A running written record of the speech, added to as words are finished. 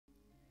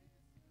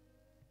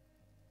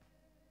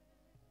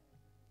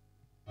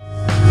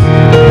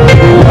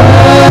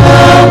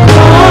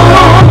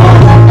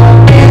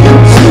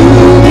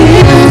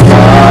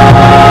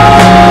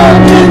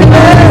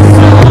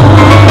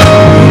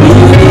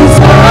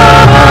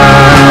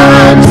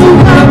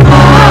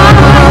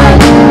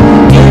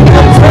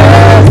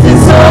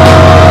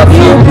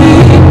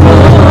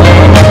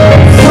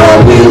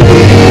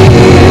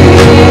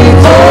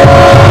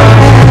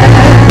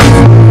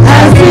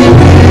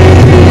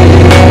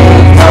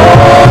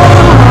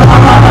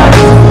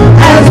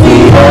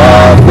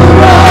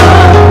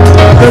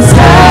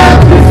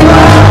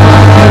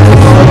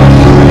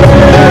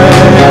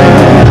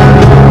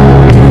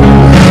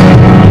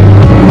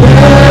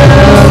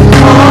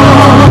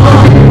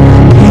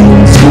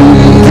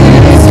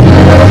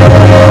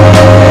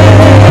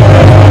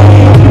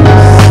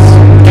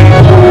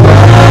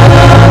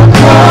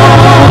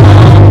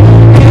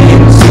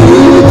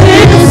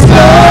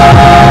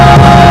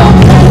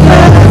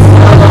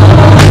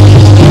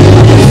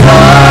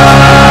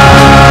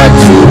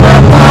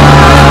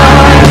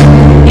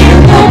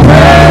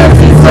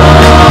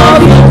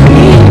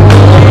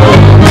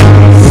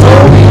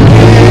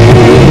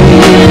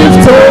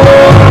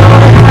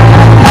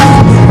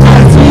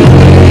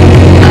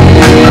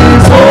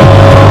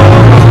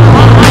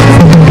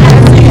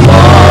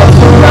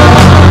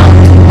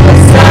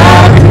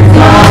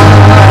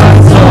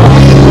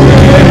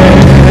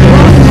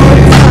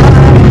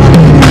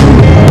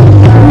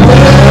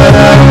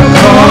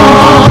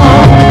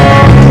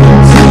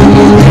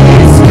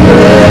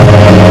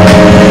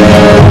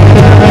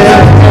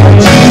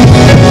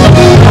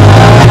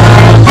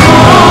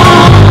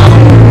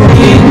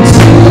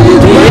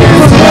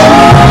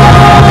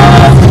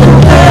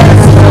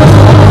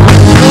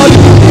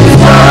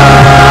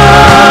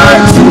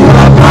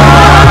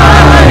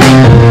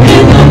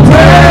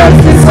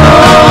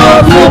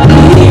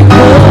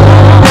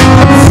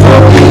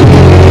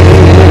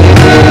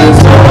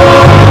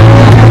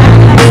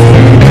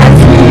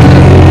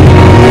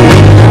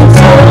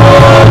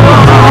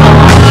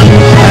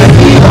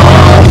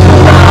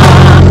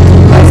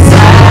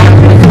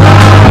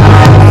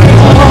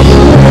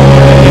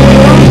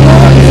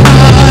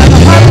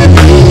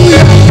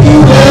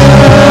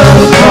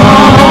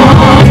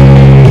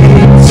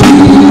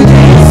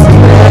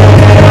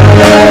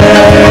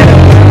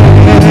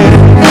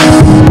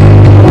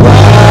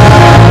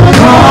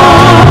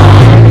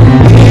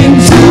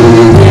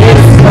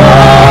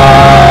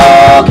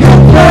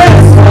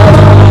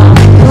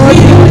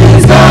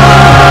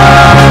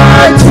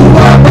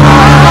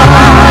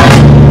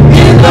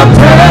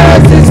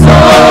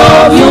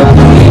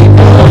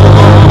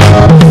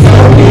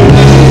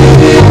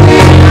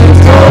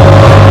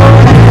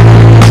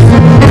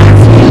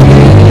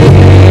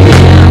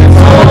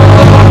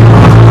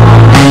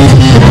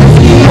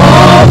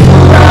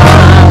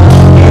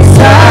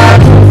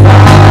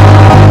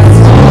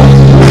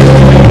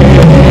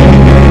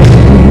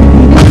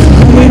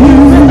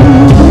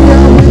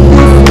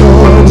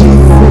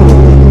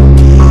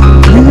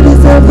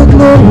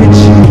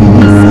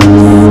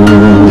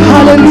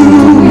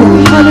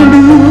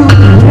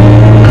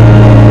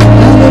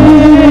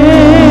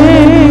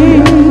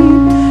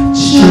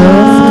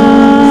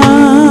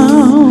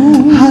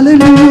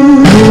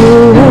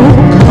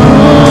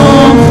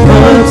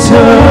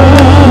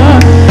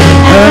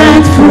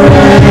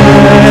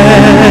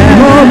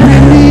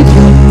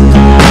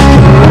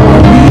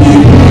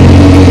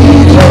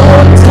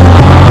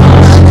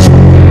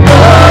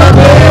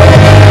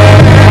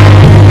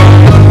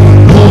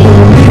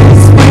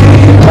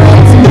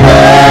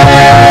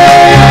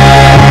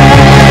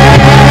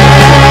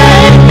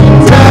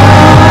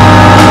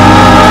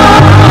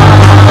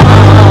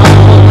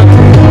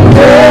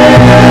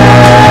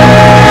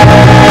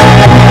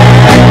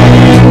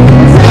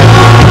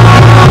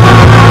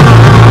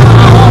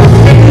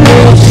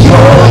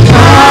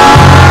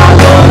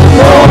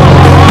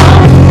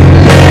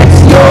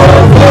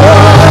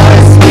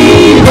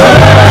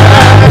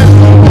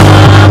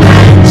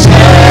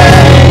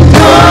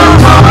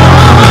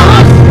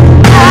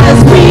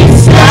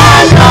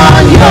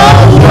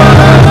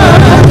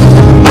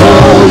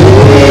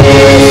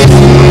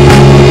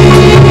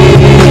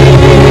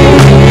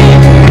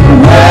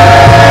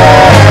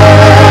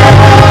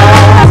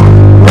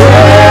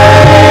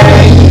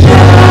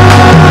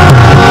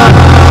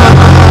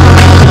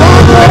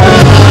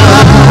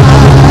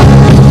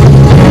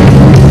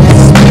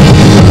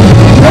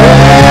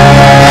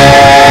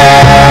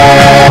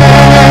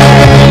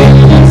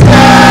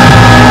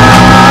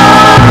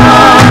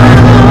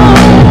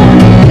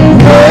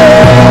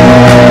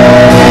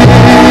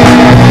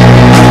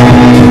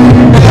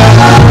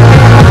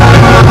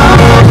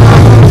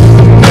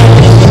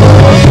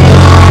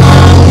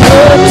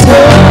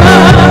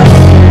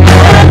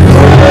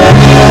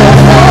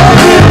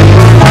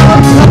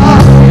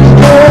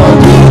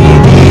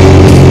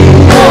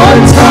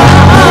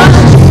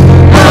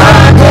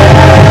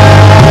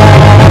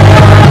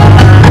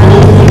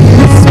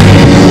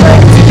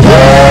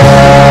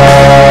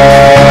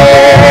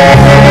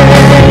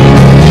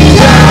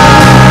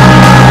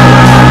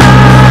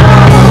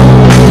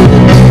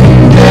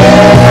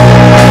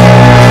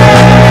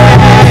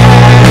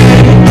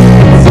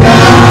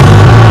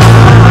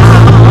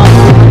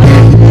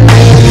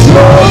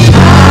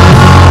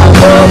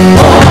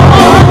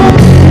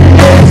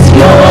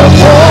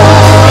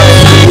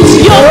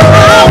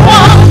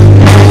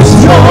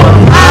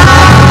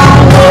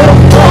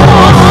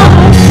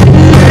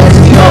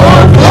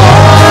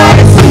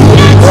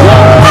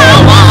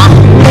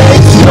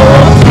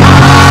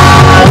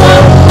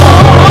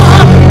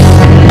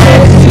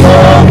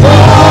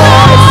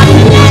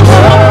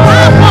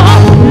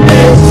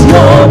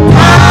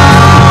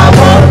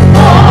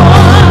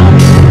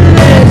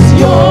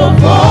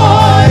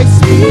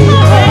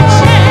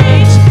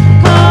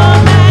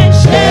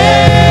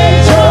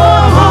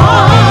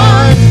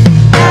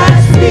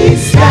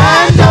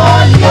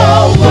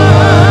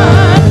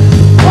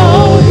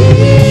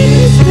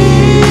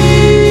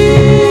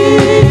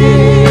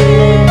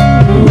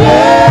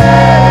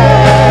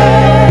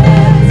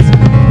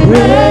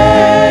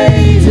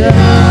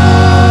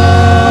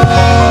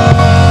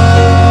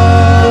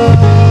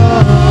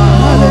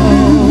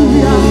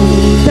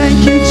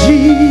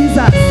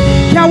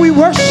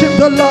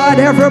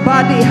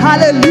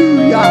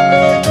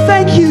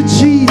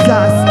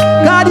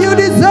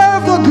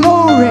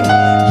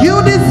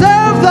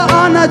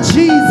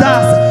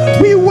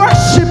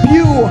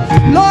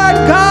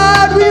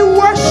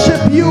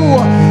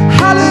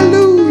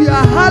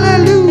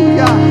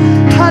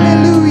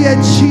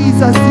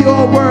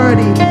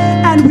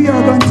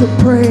to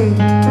pray.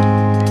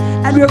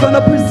 And we're going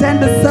to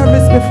present the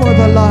service before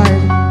the Lord.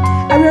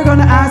 And we're going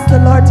to ask the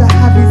Lord to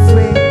have his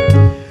way.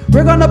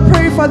 We're going to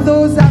pray for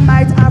those that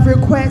might have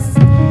requests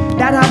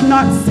that have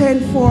not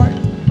sent forth.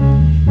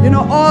 You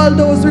know, all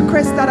those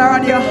requests that are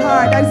on your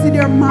heart, that's in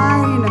your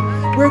mind,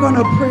 we're going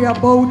to pray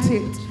about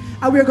it.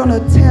 And we're going to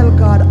tell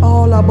God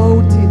all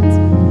about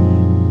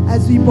it.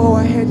 As we bow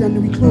our head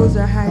and we close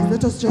our eyes,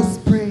 let us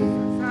just pray.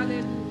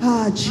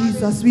 Ah,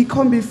 Jesus, we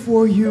come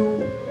before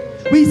you.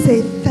 We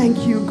say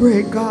thank you,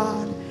 great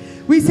God.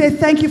 We say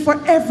thank you for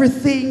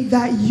everything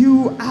that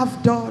you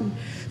have done.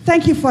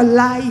 Thank you for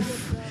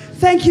life.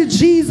 Thank you,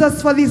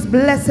 Jesus, for this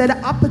blessed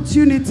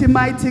opportunity,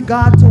 mighty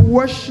God, to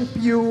worship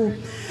you.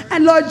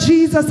 And Lord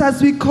Jesus,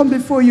 as we come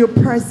before your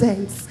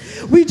presence,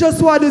 we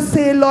just want to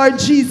say, Lord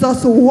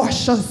Jesus,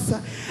 wash us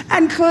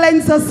and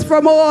cleanse us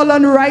from all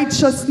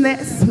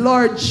unrighteousness,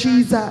 Lord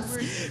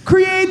Jesus.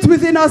 Create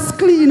within us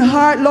clean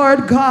heart,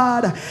 Lord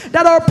God,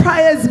 that our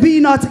prayers be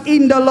not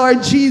in the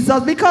Lord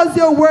Jesus, because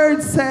your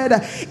word said,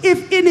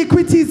 if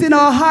iniquity is in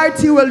our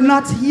heart, you will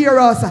not hear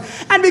us.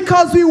 And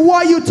because we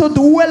want you to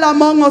dwell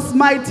among us,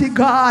 mighty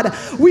God,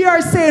 we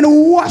are saying,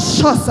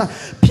 wash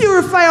us.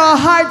 Purify our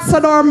hearts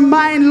and our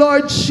mind,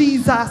 Lord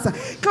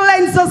Jesus.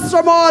 Cleanse us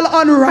from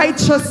all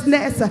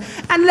unrighteousness.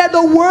 And let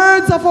the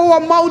words of our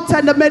mouth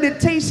and the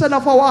meditation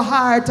of our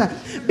heart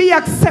be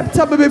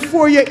acceptable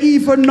before you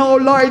even now,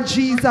 Lord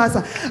Jesus.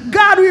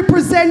 God, we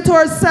present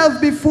ourselves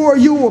before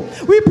you.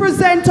 We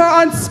present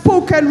our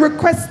unspoken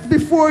requests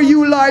before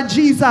you, Lord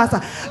Jesus.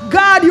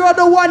 God, you're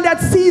the one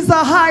that sees the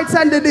hearts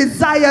and the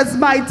desires,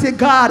 mighty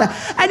God.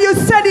 And you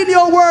said in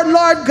your word,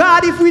 Lord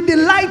God, if we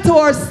delight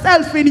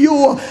ourselves in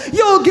you,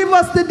 you'll give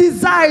us the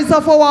desires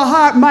of our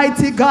heart,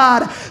 mighty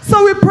God.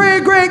 So we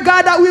pray, great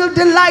God, that we'll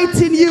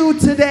delight in you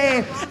today.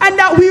 And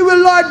that we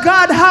will, Lord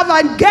God, have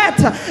and get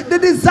the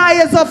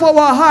desires of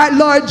our heart,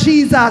 Lord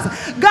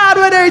Jesus. God,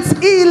 whether it's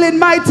healing,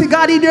 mighty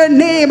God, in your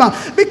name,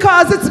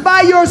 because it's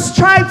by your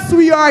stripes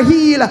we are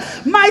healed.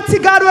 Mighty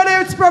God, whether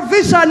it's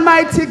provision,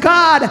 mighty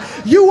God,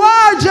 you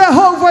are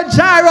Jehovah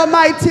Jireh,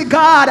 mighty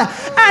God,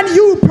 and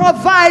you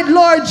provide,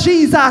 Lord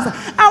Jesus.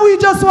 And we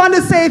just want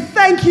to say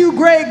thank you,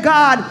 great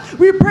God.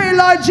 We pray,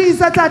 Lord Jesus,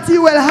 that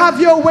you will have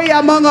your way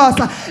among us,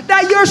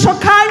 that your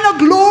Shekinah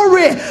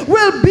glory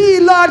will be,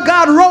 Lord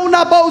God, round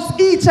about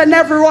each and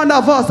every one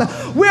of us,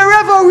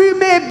 wherever we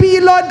may be,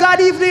 Lord God,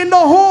 even in the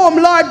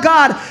home, Lord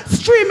God,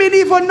 streaming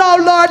even now,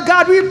 Lord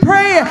God. We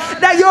pray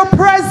that your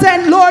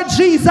presence, Lord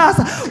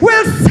Jesus,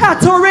 will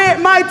saturate,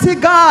 mighty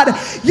God,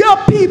 your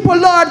people,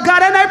 Lord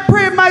God. And I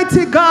pray,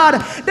 mighty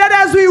God, that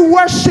as we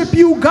worship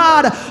you,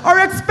 God, our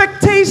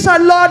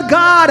expectation, Lord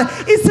God,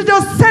 is to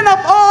just send up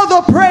all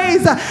the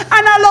praise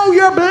and allow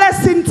your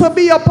blessing to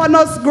be upon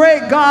us,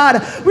 great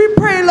God. We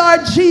pray,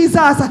 Lord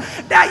Jesus,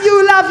 that you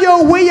will have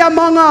your way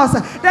among us,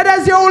 that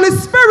as your Holy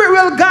Spirit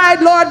will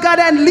guide, Lord God,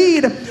 and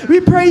lead.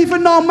 We pray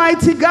even now,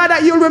 mighty God,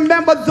 that you'll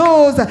remember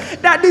those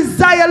that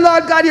desire,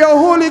 Lord God, your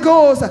Holy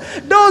Ghost,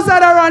 those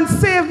that are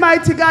unsaved,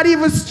 mighty God,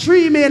 even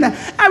streaming.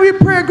 And we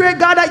pray, great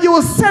God, that you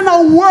will send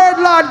a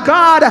word, Lord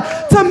God,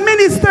 to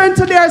minister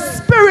into their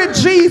spirit,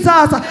 Jesus.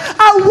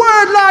 A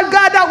word, Lord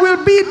God, that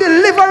will be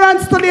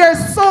deliverance to their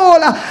soul.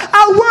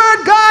 A word,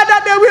 God,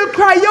 that they will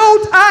cry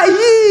out, I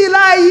heal,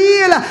 I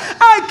heal.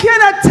 I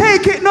cannot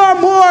take it no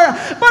more,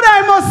 but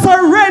I must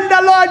surrender,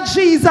 Lord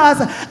Jesus.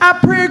 I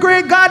pray,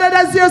 great God, that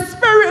as your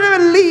spirit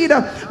will lead,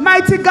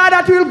 mighty God,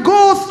 that will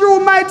go through,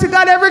 mighty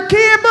God, every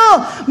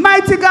cable,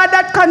 mighty God,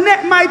 that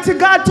connect, mighty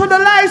God, to the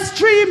live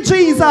stream,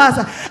 Jesus,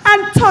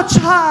 and touch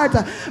heart.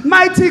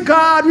 Mighty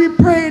God, we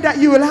pray that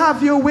you will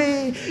have your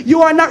way.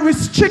 You are not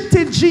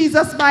restricted,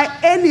 Jesus, by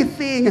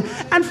anything.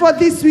 And for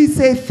this we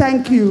say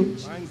thank you.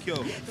 Thank you.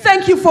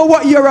 Thank you for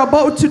what you're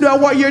about to do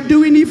and what you're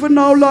doing even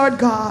now, Lord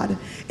God.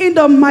 In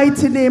the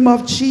mighty name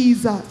of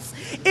Jesus.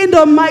 In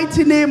the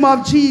mighty name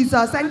of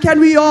Jesus. And can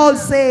we all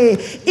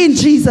say, in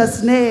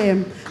Jesus'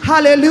 name,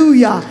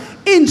 hallelujah.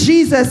 In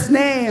Jesus'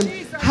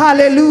 name,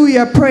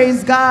 hallelujah.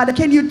 Praise God.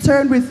 Can you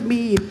turn with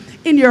me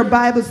in your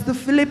Bibles to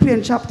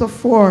Philippians chapter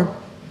 4.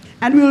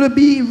 And we will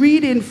be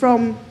reading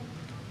from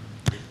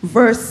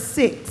verse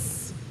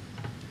 6.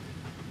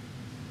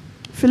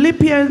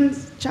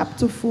 Philippians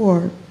chapter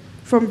 4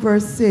 from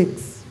verse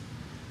 6.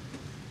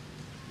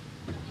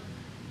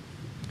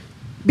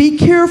 Be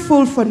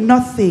careful for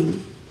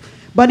nothing,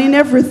 but in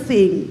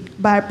everything,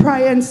 by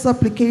prayer and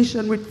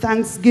supplication with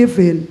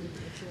thanksgiving,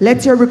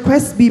 let your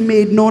requests be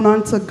made known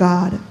unto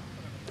God.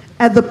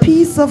 And the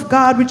peace of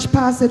God, which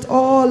passeth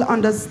all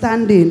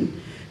understanding,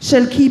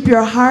 shall keep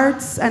your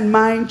hearts and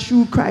mind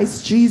through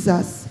Christ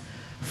Jesus.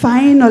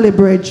 Finally,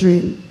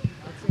 brethren,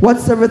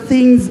 whatsoever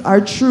things are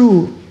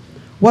true,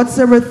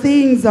 whatsoever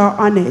things are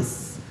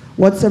honest,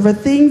 whatsoever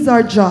things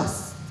are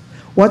just,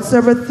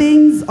 whatsoever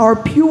things are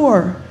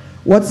pure,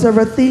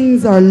 whatsoever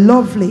things are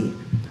lovely,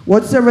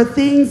 whatsoever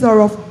things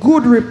are of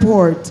good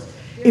report,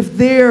 if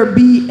there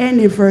be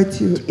any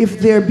virtue, if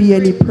there be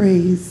any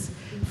praise,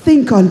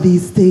 think on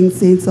these things,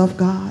 saints of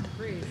God.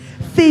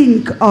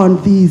 Think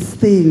on these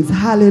things.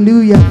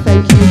 Hallelujah.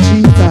 Thank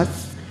you,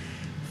 Jesus.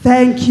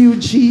 Thank you,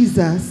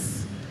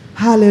 Jesus.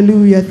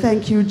 Hallelujah.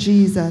 Thank you,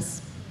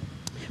 Jesus.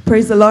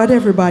 Praise the Lord,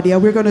 everybody.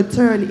 And we're going to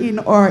turn in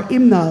our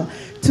hymnal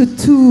to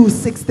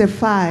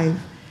 265.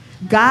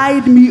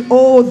 Guide me,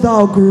 O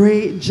thou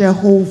great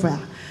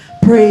Jehovah.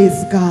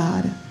 Praise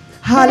God.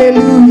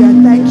 Hallelujah.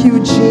 Thank you,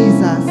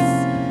 Jesus.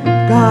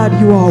 God,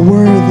 you are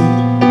worthy.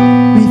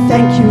 We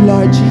thank you,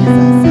 Lord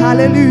Jesus.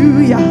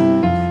 Hallelujah.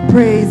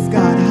 Praise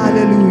God.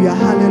 Hallelujah.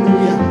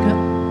 Hallelujah.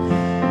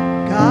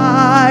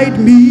 Guide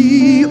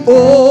me,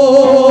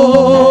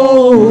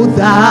 O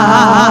thou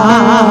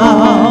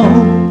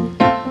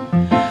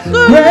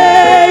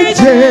great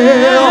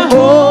Jehovah.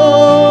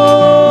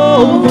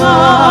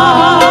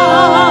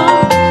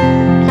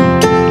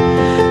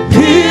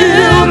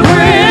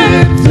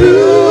 Pilgrim to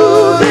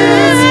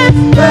this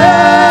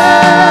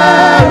barren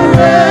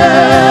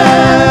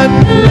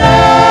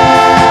land.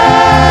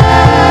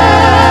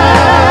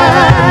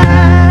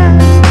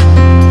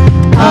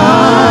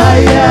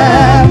 I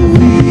am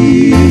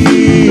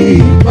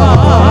weak,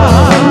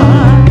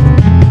 but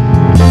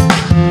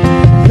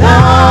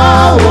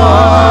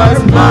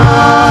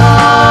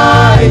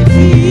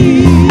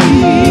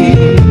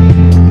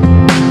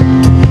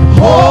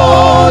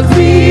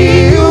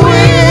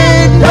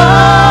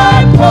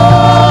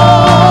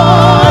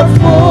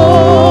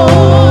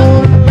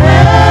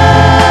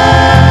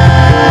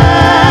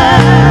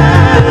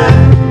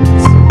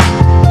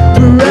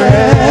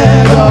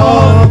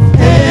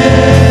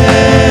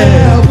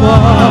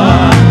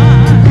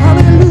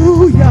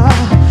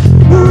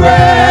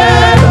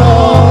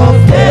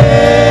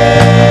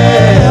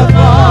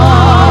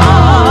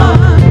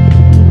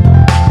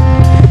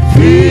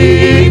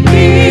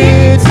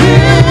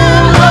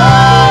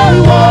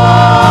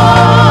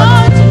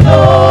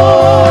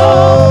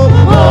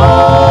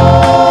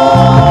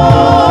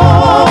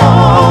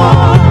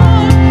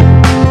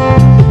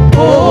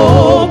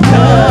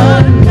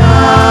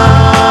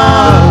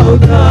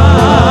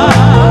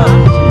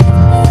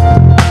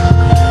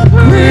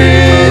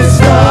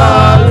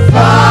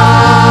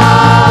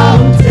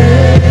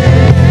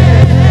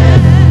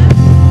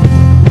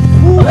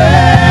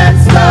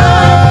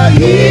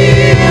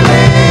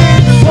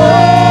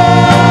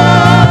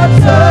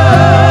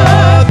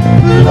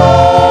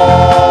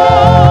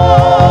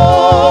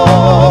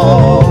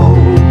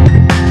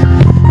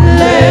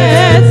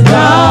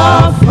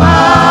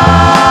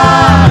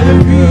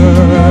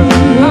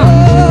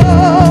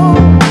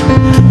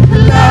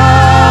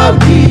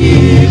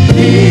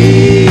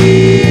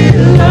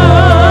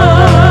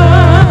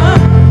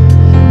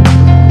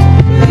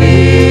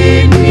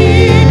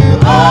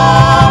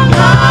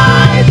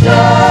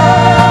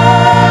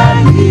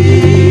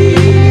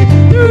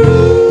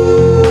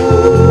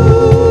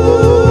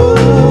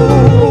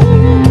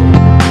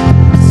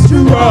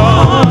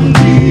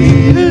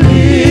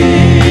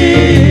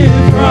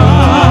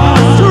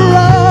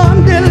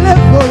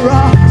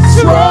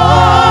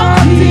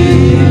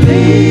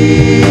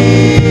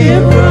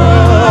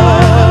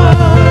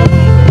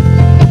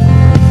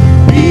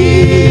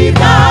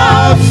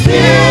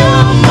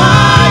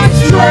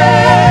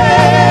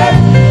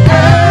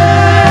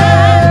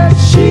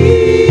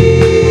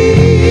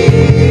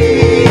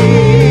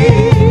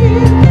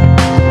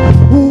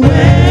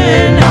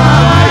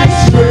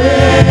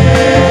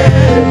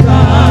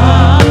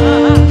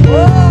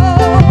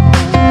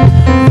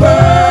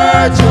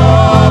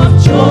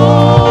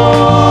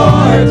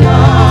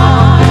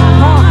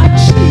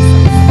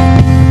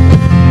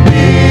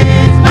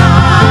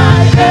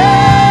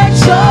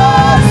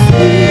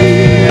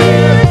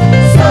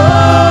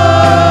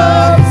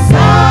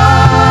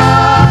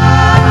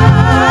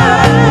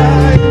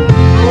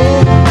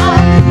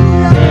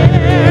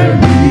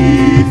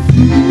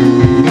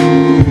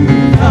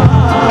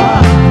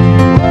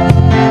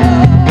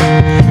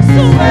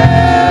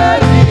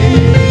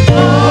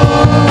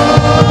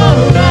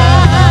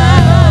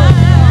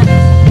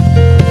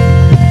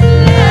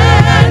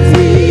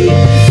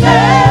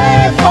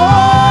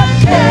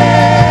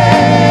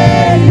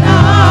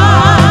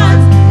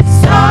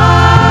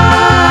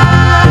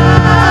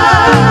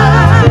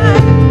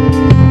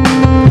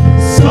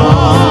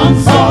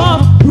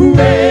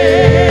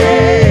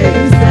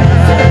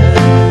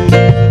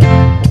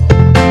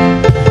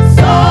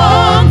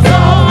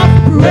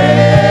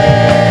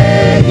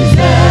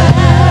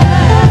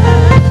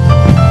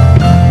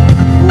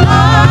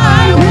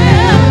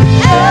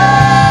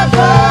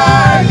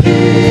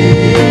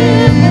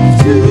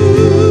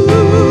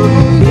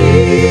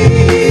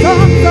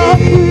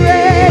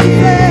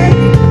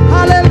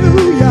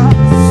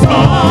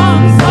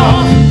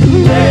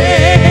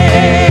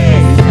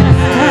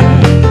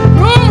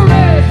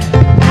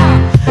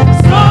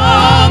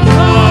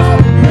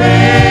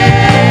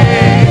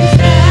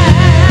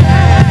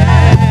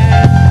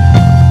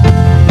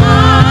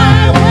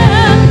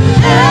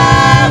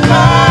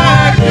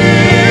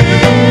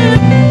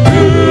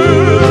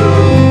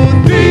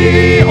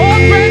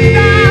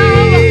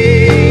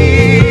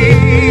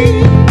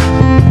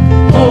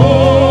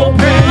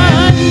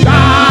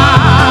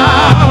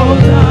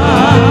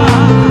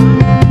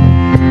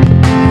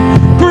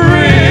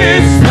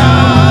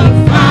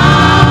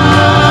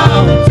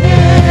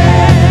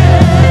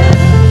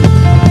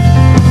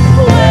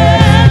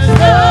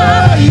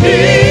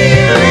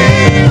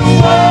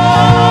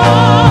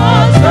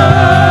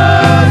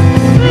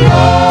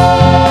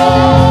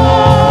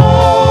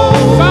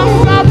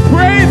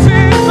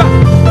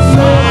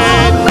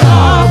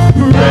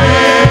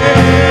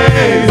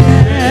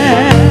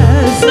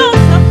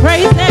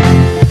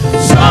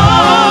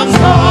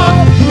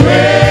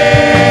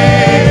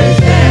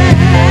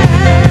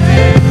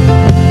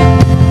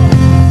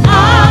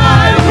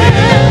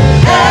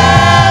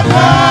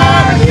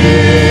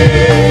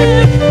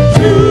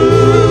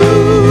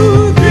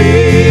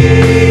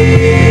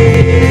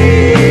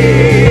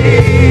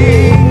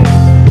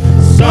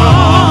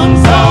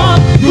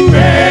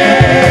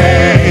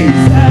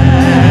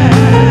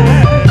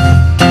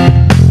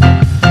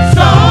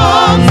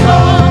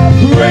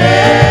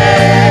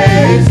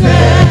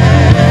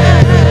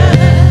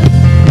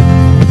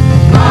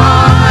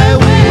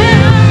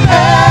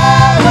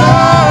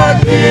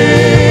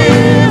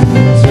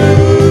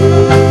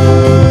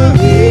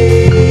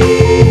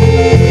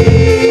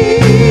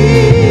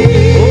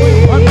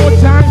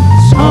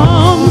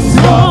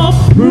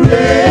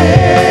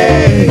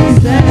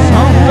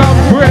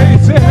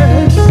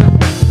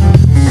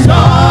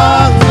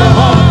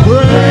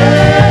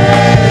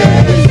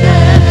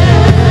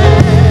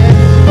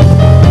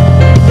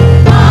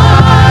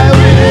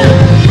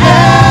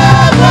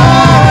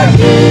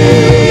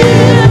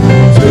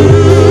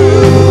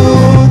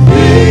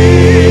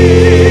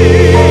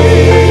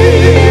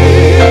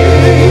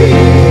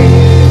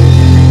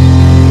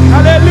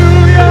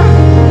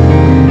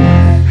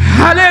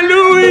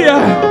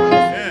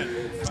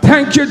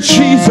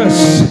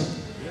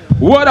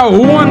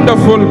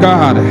wonderful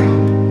God.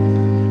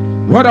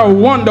 What a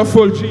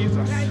wonderful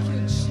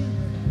Jesus.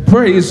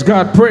 Praise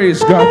God,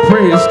 praise God,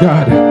 praise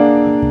God.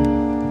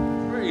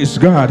 Praise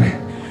God.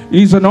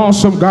 He's an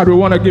awesome God. We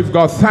want to give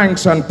God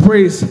thanks and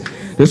praise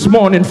this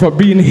morning for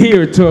being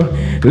here to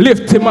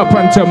lift him up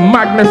and to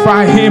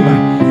magnify him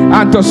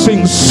and to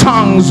sing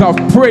songs of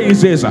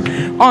praises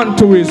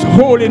unto his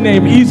holy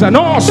name. He's an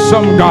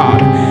awesome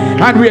God,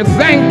 and we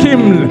thank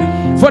him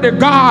for the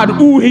God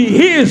who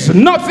he is.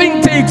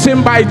 Nothing takes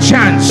him by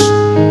chance.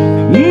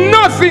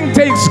 Nothing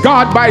takes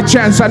God by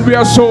chance, and we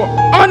are so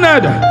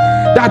honored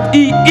that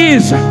he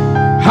is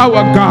our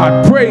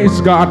God.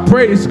 Praise God,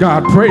 praise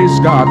God, praise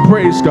God,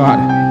 praise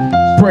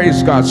God,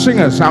 praise God.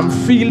 Singers, I'm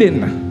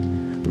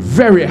feeling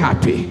very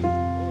happy.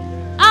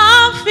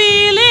 I'm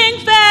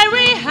feeling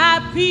very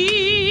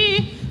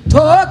happy.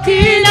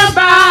 Talking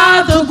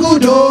about the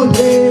good old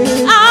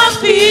days. I'm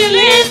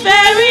feeling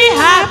very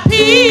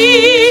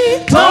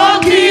happy.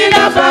 Talking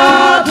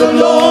about the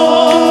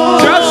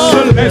Lord. Just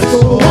so let's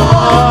go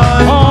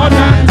on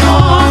and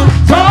on.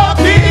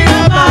 Talking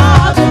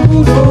about the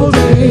good old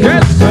days.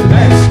 yes, so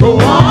let's go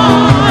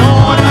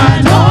on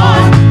and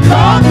on.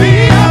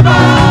 Talking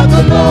about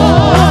the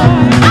Lord.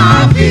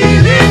 I'm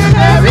feeling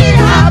very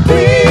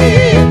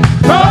happy.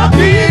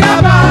 Talking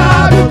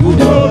about the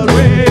good old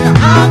way.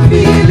 I'm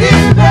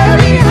feeling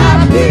very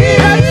happy.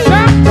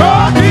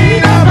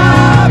 Talking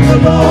about the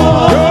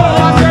Lord.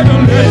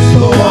 Let's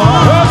go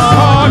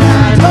on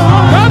and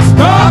on. Let's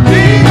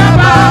talking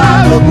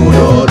about the good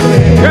old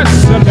way. Yes,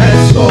 so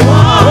let's Go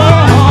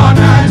on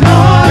and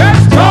on.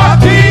 Let's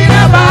talking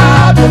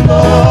about the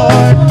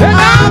Lord. And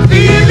I'm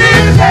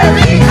feeling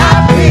very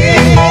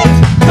happy.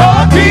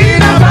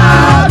 Talking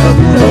about the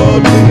good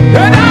old way.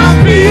 And I'm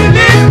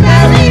feeling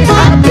very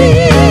happy.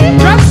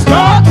 Just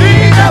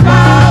talking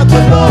about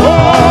the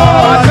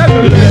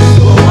Lord. Let's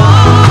go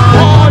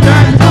on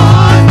and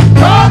on.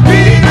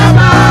 Talking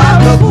about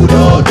the good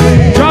old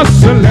way.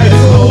 just so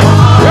let's go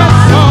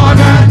On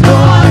and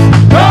on,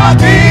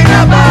 talking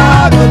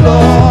about the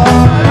Lord.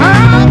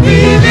 I'm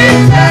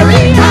feeling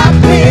very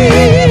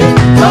happy,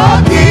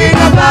 talking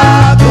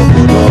about the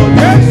good old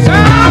days.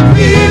 I'm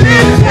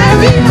feeling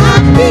very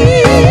happy,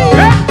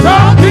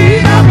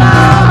 talking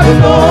about the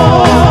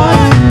Lord.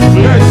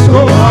 Let's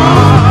go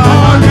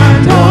on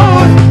and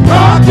on,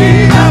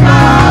 talking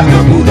about the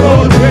good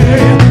old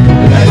days.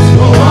 Let's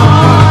go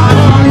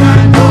on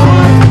and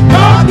on,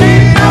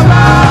 talking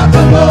about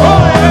the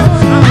Lord.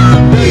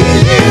 I'm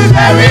feeling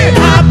very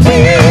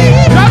happy,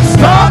 just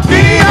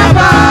talking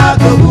about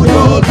the good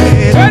old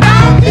days. And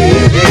I'm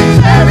feeling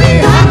very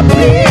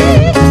happy,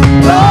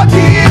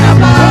 talking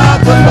about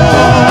the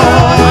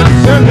Lord.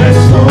 So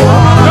let's go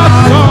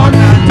on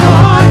and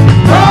on,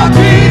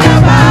 talking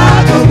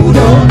about the good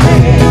old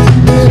days.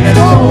 Let's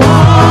go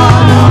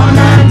on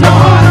and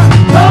on,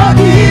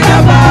 talking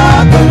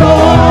about the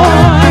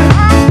Lord.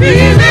 I'm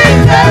feeling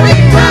very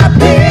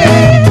happy,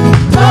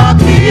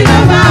 talking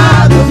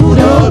about the good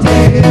old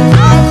days.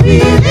 I'm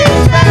feeling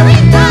very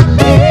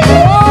happy,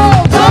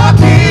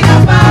 talking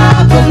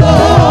about the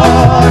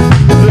Lord.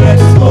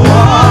 Let's go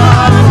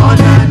on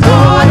and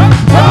on,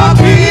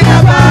 talking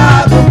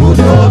about the good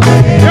old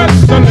days. yes,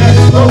 so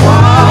let's Go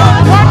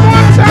on one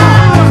more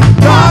time,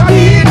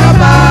 talking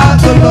about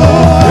the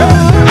Lord.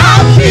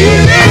 I'm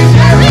feeling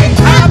very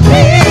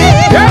happy,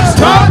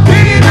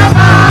 talking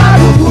about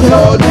the good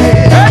old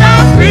days. And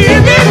I'm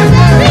feeling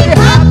very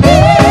happy,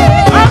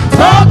 I'm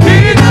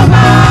talking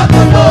about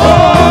the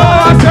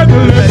Lord. I said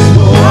let's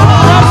Go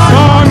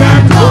on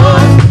and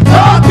on,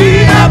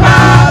 talking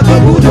about the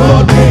good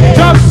old days.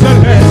 just so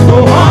let's go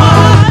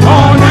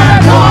On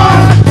and on,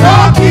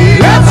 talking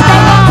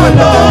about the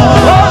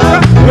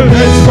Lord.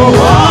 let's go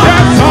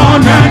Yes,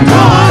 on and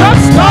on,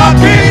 just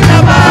talking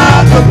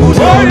about the good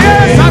oh old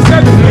yes, days. I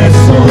said let's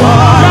go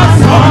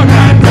Just on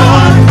and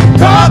on,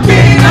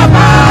 talking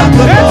about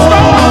the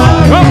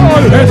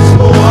Lord. let's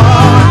go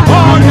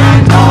On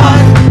and on,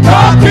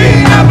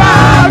 talking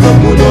about the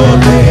good old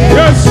days.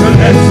 yes, so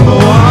let's go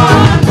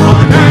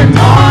On and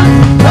on,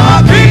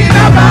 talking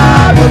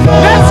about the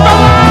Lord. let's go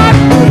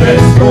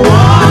Let's go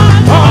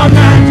on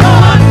and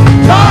on,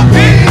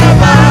 talking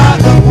about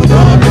the good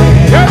old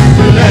days. yes,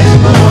 Let's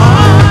go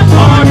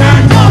on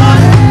and on,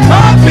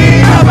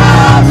 talking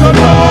about the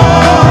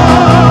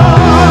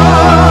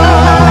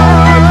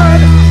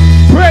Lord.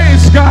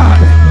 praise God,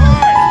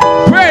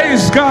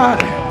 praise God.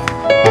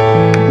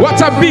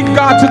 What a big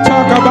God to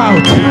talk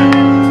about.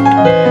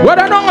 What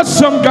an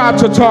awesome God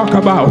to talk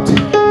about.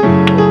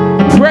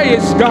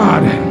 Praise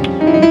God,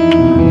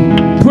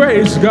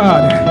 praise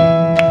God,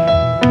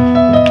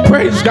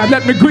 praise God.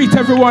 Let me greet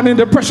everyone in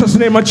the precious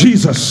name of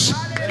Jesus.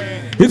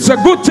 It's a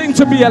good thing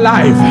to be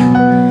alive,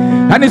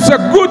 and it's a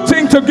good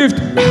thing to give,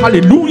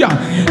 hallelujah,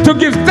 to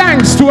give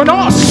thanks to an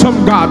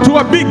awesome God, to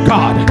a big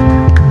God.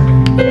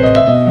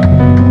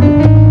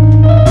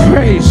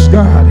 Praise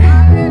God,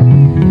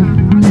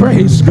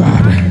 praise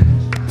God,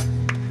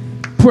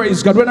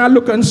 praise God. When I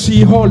look and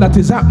see all that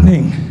is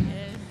happening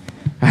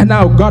and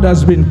how God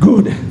has been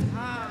good,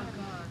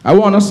 I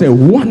want to say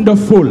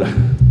wonderful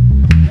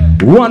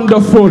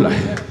Wonderful.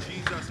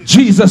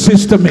 Jesus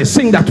is to me.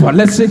 Sing that one.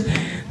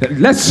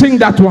 Let's sing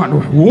that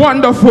one.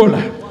 Wonderful.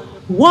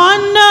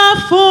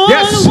 Wonderful,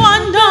 Yes.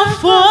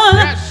 wonderful.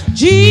 Yes.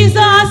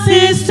 Jesus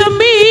is to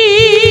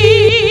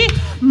me.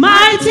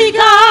 Mighty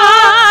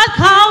God,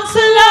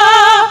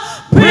 Counselor,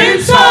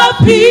 Prince of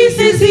Peace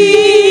is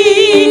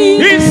He.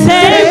 He's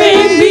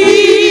saving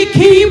me,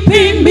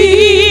 keeping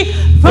me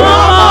from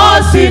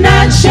all sin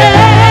and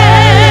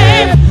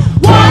shame.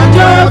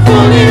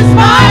 Wonderful is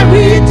my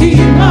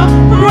Redeemer,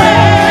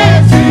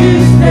 praise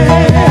His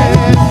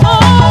name.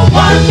 Oh,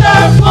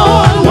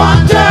 wonderful,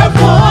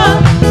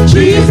 wonderful,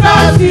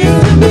 Jesus is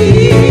to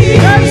me.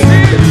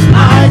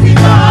 Mighty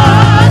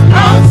God,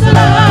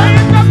 Counselor,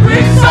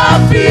 Prince of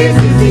Peace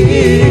is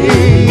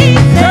He.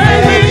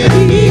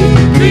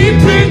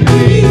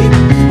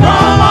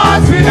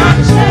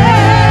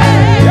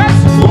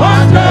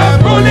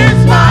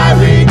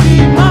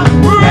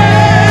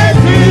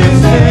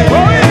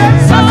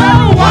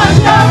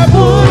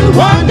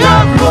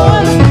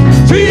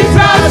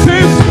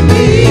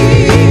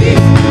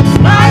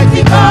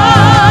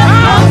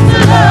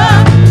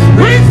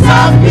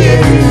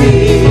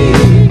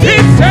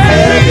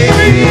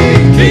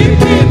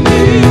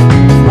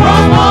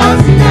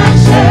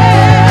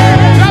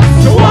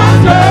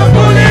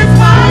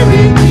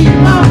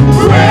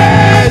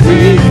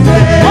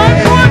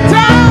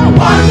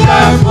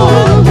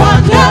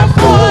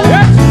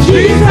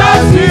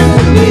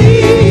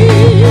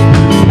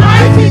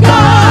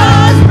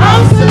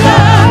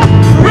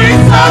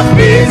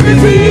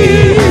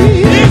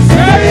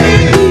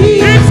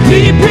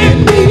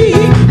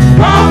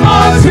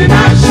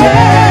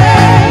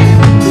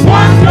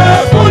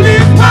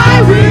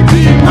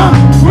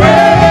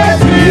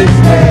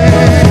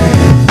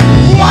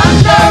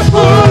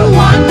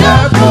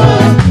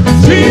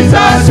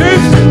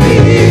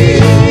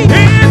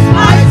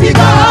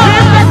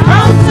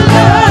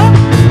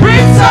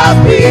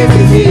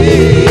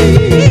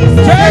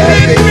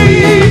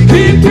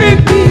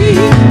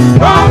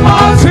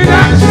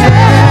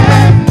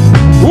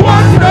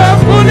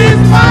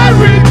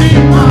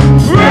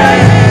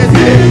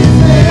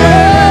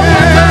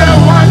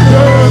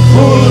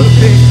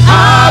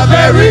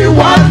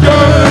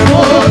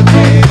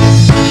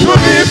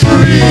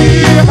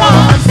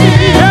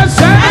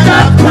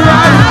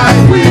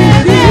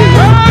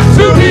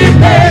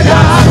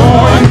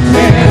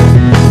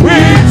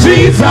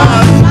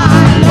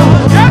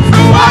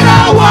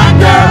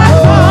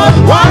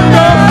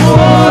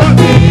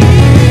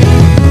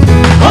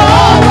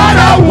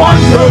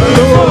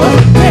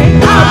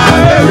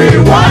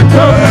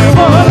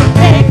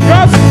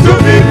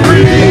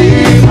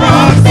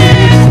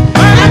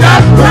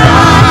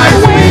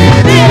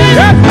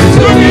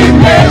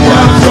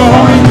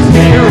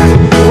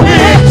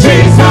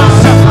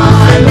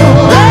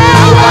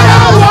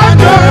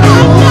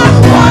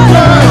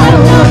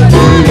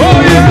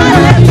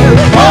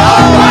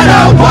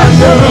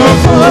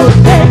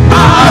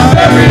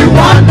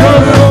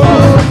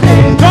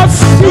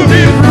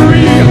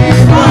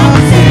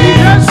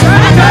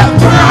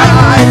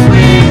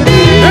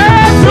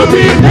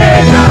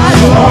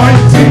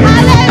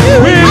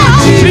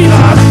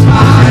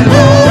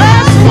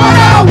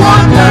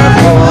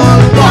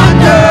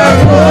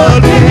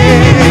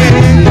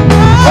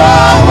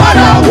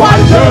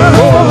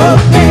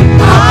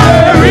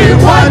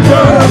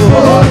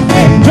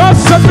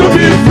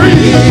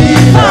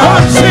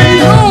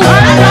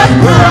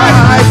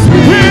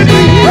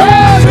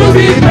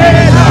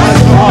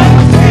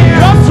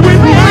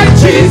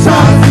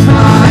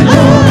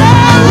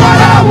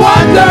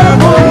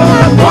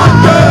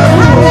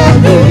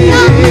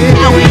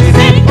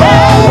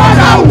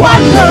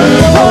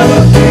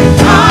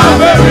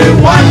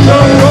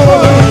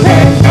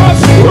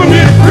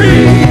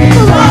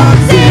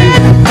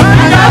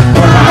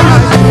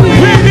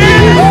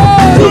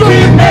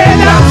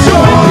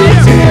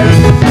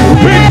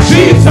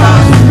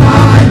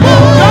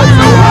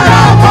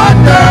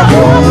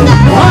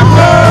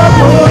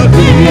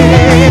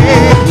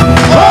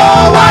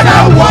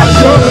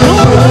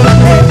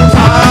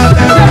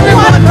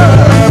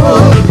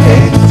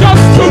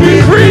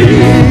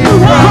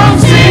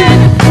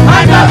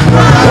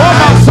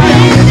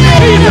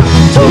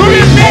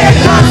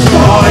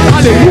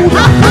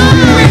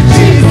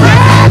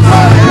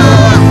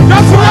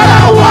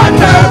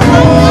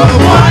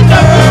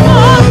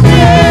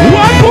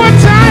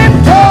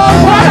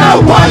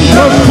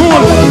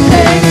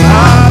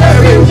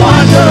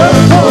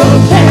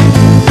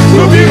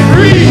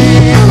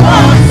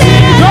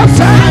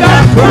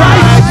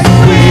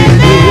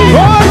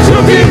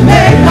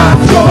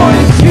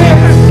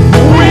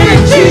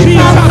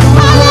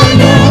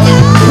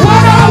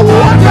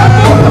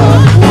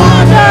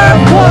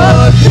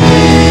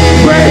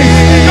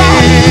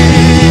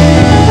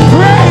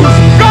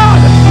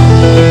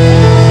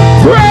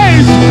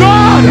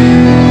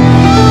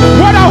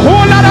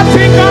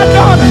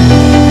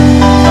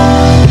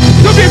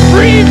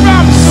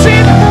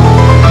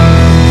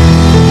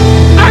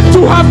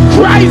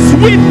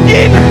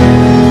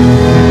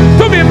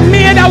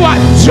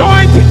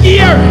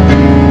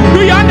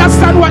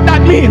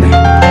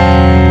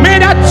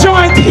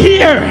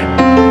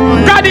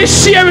 God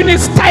is sharing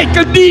his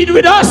title deed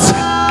with us.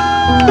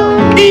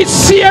 He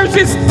shares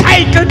his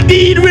title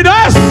deed with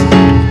us.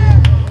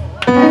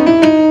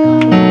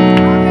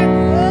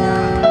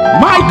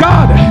 My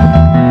God.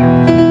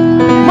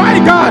 My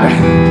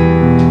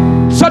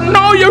God. So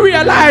now you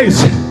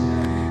realize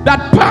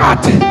that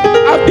part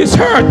of this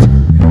earth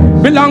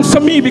belongs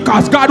to me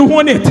because God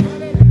won it.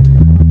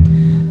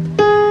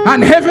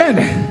 And heaven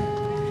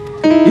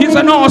is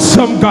an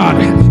awesome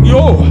God.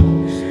 Yo,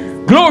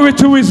 glory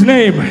to his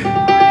name.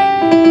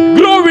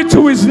 Glory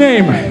to his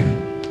name.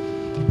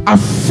 I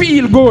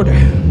feel good.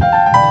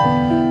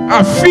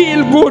 I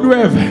feel good,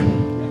 Rev.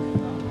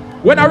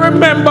 When I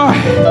remember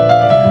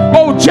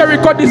how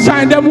Jericho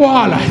designed them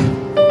wall.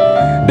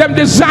 Them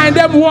designed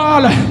them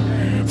wall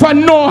for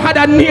no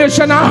other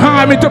nation or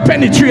army to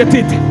penetrate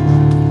it.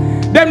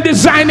 Them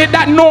designed it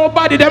that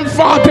nobody, them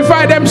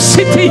fortify them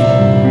city.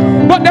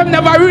 But them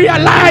never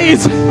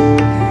realize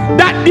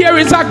that there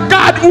is a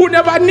God who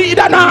never need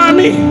an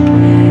army.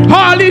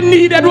 All he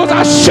needed was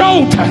a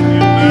shout.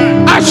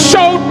 A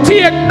shout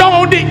take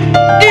down the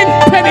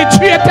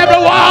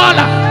impenetrable wall.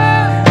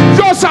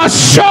 Just a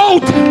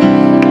shout.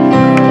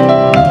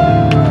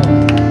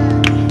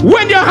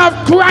 When you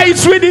have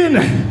Christ within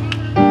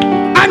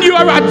and you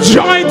are a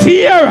joint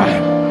here,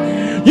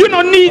 you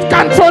don't need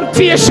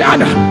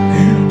confrontation.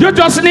 You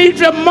just need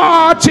to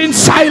march in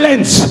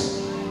silence.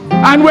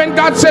 And when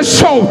God says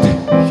shout,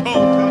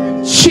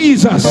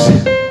 Jesus,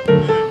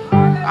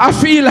 I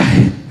feel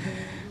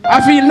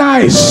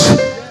nice.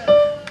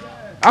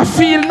 I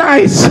feel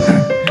nice.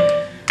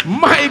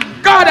 My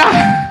God,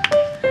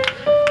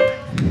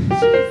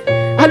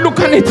 I look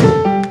at it.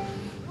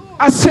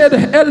 I said,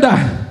 Elder,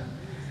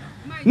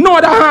 no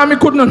other army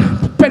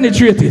couldn't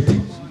penetrate it.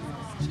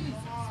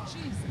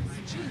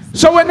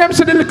 So when them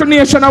see the little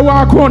nation I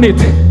walk on it,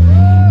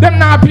 them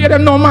not pay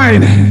them no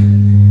mind.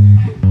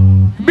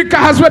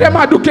 Because when them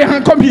a do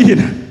can't come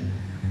in.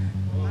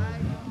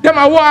 Them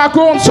a walk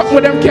around something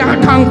with them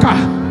can't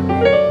conquer.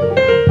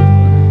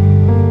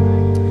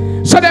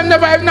 So them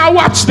never even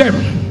watch them.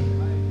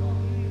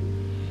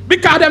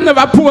 Because them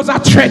never pose a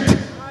threat.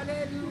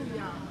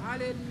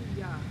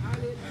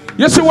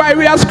 You see why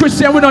we as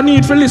Christians, we don't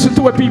need to listen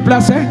to what people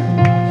are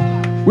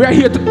saying? We are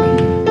here to...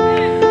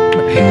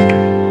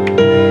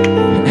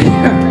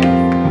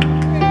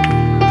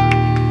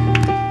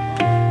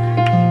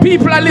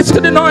 People are listening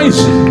to the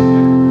noise,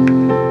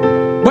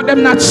 but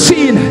them not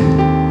seeing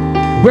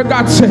where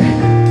God said,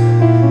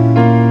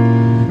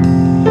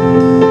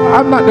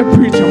 I'm not the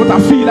preacher, but I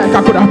feel like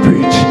I could have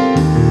preached.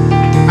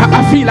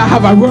 I feel I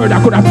have a word I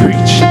could have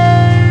preached.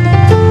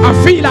 I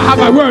feel I have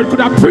a word could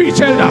have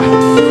preached, Elder.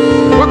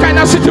 What kind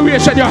of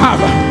situation you have?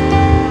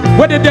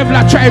 Where the devil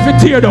are trying to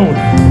tear down?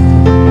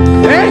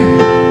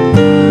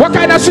 Eh? What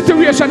kind of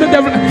situation the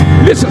devil...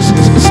 Listen,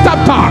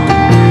 stop talk.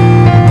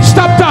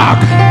 Stop talk.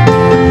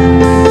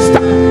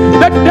 Stop.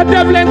 The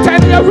devil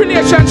intends your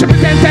relationship, it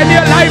intends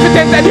your life, it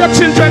intends your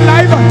children's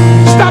life.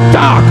 Stop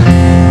talk.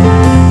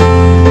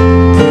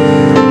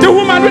 The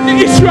woman with the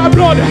issue of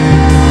blood,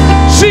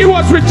 she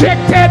was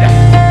rejected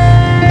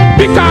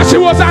because she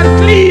was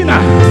unclean.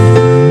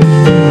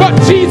 But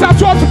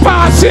Jesus was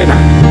passing,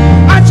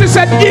 and she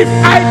said, if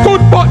I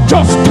could but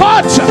just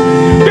touch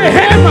the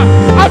hem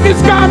of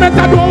his garment,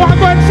 I don't want to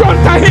go in front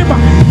of him,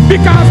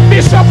 because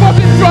Bishop was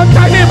in front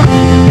of him,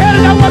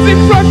 Elder was in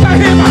front of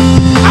him.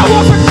 I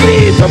wasn't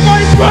clean to go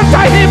in front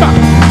of him,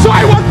 so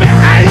I was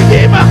behind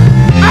him,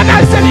 and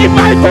I said, if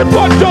I could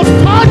but just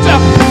touch.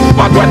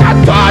 But when I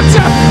touched,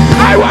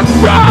 I was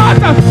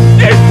brought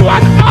into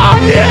an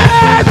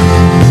audience.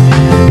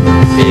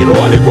 The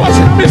Holy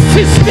Ghost in my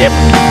system.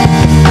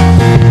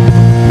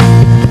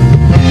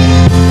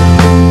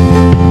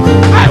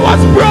 I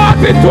was brought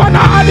into an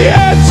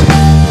audience.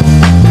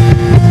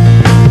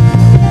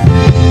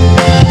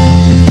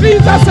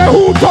 Jesus said,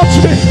 who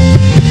touched me?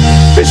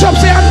 Bishop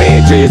said,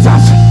 me,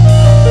 Jesus.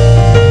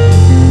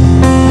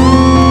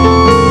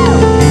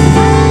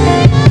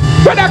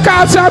 Brother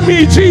Carl said,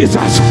 me,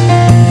 Jesus.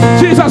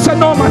 Jesus said,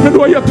 no man,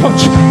 know you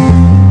touch.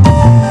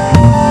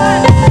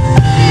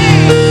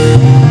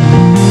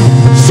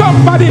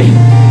 Somebody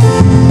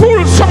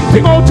pull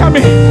something out of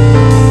me.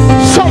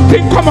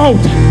 Something come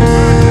out.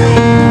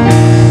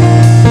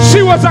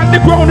 She was on the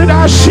ground in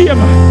her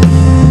shame.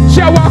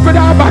 She walked with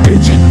her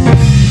baggage.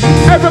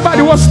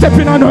 Everybody was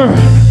stepping on her,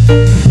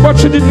 but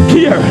she didn't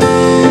care.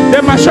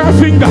 They mashed her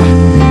finger,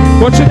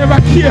 but she never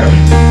cared.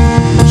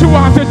 She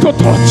wanted to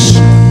touch.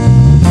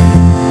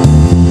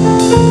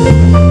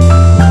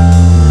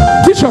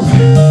 Bishop,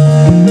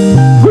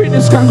 greet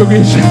this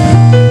congregation.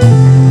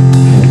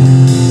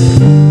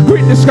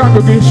 Greet this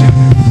congregation.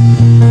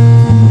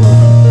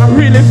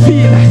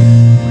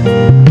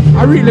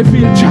 I really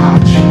feel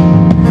charged.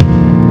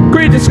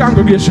 Greet this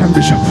congregation,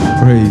 Bishop.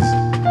 Praise.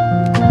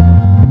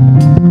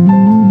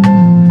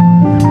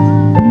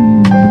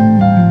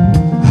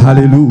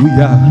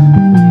 Hallelujah.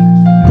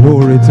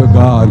 Glory to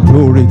God.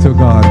 Glory to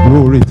God.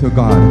 Glory to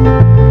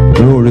God.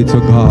 Glory to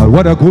God.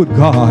 What a good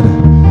God.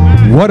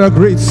 What a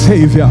great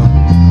Savior.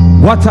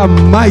 What a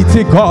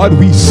mighty God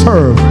we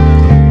serve.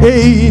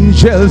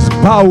 Angels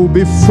bow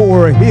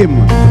before him.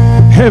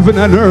 Heaven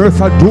and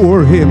earth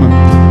adore him.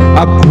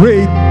 A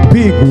great,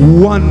 big,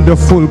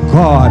 wonderful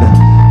God.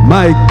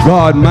 My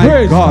God, my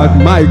Praise God,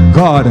 God. my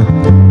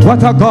God. What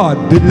a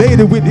God. The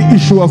lady with the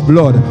issue of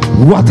blood.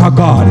 What a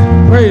God.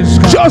 Praise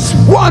God. Just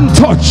one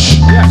touch,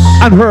 Yes.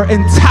 and her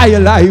entire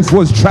life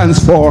was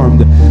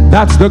transformed.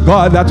 That's the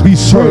God that we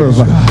serve.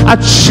 I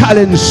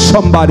challenge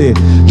somebody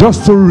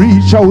just to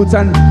reach out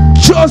and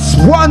just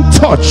one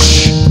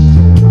touch,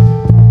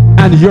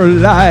 and your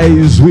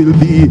lives will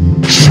be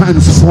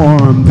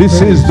transformed.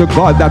 This is the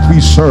God that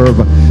we serve.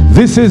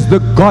 This is the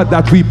God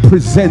that we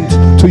present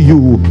to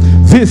you.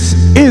 This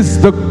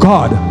is the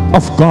God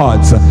of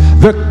gods,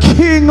 the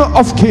King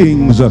of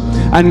kings.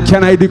 And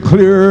can I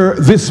declare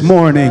this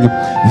morning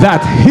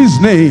that his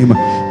name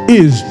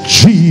is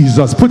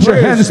Jesus? Put your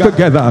hands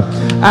together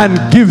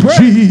and give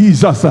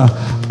Jesus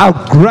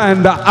a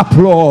grand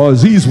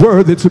applause. He's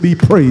worthy to be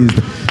praised.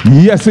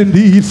 Yes,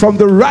 indeed. From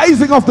the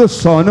rising of the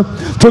sun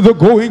to the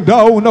going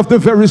down of the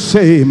very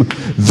same,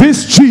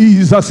 this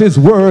Jesus is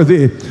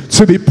worthy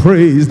to be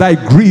praised. I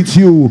greet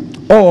you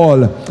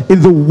all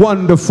in the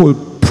wonderful,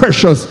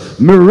 precious,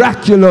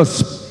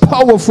 miraculous,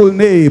 powerful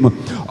name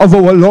of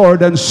our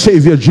Lord and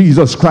Savior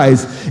Jesus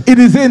Christ. It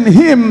is in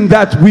him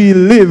that we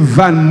live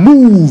and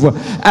move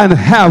and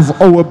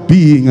have our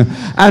being,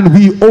 and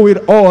we owe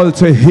it all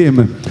to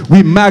him.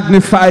 We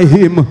magnify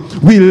him,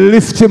 we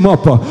lift him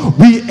up,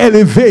 we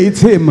elevate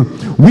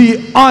him,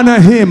 we honor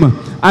him,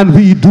 and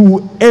we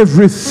do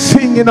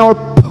everything in our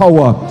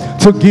power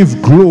to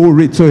give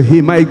glory to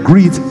him. I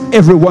greet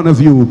every one of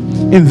you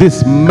in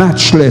this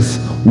matchless,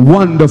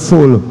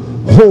 wonderful,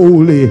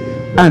 holy,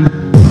 and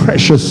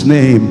precious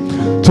name.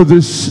 To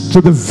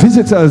the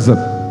visitors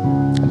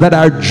that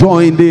are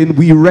joined in,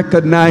 we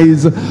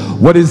recognize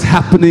what is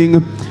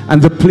happening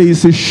and the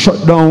place is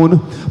shut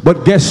down.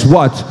 But guess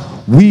what?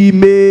 We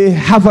may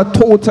have a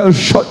total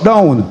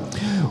shutdown.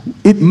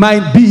 It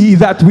might be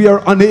that we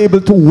are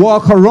unable to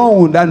walk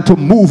around and to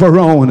move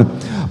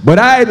around. But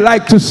I'd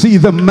like to see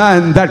the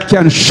man that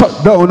can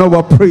shut down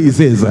our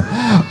praises.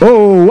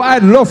 Oh,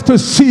 I'd love to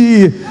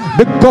see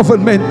the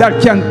government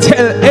that can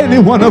tell any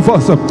one of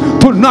us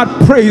to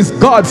not praise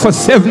God for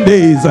 7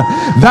 days.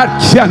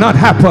 That cannot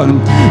happen.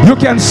 You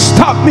can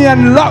stop me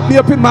and lock me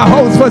up in my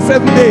house for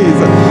 7 days,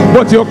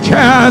 but you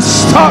can't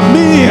stop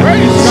me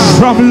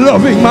from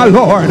loving my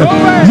Lord.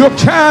 You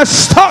can't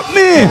stop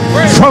me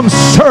from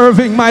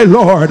serving my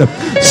Lord.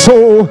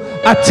 So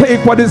I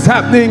take what is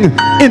happening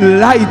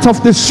in light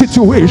of the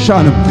situation.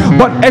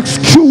 But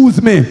excuse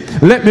me,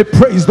 let me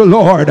praise the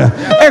Lord.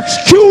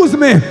 Excuse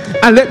me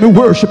and let me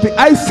worship him.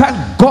 I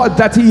thank God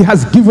that he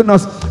has given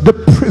us the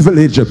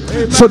privilege,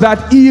 so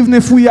that even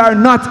if we are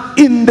not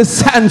in the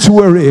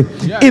sanctuary,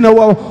 in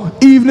our,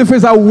 even if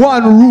it's a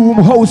one-room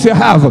house you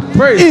have,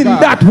 in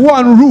that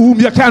one room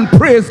you can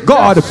praise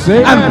God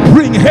and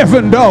bring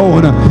heaven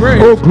down.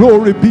 Oh,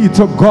 glory be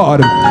to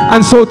God.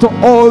 And so to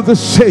all the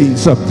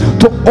saints,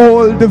 to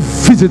all the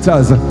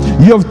visitors,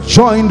 you have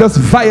joined us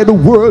via the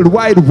World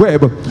Wide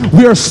Web.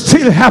 We are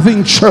still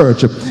having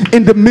church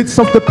in the midst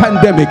of the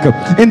pandemic,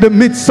 in the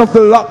midst of the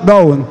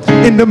lockdown,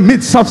 in the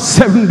midst of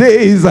 7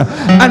 days,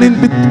 and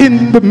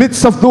in the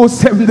midst of those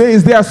 7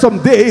 days there are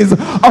some days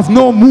of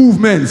no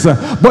movements,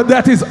 but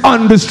that is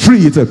on the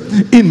street.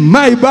 In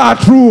my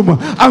bathroom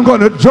I'm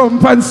gonna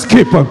jump and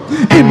skip.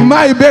 In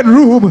my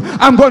bedroom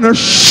I'm gonna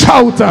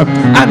shout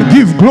and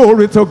give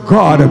glory to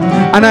God.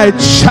 And I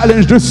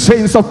challenge the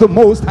saints of the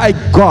Most High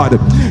God.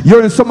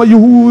 You're in some of you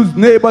whose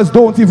neighbors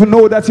don't even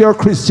know that you're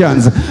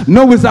Christians.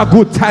 Now is a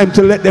good time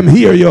to let them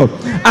hear you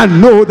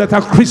and know that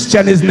a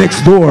Christian is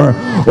next door.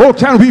 Oh,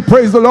 can we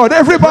praise the Lord,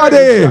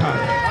 everybody?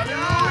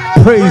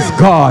 Praise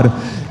God.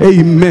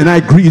 Amen. I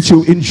greet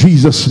you in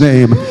Jesus'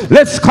 name.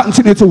 Let's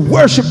continue to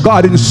worship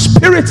God in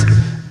spirit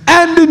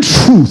and in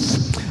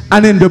truth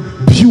and in the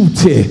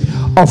beauty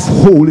of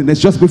holiness.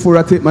 Just before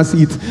I take my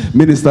seat,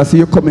 minister, see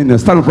you come in there.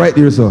 Stand up right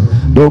there, sir.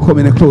 Don't come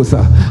any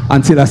closer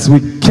until as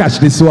we catch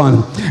this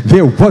one.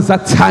 There was a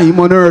time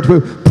on earth.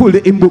 We pull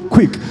the hymn book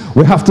quick.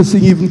 We have to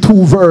sing even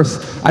 2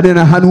 verses, and then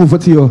I hand over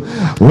to you.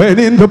 When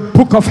in the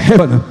book of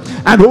heaven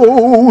an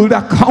old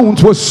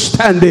account was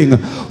standing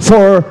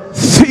for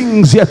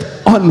things yet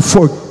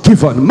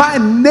unforgiven, my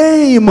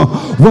name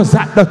was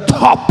at the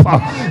top.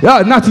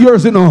 Not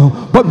yours, you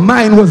know, but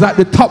mine was at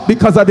the top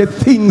because of the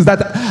things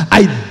that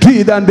I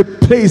did and the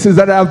places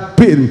that I've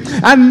been,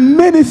 and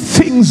many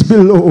things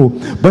below.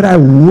 But I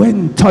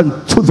went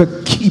unto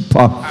the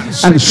keeper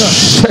and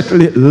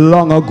settled it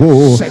long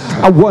ago.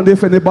 I wonder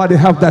if anybody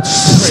have that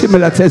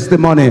similar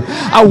testimony.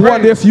 I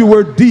wonder if you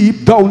were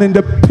deep down in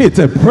the pit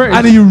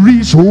and he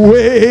reached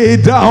way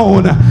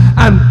down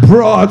and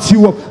brought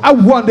you up. I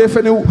wonder if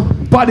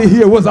anybody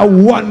here was a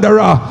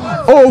wanderer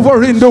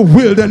over in the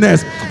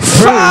wilderness,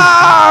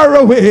 far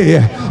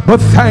away. But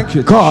thank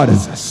you, God.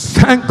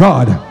 Thank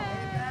God.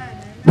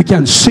 We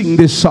can sing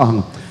this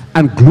song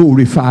and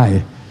glorify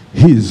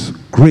his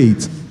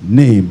great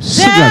name.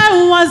 Sing it.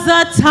 There was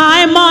a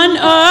time on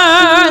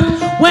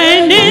earth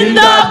when in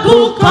the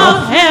book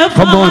of heaven,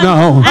 Come on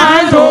now.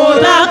 an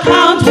old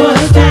account was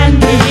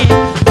standing.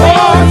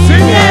 Oh,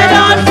 sing it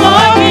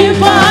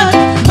unforgiven.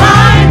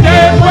 My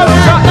name was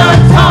at the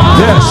top.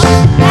 Yes.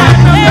 And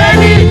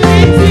many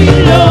things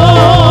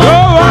below. So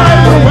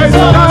I went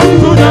down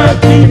to the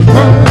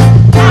deeper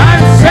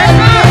and said,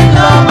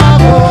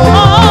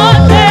 Oh,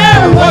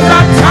 there was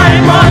a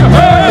time on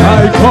earth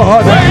My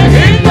God. when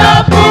in the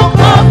book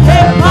of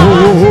heaven,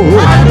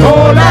 an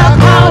old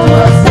account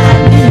was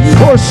standing.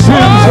 For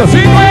sins.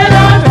 Sing it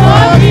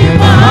unforgiven.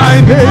 My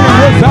name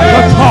was at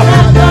the top.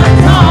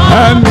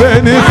 And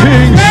many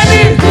things.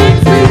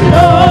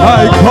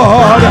 My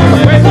God.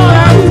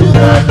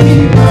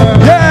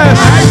 Yes.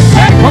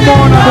 Come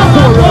on, the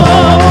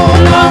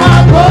chorus.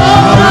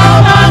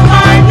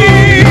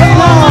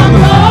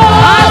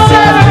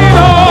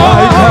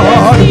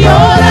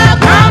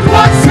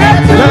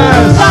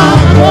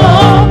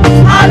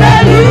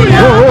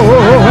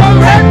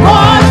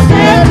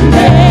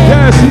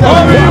 Yes, he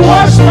has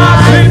washed my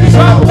sins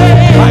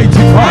away.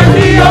 Mighty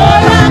God.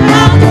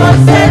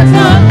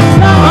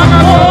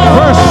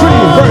 Verse 3,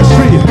 verse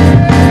 3.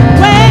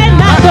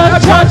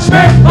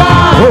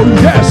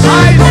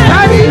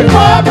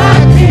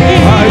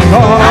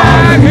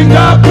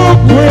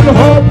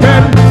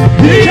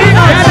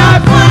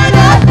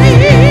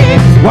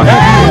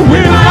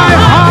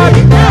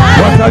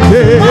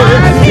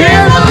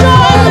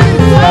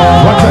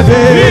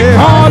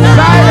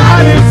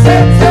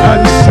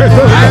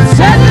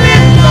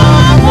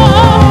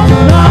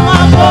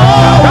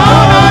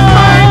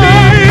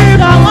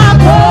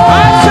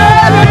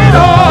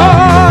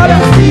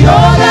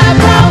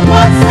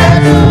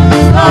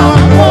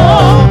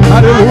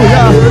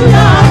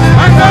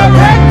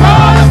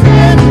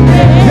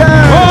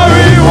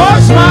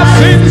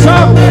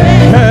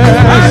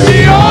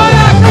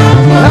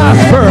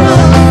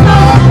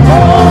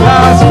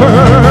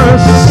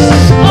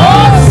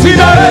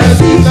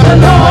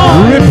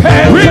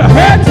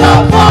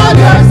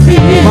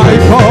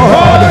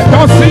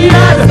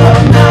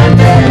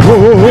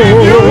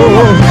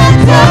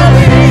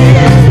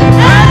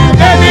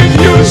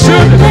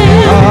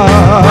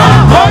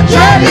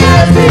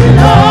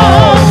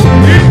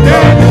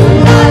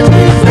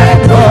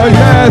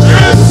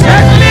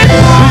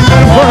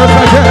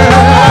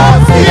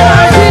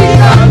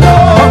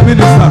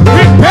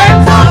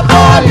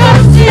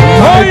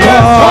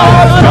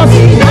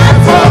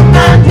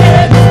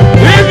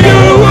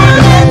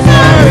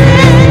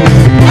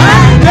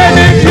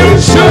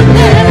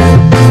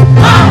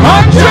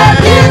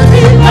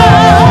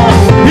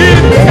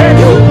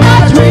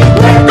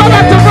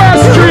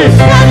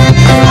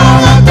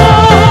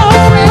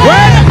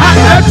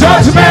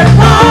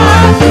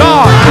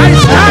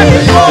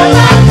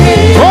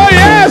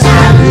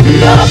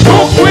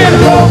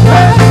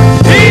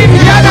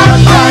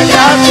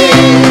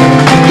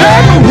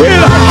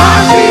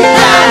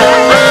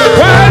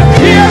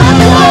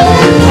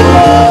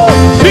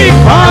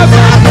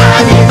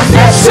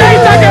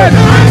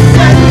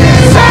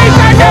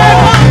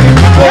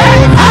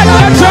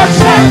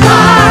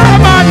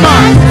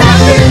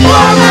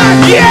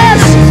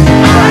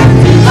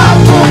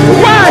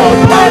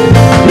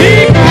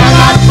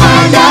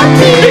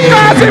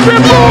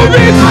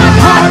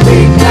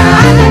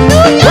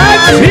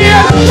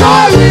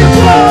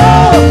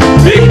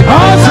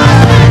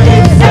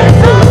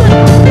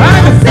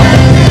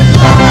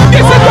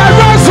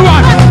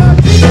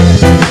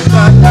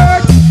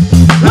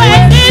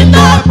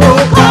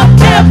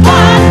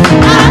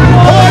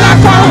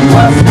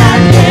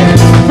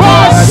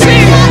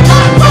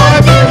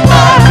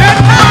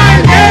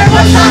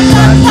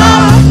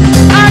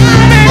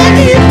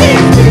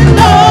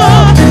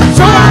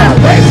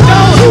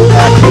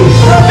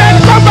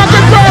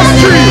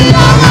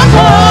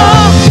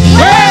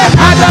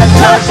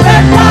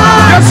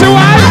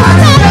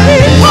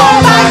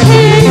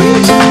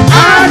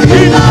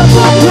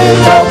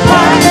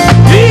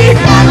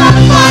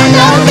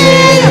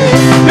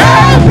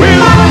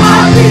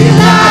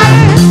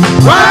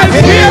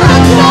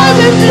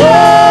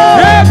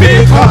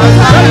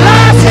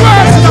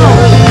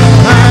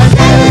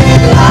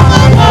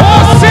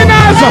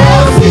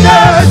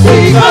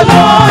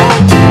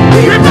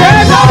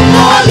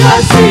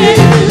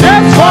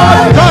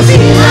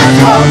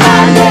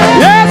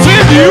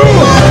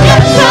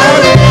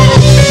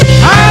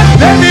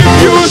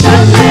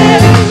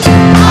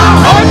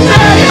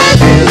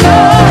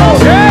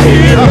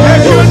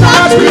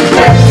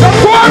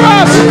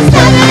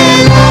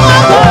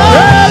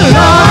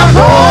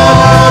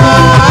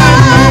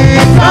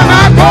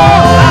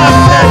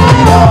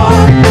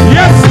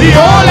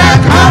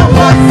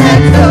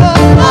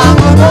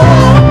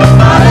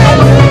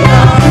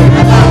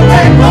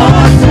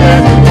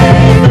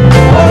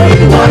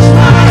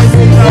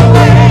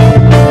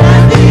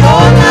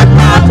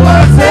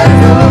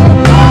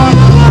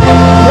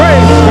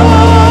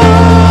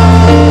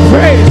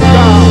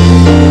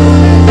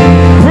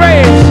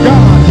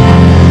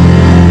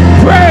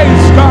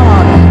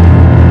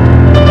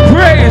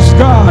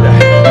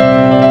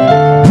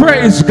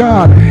 Praise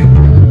God.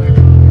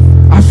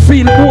 I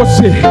feel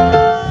bossy.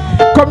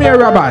 Come here,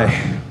 Rabbi.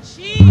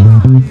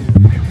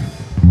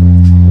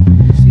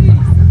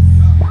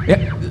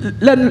 Yeah,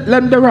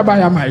 lend the Rabbi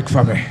a mic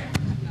for me.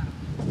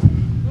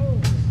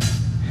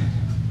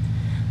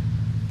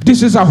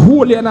 This is a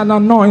holy and an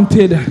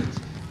anointed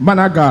man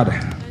of God.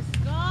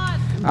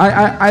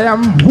 I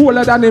am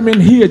holier than him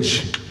in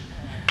age,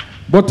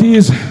 but he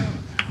is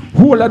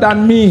holier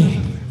than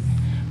me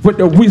with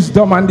the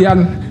wisdom and the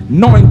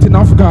anointing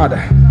of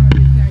God.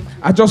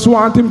 I just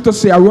want him to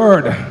say a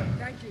word.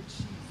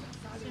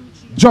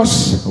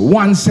 Just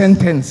one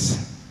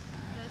sentence.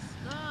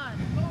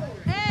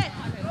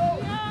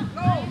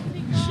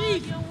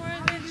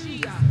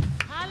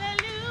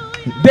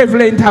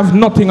 Devil ain't have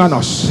nothing on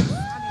us.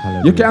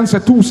 Hallelujah. You can say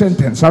 2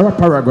 sentences or a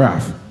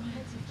paragraph.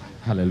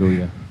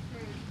 Hallelujah.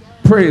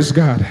 Praise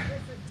God.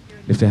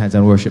 Lift your hands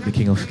and worship the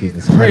King of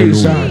Kings.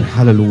 Praise Hallelujah. God.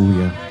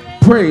 Hallelujah.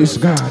 Praise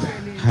God.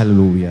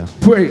 Hallelujah.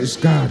 Praise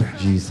God.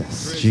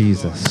 Jesus.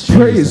 Jesus.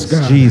 Praise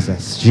God.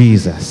 Jesus.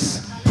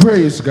 Jesus.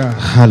 Praise God.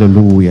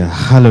 Hallelujah.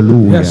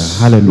 Hallelujah. Yes.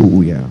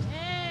 Hallelujah.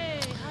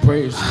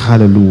 Praise God.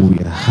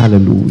 Hallelujah.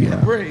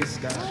 Hallelujah. Praise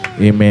God.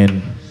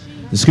 Amen.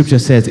 The scripture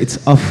says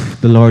it's of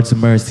the Lord's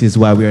mercies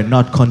why we are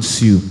not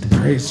consumed.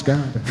 Praise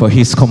God. For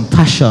his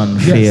compassion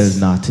fail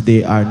not.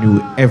 They are new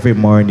every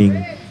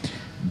morning.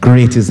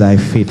 Great is thy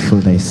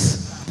faithfulness.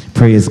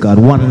 Praise God.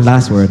 One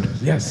last word.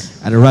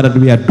 Yes. And rather to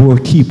be a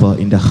doorkeeper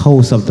in the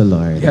house of the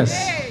Lord. Yes.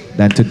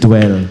 Than to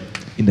dwell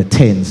in the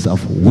tents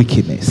of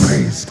wickedness.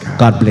 Praise God.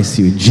 God bless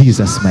you in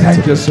Jesus' mighty name.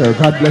 Thank you, sir.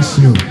 God bless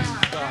you.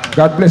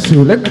 God bless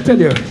you. Let me tell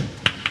you,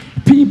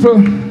 people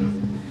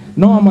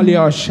normally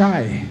are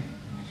shy.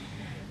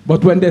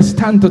 But when they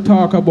stand to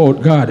talk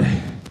about God,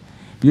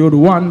 you'd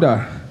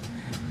wonder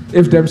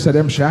if them say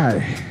them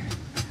shy.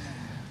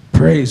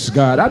 Praise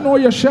God. I know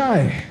you're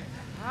shy.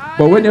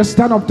 But when you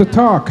stand up to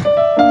talk,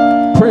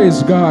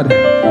 praise God.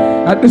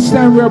 At this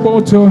time we're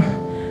about to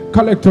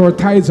collect our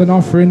tithes and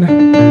offering.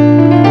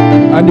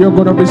 And you're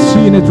going to be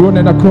seeing it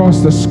running across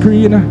the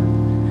screen.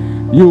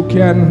 You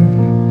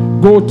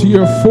can go to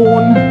your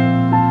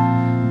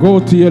phone, go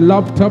to your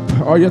laptop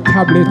or your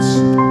tablets,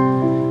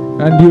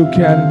 and you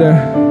can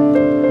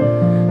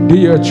do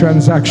your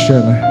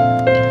transaction.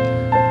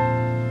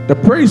 The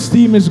praise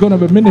team is going to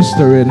be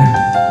ministering,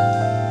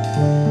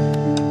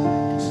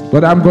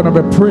 but I'm going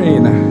to be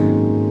praying.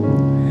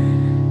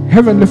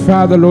 Heavenly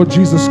Father, Lord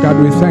Jesus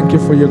God, we thank you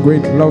for your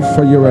great love,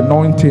 for your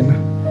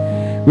anointing.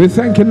 We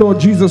thank you, Lord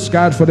Jesus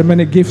God, for the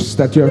many gifts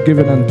that you have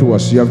given unto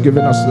us. You have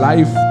given us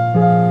life.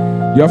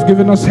 You have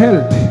given us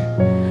health.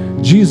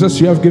 Jesus,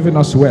 you have given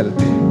us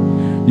wealth.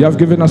 You have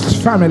given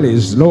us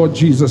families, Lord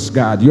Jesus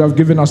God. You have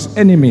given us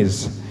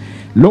enemies,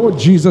 Lord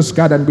Jesus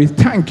God, and we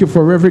thank you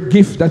for every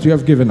gift that you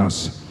have given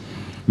us.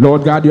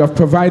 Lord God, you have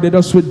provided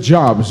us with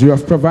jobs. You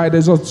have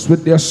provided us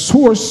with their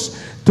source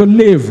to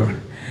live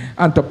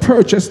and to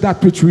purchase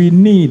that which we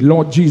need,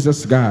 Lord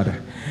Jesus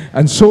God.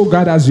 And so,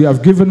 God, as you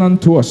have given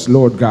unto us,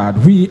 Lord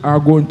God, we are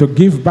going to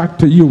give back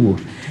to you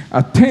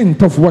a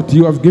tenth of what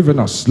you have given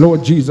us,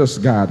 Lord Jesus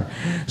God,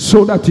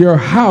 so that your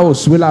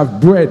house will have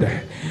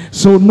bread,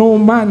 so no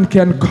man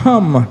can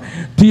come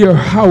to your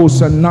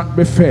house and not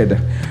be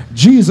fed.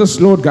 Jesus,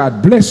 Lord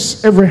God,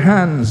 bless every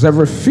hands,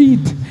 every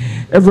feet,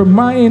 every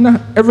mind,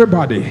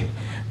 everybody.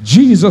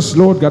 Jesus,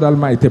 Lord God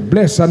Almighty,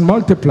 bless and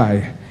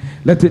multiply.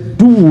 Let it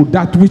do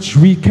that which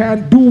we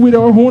can't do with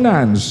our own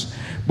hands.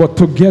 But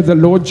together,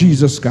 Lord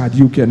Jesus God,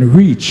 you can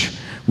reach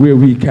where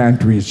we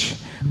can't reach.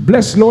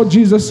 Bless, Lord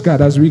Jesus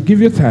God, as we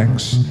give you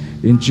thanks.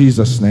 In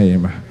Jesus'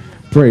 name.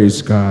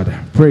 Praise God.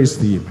 Praise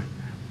thee.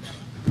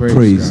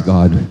 Praise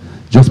God.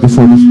 Just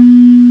before this,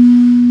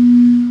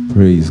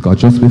 praise God.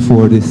 Just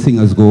before the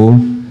singers go,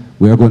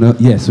 we are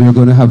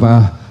gonna have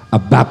a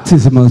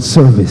baptismal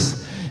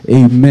service.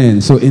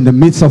 Amen. So in the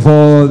midst of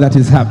all that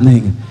is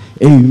happening,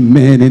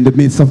 amen, in the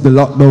midst of the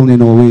lockdown, you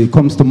know, it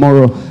comes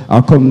tomorrow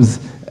or comes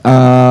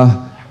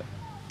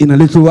in a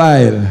little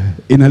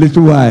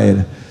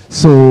while.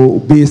 So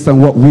based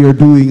on what we are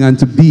doing and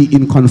to be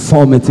in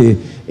conformity,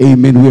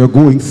 amen, we are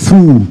going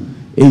through,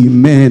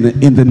 amen,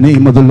 in the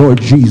name of the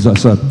Lord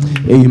Jesus.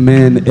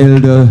 Amen.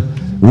 Elder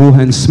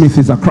Rohan Smith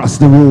is across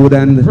the road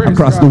and praise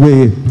across God. the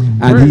way,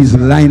 and he's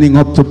lining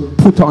up to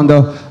put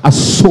under a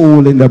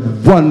soul in the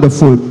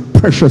wonderful,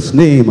 precious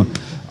name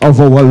of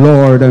our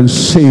Lord and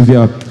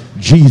Savior,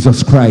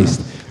 Jesus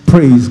Christ.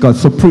 Praise God.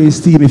 So praise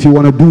team, if you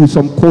want to do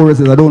some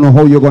choruses, I don't know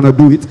how you're going to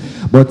do it,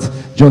 but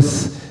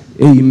just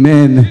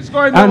amen.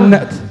 And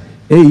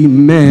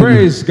amen.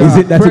 Praise God. Is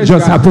it that Praise it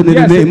just God. happened in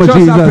Yes, the name it of just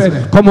Jesus?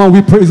 happened. Come on,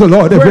 we praise the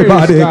Lord,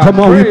 everybody. God. Come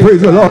on, we Praise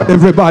praise the God. Lord,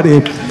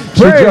 everybody.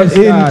 Praise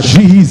In God.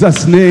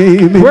 Jesus'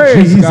 name, in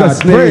Praise Jesus'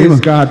 God. name. Praise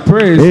God.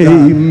 Praise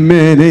God.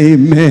 Amen,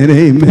 amen,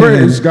 amen.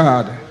 Praise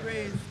God.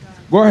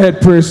 Go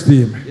ahead, praise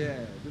team.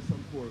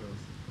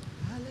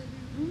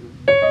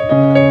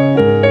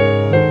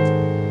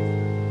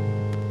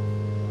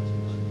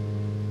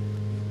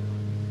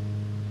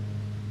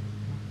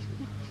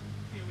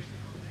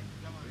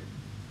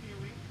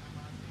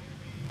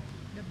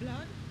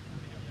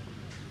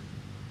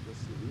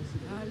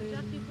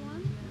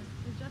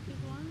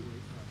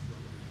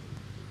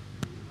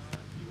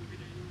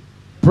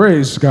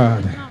 Praise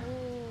God.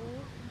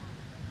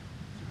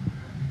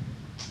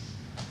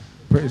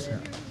 Praise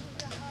God.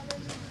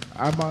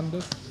 I'm on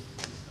this.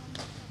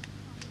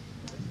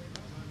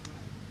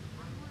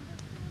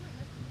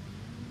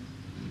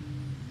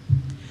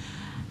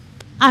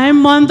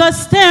 I'm on the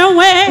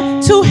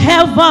stairway to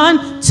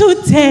heaven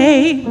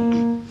today.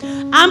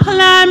 I'm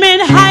climbing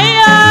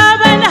higher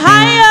and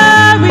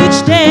higher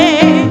each day.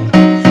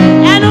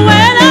 And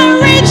when I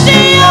reach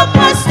the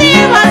upper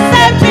stair, I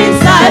step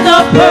inside the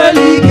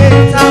pearly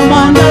gate. I'm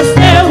on the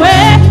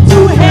stairway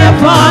to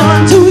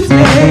heaven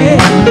today.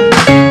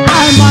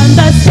 I'm on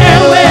the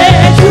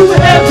stairway to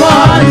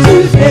heaven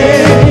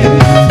today.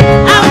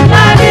 I'm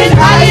climbing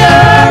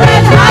higher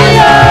and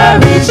higher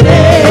each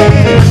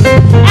day.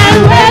 And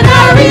when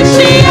I reach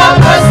the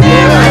upper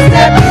stair, I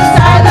step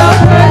inside the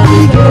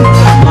pearly gate.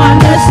 I'm on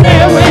the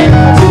stairway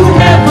to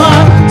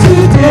heaven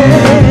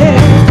today.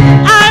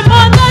 I'm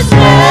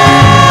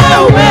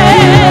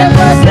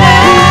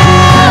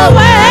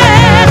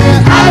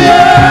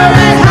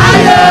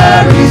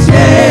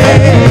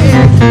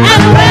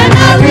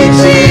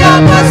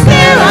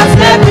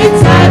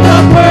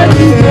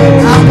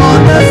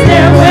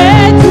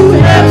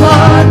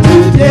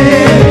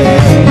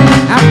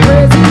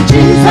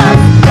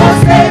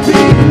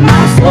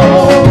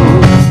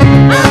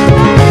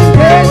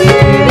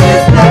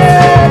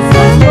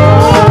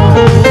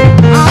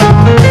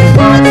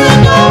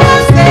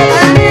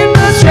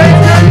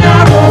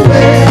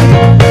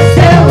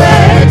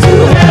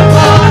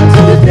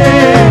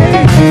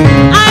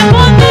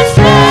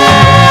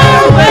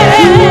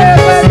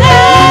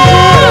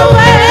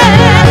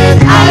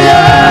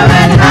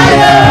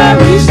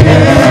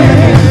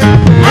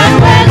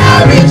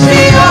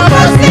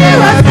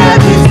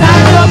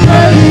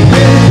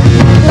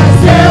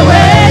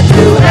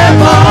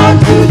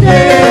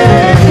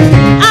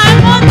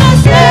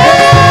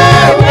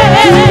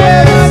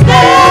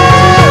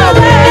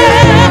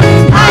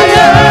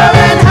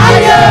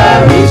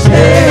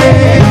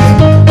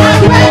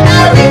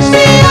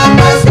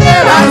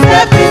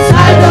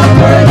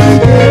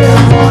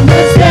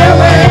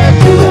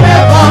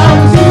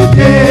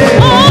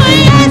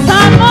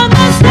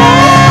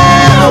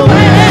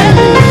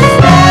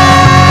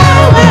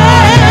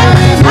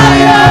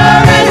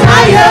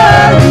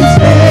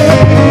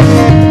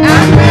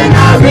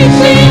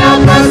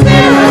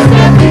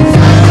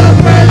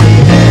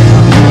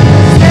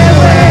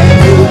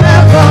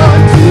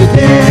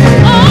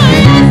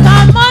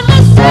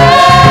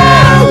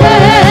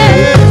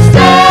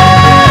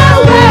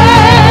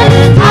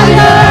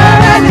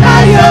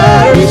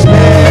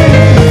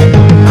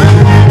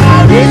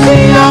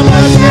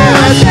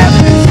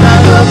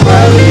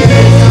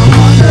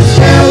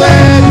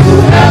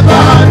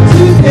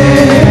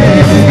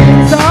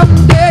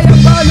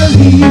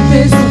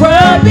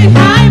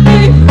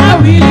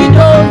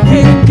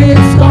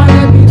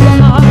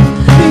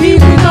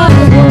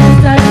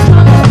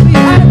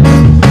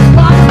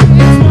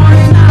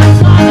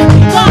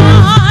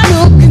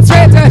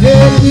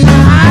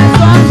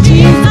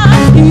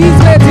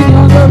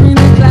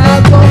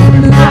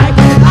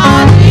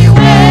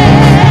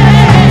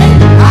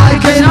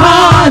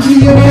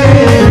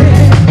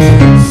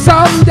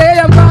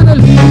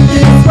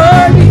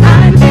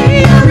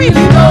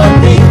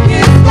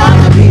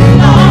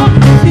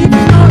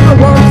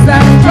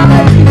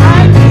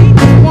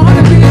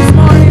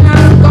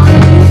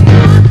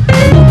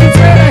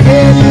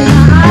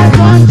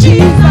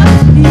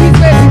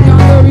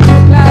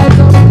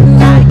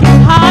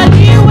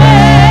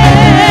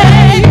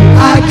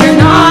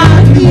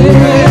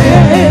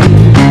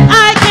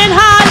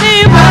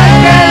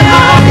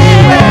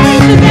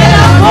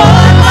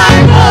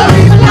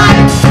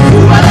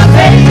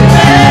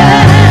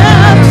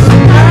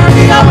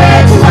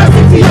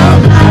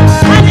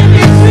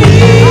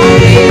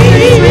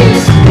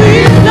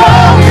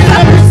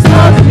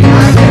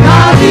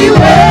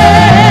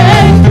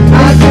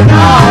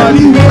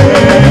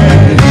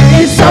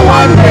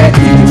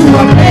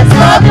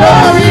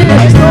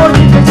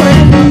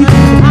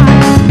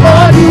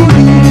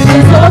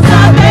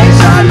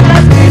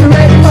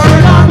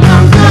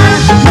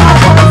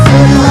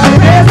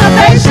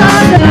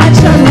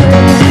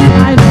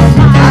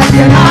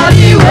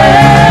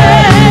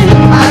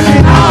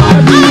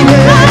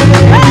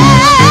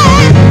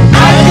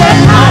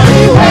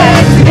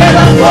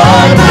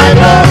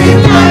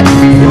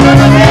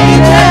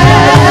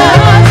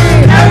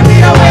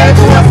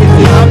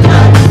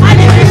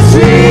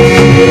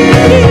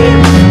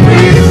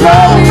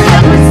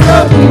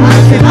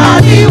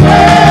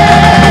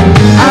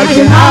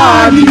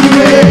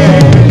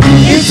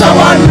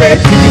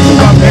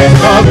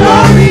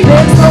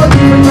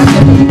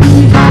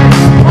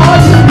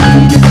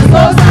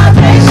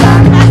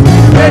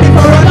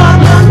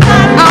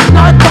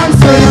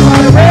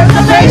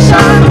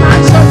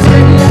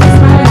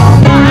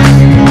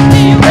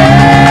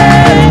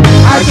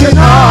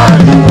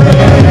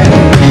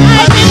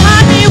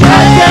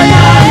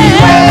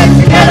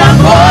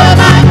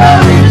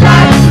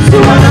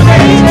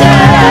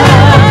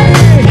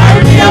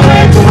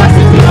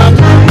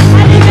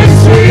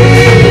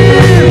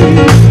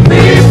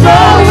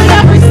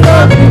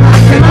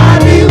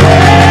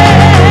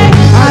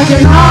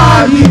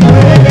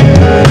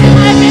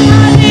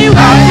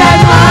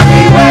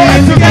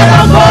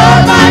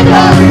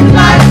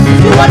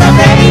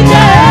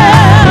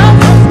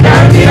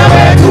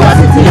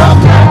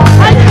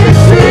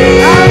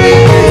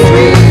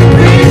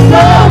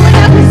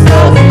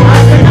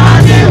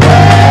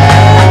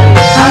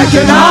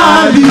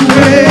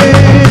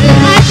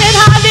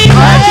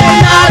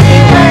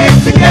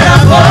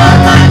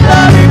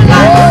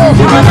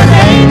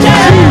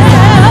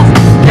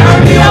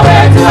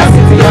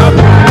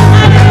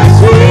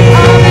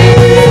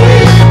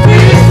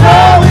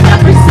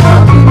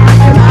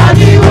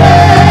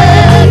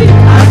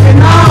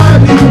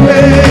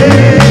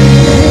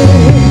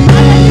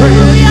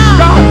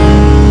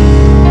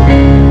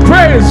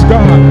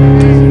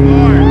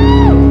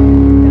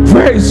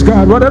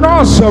God. What an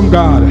awesome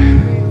God.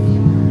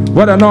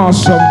 What an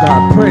awesome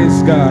God.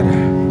 Praise God.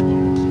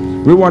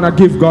 We want to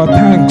give God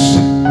thanks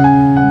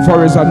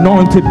for his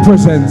anointed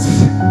presence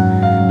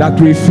that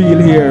we feel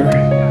here.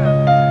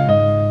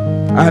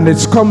 And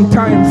it's come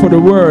time for the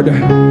word.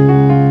 And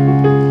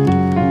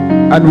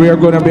we are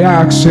going to be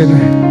asking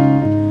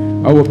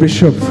our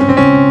bishop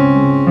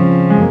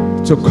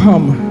to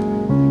come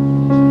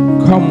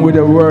with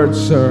a word,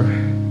 sir,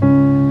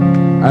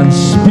 and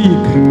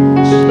speak.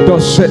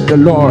 Thus said the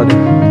Lord.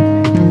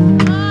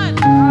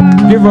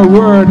 Give a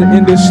word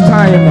in this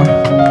time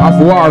of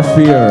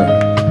warfare.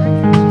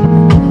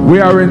 We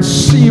are in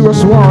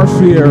serious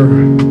warfare,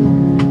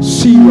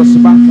 serious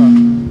battle.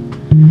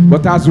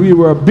 But as we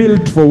were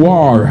built for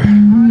war,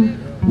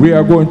 we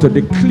are going to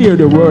declare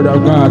the word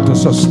of God to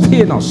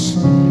sustain us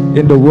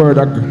in the word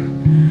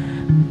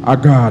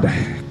of God.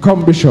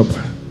 Come, Bishop.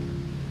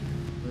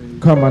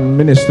 Come and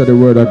minister the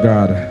word of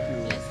God.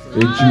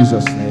 In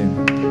Jesus' name.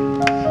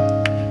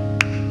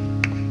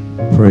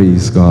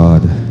 Praise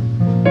God.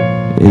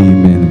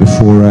 Amen.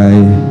 Before I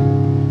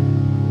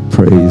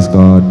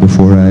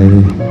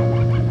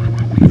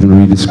even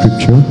read the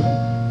scripture,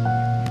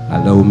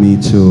 allow me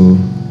to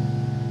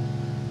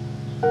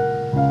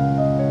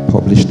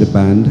publish the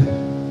band.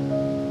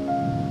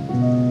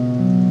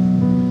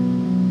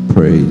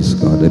 Praise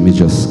God. Let me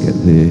just get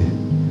the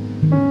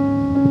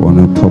want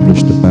to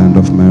publish the band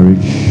of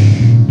marriage.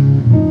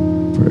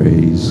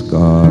 Praise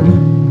God.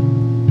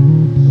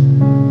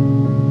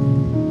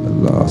 I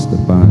lost the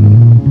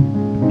band.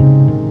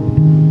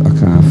 I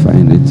can't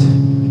find it.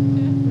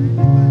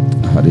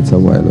 I had it a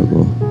while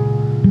ago.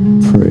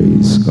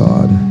 Praise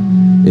God.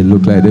 It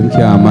looked like them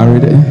can't marry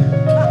there.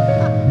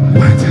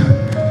 But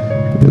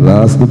they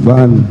lost the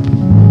band.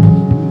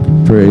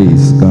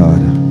 Praise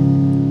God.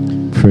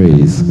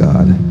 Praise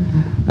God.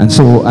 And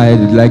so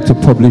I'd like to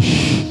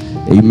publish,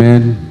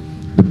 amen,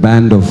 the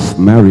band of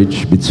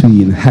marriage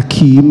between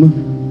Hakeem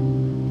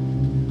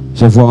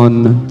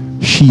Javon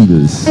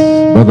Shields,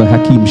 Brother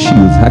Hakeem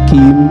Shields,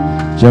 Hakeem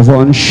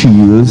Javon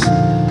Shields,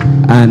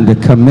 and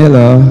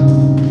Camilla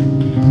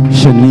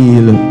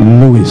Chanel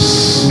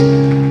Lewis.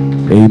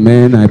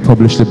 Amen. I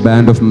published the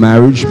band of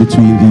marriage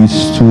between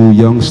these two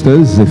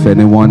youngsters. If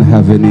anyone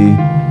have any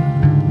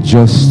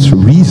just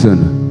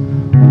reason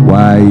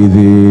why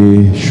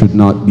they should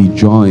not be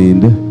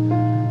joined,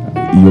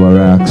 you are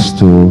asked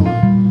to,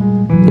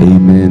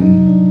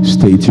 amen,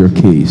 state your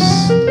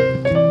case.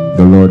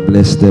 The Lord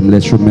bless them.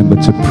 Let's remember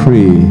to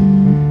pray,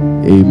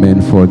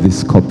 amen, for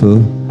this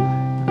couple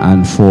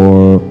and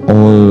for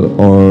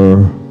all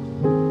our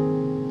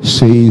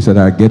saints that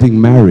are getting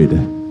married.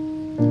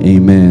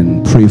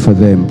 Amen. Pray for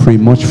them. Pray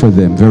much for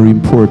them. Very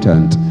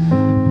important,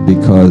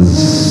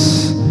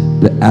 because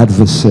the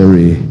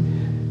adversary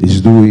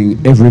is doing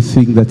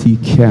everything that he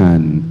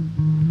can,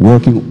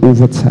 working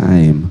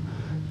overtime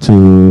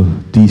to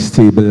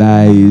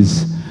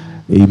destabilize,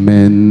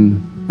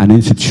 amen, an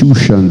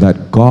institution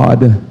that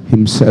God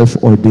himself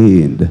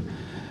ordained.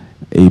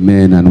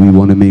 Amen. And we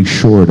want to make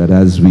sure that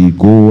as we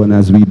go and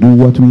as we do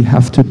what we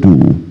have to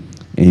do,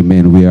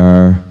 amen, we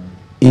are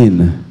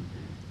in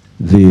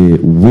the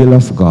will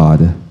of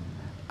God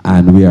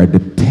and we are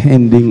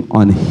depending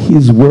on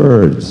his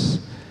words,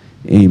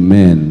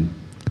 amen,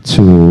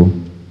 to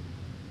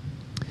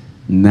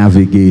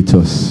navigate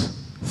us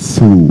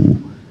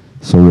through.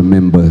 So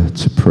remember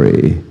to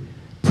pray.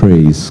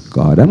 Praise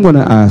God. I'm going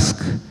to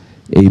ask,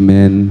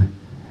 amen,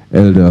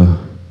 Elder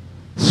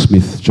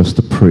Smith just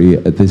to pray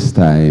at this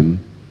time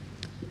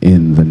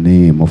in the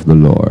name of the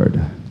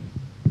Lord.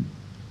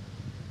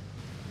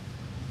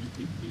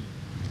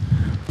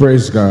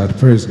 Praise God,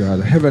 praise God.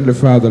 Heavenly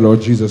Father,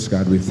 Lord Jesus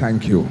God, we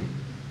thank you.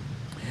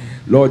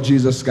 Lord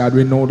Jesus God,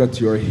 we know that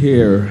you're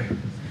here.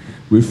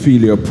 We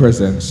feel your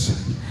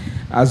presence.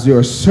 As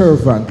your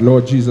servant,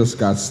 Lord Jesus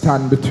God,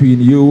 stand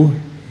between you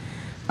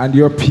and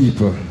your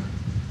people.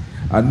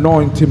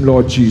 Anoint him,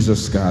 Lord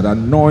Jesus God.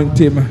 Anoint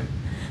him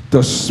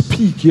to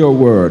speak your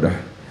word.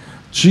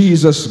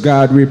 Jesus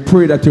God, we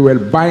pray that you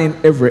will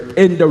bind every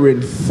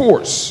hindering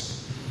force.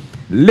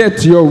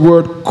 Let your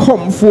word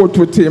come forth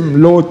with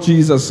him, Lord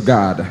Jesus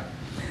God.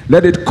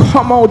 Let it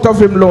come out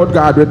of him, Lord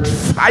God, with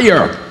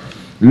fire.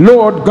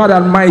 Lord God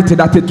Almighty,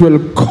 that it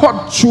will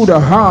cut through the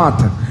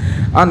heart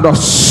and the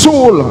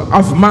soul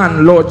of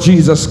man, Lord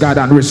Jesus God,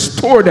 and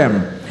restore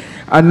them.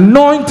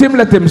 Anoint him,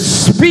 let him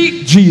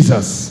speak,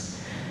 Jesus.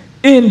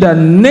 In the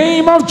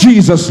name of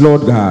Jesus,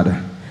 Lord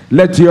God,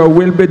 let your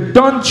will be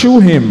done through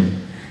him.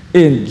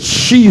 In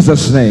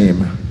Jesus'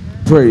 name.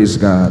 Praise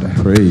God.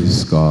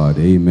 Praise God.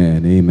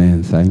 Amen.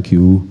 Amen. Thank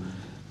you.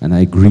 And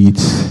I greet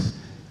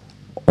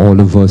all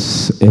of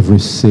us, every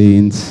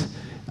saint.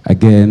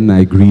 Again,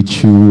 I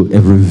greet you,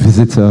 every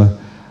visitor.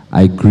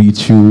 I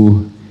greet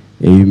you.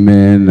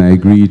 Amen. I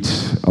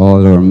greet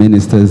all our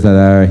ministers that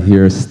are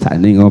here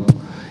standing up.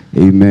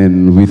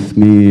 Amen. With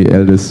me,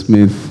 Elder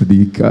Smith,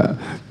 the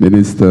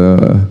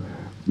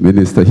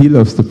minister. He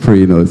loves to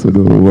pray now, so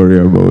don't worry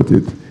about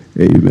it.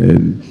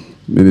 Amen.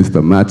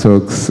 Minister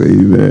Mattox,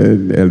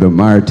 amen. Elder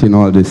Martin,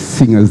 all the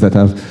singers that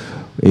have,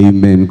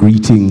 Amen.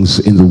 Greetings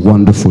in the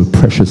wonderful,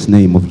 precious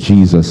name of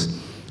Jesus.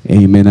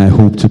 Amen. I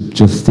hope to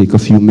just take a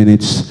few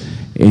minutes,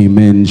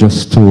 amen,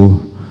 just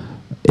to,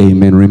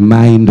 amen,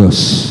 remind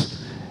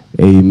us,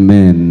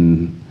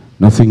 amen,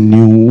 nothing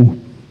new,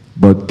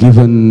 but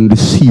given the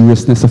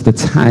seriousness of the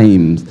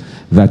times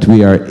that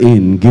we are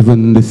in,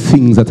 given the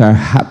things that are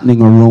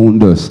happening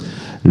around us,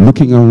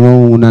 looking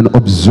around and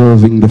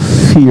observing the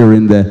fear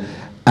in the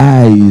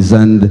eyes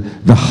and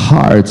the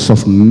hearts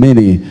of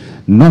many,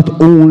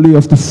 not only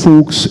of the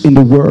folks in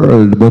the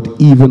world, but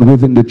even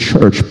within the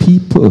church,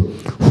 people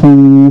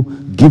who,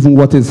 given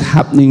what is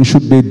happening,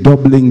 should be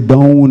doubling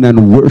down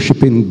and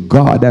worshiping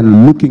God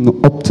and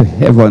looking up to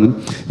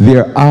heaven.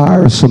 There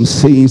are some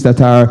saints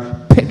that are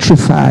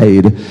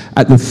petrified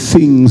at the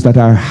things that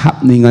are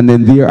happening, and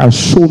then there are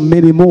so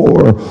many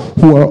more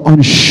who are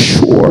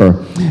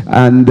unsure.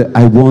 And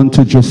I want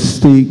to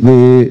just take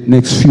the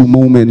next few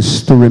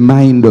moments to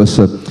remind us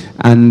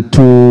and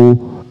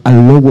to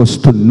allow us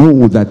to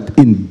know that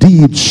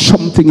indeed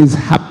something is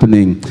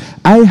happening.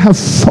 I have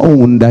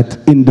found that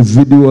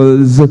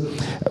individuals,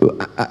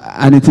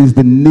 and it is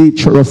the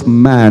nature of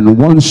man,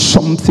 once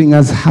something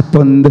has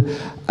happened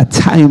a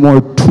time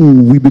or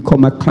two, we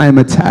become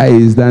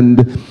acclimatized,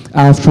 and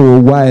after a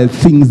while,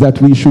 things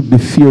that we should be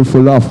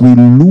fearful of, we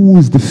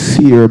lose the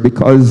fear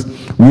because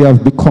we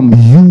have become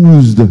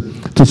used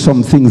to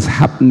some things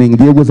happening.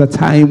 There was a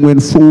time when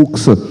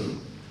folks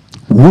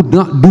would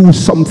not do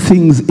some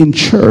things in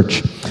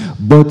church,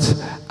 but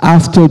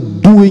after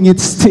doing it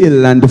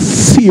still, and the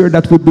fear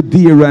that would be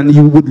there, and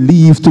you would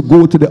leave to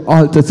go to the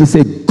altar to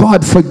say,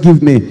 God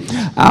forgive me.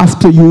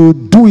 After you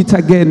do it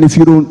again,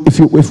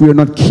 if we're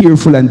not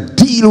careful and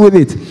deal with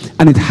it,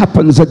 and it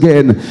happens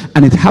again,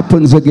 and it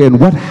happens again,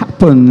 what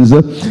happens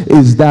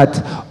is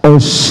that our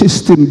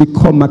system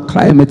become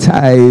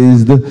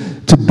acclimatized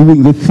to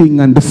doing the thing,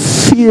 and the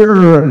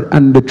fear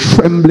and the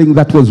trembling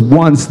that was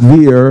once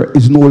there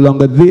is no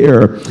longer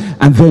there.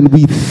 And then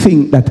we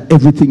think that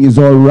everything is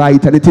all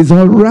right, and it is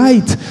all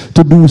right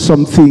to do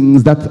some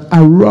things that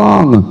are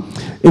wrong.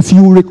 If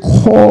you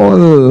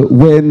recall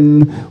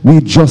when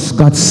we just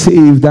got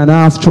saved and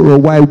after a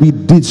while we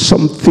did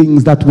some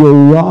things that were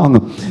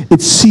wrong,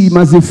 it seemed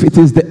as if it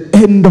is the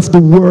end of the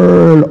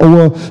world.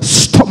 Our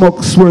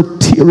stomachs were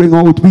tearing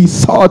out. We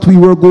thought we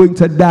were going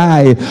to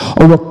die.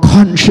 Our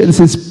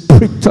consciences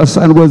pricked us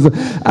and was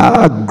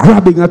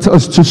grabbing at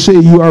us to say,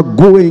 you are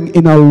going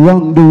in a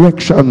wrong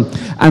direction.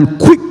 And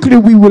quickly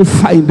we will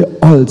find the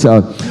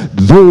altar.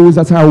 Those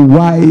that are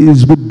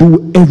wise would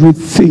do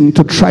everything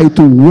to try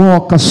to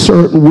walk a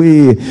certain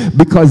way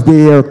because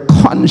their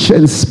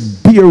conscience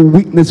bear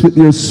witness with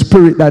their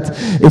spirit that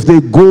if they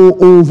go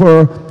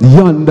over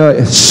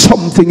yonder,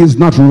 something is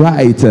not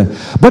right.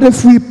 But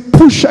if we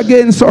push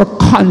against our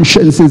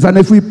consciences, and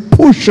if we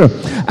push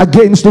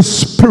against the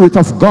Spirit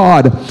of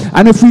God,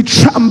 and if we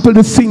trample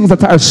the things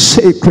that are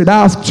sacred,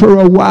 after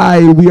a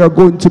while we are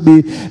going to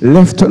be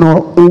left on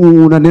our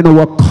own, and then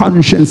our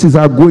consciences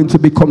are going to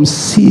become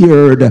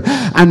seared,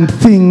 and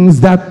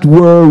things that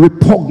were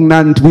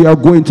repugnant we are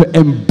going to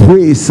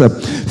embrace.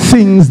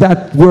 Things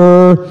that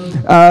were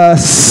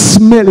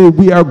smelly,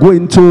 we are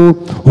going to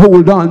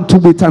hold on to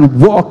it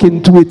and walk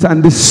into it,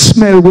 and the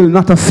smell will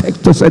not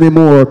affect us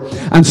anymore.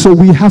 And so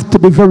we have to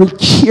be very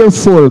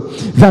careful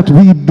that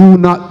we do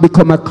not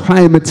become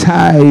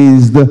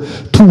acclimatized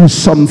to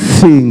some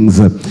things.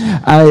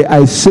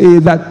 I say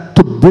that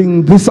to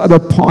bring this other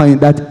point,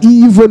 that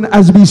even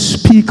as we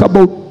speak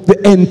about the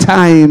end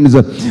times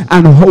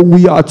and how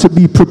we are to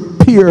be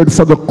prepared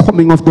for the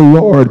coming of the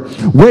Lord,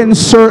 when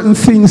certain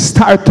things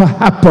start to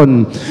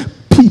happen,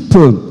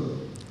 people,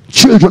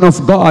 children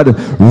of God,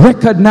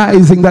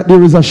 recognizing that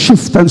there is a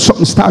shift and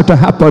something start to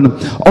happen,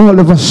 all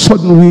of a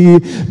sudden we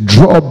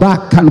draw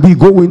back and we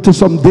go into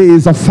some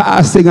days of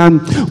fasting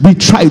and we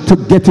try to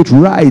get it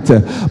right.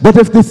 But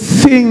if the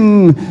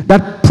thing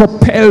that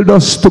propelled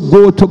us to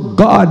go to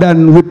God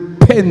and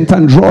repent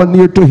and draw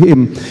near to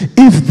Him,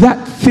 if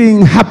that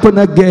thing happen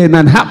again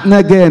and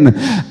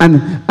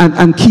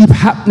keep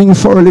happening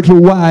for a little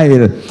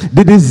while,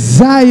 the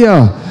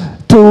desire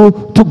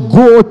to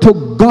go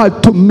to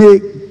God to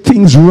make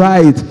things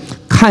right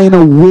kind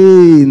of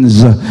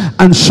wanes.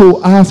 And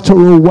so after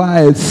a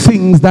while,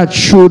 things that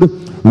should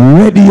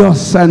ready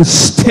us and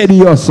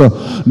steady us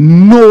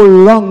no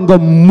longer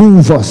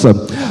move us.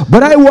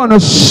 But I want to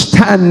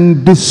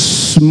stand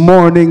this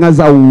morning as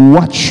a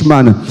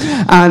watchman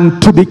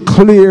and to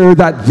declare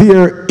that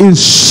there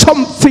is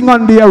something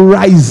on the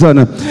horizon,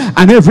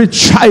 and every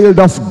child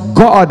of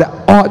God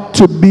ought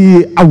to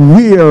be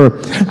aware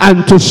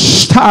and to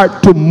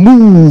start to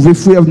move,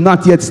 if we have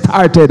not yet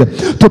started,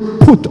 to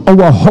put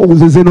our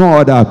houses in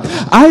order.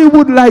 I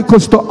would like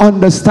us to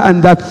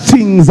understand that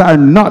things are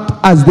not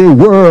as they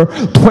were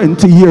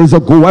 20 years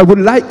ago. I would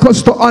like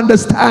us to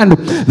understand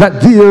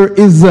that there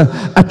is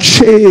a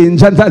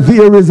change, and that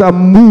there is a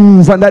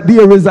move, and that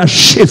there is a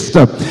shift.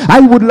 I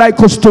would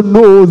like us to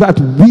know that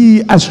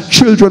we as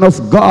children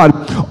of God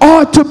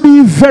ought to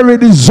be very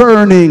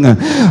discerning.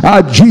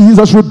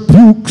 Jesus rebuked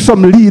rebuked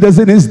some leaders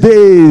in his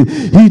day.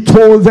 He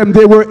told them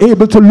they were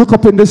able to look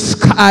up in the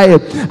sky,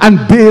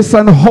 and based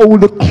on how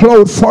the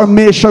cloud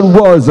formation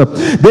was,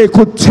 they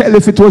could tell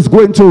if it was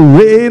going to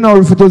rain or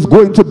if it was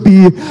going to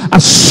be a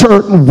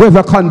certain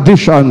weather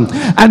condition.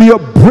 And he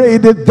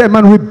upbraided them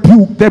and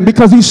rebuked them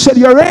because he said,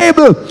 you're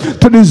able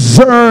to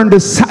discern the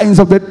signs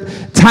of the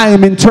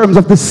time in terms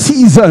of the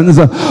seasons,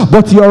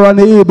 but you're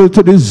unable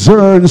to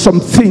discern some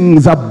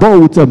things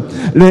about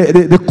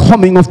the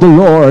coming of the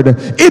Lord.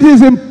 It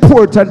is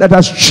important that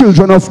as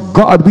children of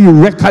God we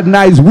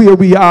recognize where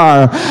we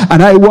are,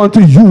 and I want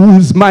to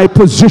use my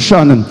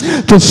position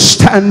to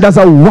stand as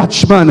a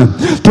watchman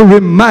to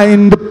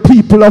remind the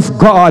people of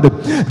God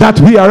that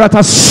we are at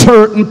a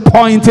certain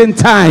point in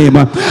time.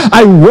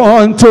 I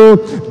want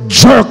to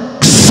jerk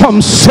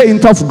some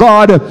saint of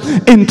God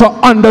into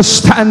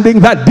understanding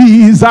that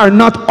these are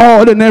not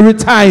ordinary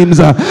times,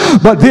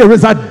 but there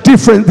is a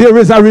difference, there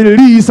is a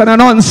release and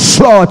an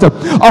onslaught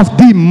of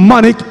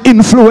demonic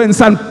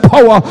influence and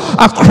power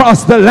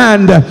across the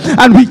land,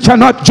 and we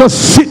cannot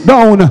just sit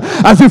down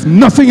as if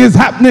nothing is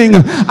happening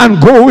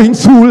and going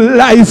through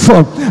life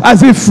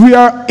as if we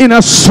are in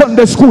a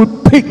Sunday school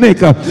picnic.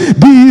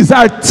 These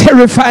are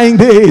terrifying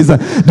days.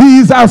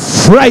 These are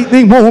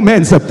frightening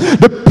moments.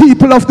 The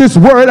people of this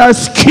world are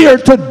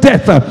scared to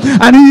death,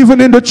 and even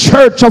in the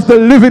church of the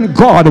living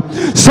God,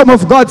 some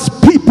of God's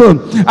people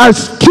are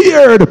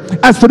scared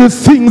as to the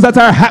things that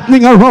are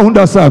happening around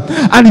us,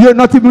 and you're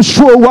not even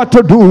sure what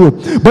to do.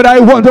 But I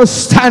want to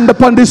stand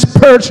upon this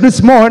perch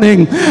this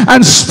morning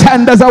and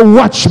stand as a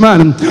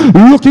watchman,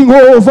 looking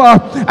over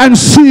and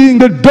seeing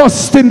the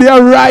dust in the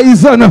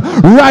horizon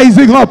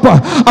rising up.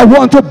 I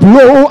want to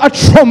blow a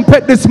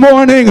trumpet this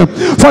morning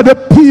for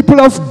the people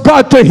of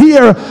God to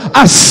hear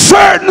a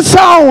certain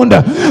sound,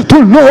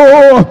 to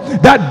know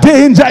that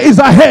danger is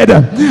ahead,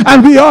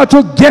 and we ought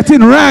to get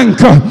in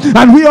rank,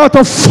 and we ought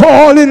to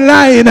fall in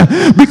line,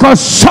 because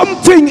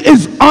something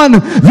is on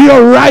the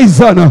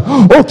horizon.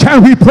 Oh,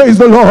 can we praise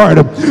the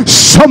Lord?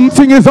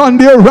 Something is on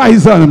the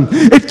horizon.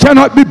 It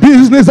cannot be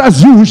business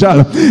as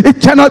usual.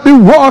 It cannot be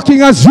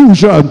walking as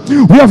usual.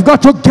 We have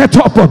got to get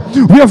up.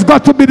 We have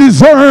got to be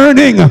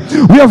discerning.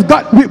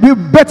 We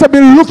better be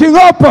looking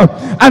up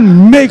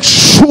and make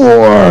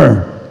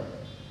sure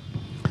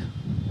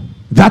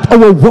that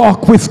our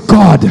walk with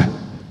God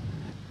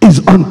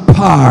is on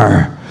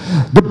par.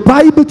 The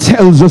Bible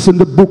tells us in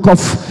the book of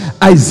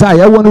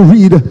Isaiah, I want to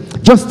read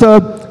just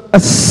a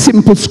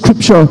simple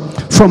scripture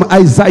from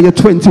Isaiah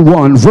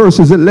 21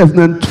 verses 11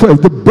 and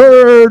 12. The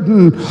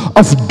burden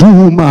of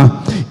doom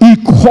he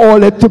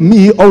calleth to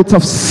me out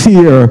of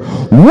Seir.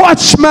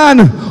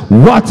 Watchman,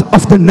 what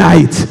of the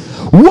night?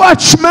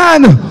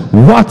 Watchman,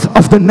 what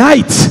of the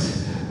night?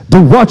 The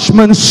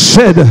watchman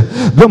said,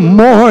 the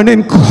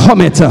morning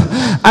cometh,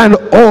 and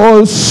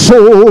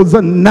also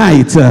the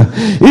night.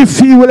 If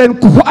he will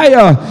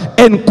inquire,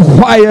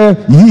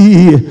 inquire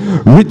ye,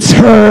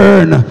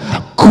 return,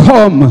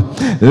 come.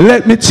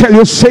 Let me tell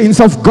you, saints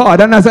of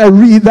God, and as I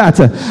read that,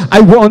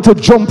 I want to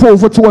jump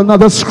over to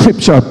another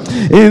scripture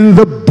in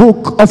the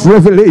book of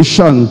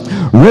Revelation.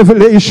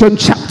 Revelation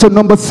chapter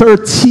number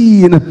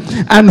 13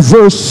 and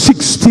verse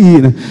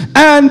 16.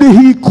 And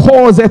he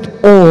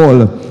causeth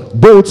all,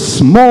 both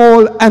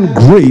small and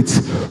great,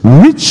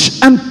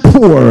 rich and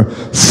poor,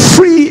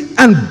 free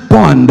and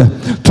bond,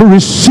 to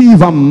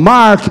receive a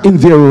mark in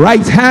their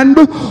right hand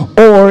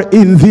or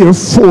in their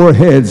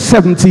forehead.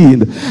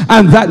 17.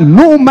 And that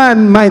no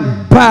man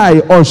might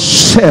buy or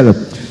sell,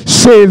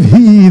 save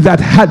he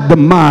that had the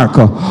mark,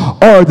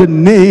 or the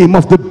name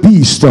of the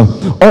beast,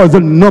 or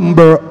the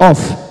number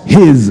of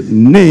his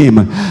name.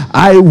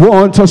 I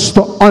want us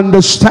to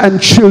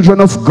understand, children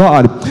of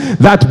God,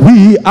 that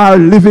we are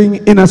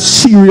living in a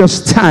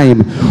serious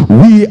time.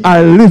 We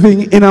are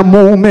living in a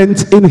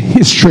moment in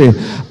history,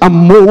 a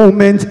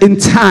moment in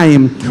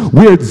time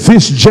where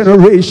this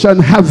generation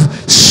have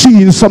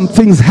seen some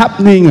things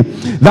happening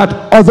that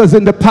others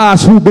in the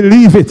past who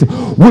believe it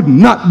would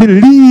not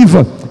believe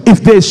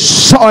if they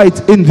saw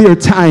it in their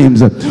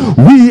times.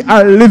 We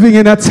are living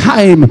in a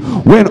time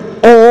when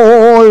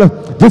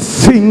all the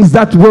things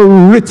that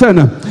were written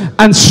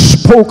and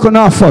spoken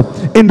of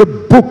in the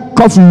book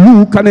of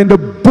Luke and in the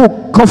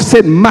book of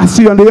St.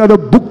 Matthew and the other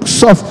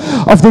books of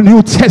the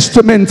New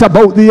Testament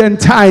about the end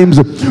times,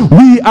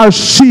 we are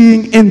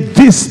seeing in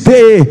this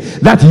day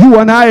that you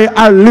and I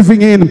are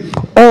living in,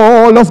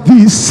 all of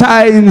these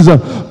signs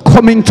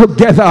coming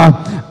together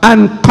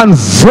and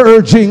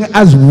converging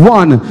as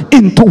one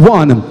into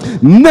one.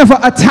 Never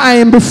a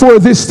time before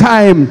this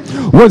time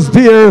was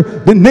there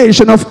the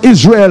nation of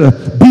Israel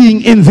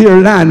being in their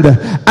land,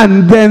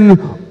 and then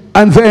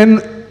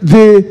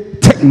the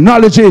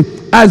technology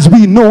as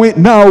we know it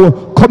now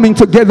coming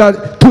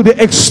together to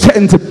the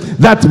extent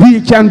that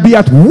we can be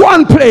at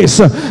one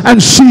place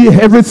and see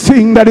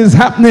everything that is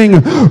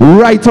happening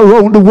right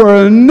around the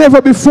world.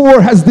 Never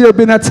before has there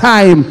been a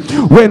time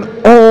when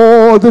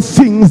all all the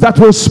things that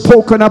were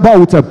spoken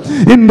about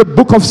in the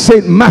book of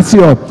St.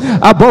 Matthew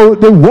about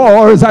the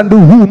wars and the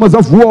rumors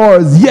of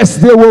wars. Yes,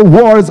 there were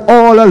wars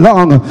all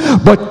along,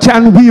 but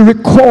can we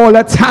recall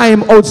a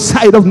time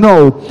outside of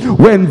now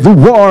when the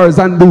wars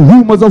and the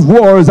rumors of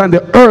wars and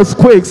the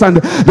earthquakes and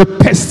the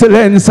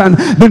pestilence and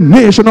the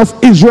nation of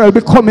Israel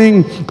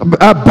becoming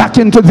back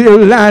into their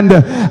land,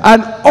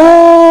 and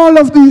all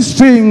of these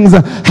things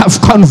have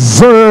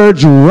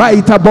converged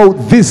right about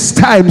this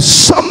time?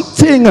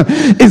 Something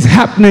is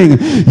happening.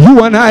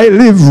 You and I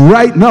live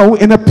right now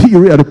in a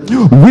period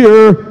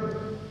where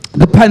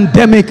the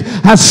pandemic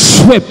has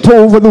swept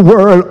over the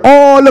world.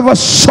 All of a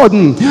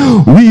sudden,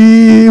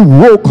 we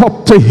woke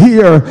up to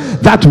hear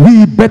that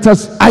we better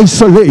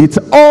isolate.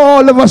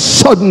 All of a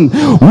sudden,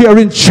 we are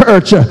in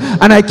church,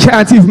 and I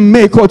can't even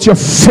make out your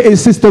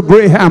face, Sister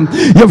Graham.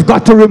 You've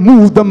got to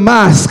remove the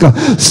mask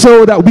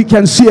so that we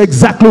can see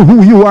exactly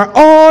who you are.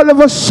 All of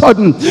a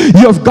sudden,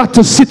 you've got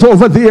to sit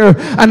over there,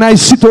 and I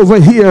sit over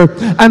here,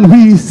 and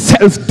we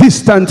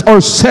self-distance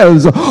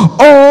ourselves.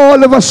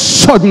 All of a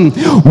sudden,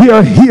 we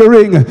are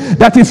hearing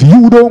that if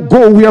you don't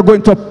go, we are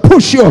going to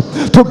push you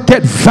to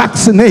get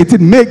vaccinated.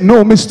 Make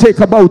no mistake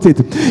about it.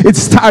 It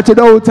started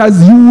out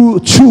as you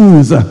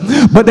choose,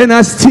 but then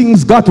as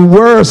things got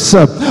worse,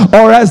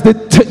 or as the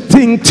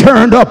thing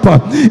turned up,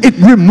 it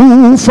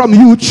removed from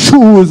you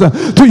choose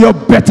to you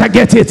better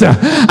get it.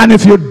 And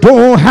if you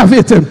don't have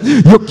it,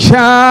 you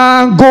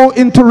can't go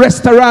into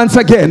restaurants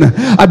again.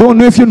 I don't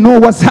know if you know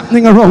what's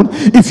happening around.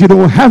 If you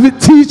don't have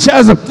it,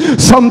 teachers,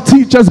 some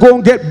teachers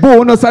going to get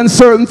bonus on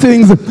certain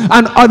things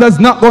and others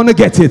not going to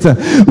get it.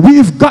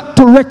 We've got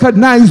to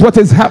recognize what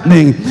is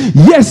happening.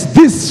 Yes,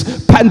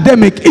 this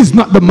pandemic is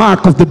not the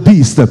mark of the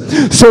beast.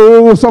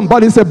 So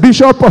somebody said,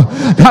 Bishop,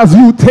 have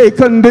you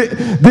taken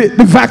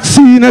the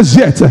vaccine as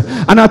yet?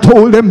 And I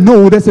told them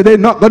no. They said they're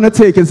not going to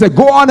take it. I said,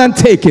 go on and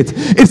take it.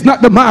 It's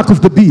not the mark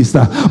of the beast.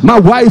 My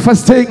wife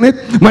has taken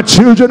it. My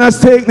children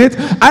has taken it.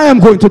 I am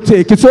going to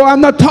take it. So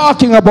I'm not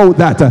talking about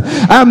that.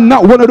 I'm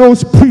not one of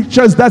those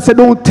preachers that say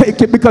don't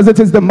take it because it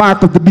is the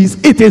mark of the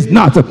beast. It is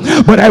not.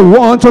 But I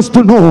want us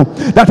to know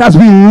that as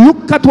we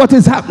look at what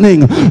is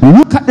happening,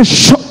 look at the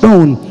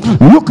shutdown,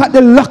 look at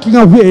the locking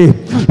away,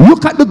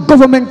 look at the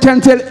government can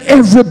tell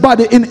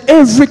everybody in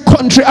every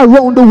country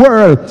around the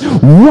world,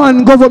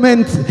 one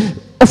government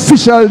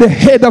official, the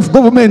head of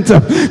government,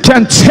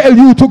 can tell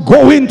you to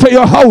go into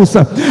your house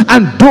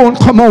and don't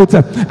come out,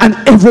 and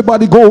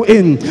everybody go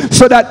in,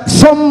 so that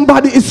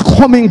somebody is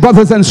coming,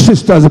 brothers and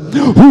sisters,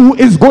 who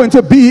is going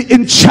to be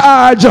in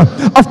charge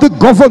of the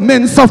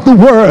governments of the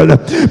world,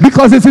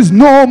 because it is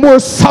no more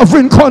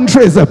sovereign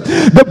countries.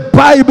 The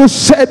Bible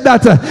said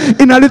that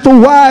in a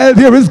little while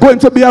there is going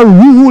to be a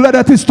ruler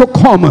that is to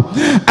come,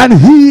 and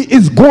he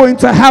is going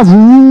to have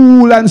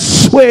rule and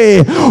sway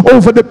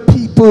over the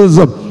peoples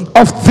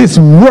of this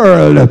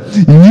world.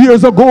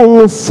 Years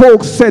ago,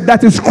 folks said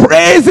that is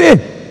crazy.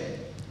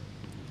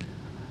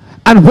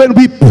 And when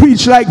we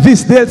preach like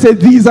this, they'll say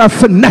these are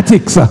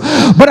fanatics.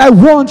 But I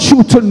want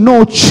you to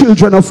know,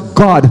 children of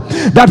God,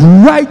 that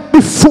right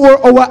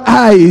before our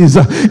eyes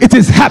it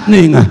is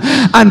happening,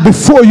 and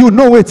before you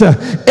know it,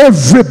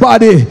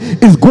 everybody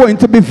is going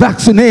to be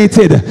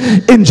vaccinated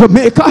in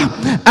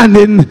Jamaica and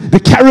in the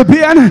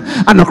Caribbean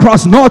and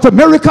across North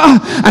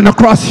America and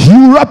across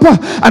Europe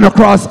and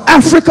across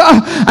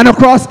Africa and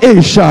across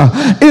Asia.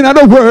 In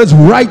other words,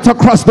 right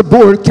across the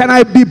board. Can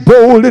I be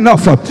bold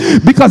enough?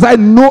 Because I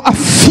know, I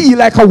feel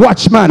like a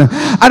watchman,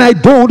 and I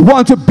don't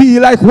want to be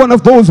like one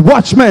of those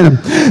watchmen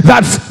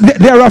that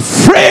they're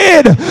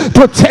afraid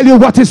to tell you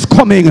what is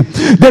coming.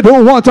 They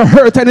don't want to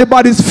hurt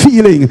anybody's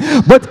feeling,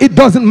 but it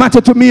doesn't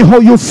matter to me how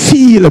you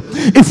feel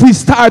if we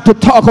start to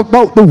talk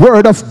about the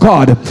word of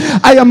God.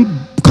 I am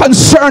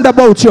concerned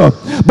about you,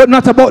 but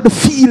not about the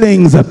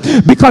feelings,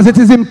 because it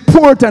is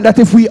important that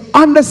if we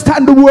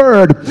understand the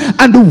word,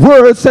 and the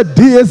word said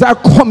days are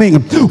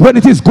coming when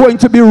it is going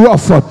to be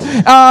rough.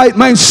 It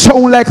might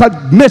sound like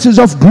a message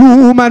of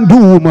gloom and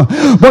doom,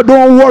 but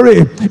don't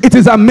worry, it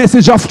is a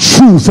message of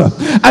truth,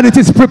 and it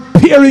is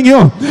preparing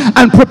you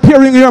and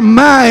preparing your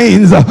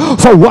minds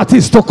for what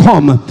is to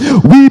come.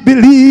 We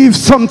believe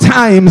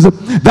sometimes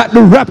that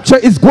the rapture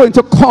is going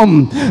to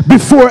come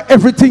before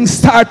everything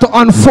starts to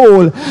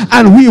unfold,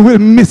 and we will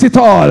miss it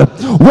all.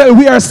 Well,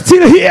 we are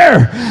still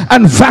here,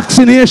 and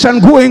vaccination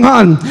going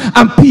on,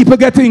 and people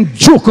getting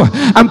juked,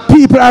 and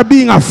people are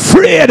being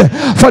afraid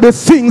for the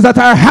things that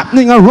are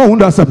happening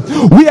around us.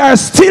 We are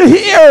still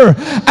here,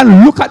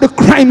 and look at the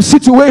crime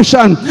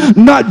situation,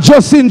 not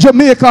just in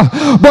Jamaica,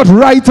 but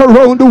right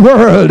around the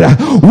world.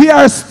 We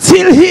are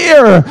still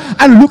here,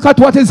 and look at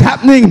what is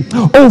happening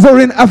over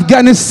in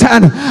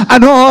Afghanistan,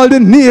 and all the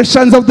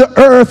nations of the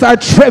earth are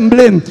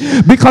trembling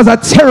because a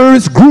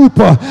terrorist group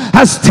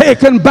has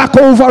taken back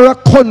over a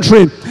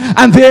country,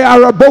 and they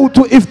are about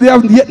to, if they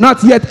have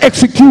not yet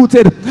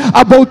executed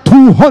about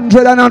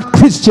 200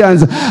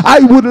 Christians. I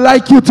would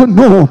like you to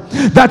know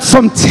that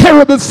some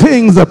terrible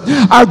things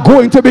are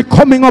going to be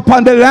coming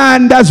upon the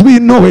land as we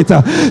know it.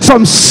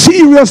 Some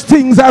serious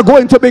things are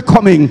going to be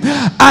coming.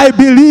 I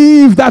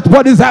believe that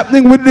what is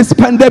happening with this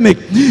pandemic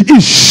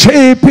is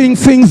shaping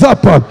things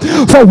up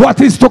for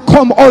what is to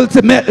come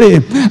ultimately,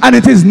 and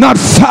it is not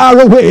far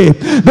away.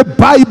 The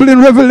Bible in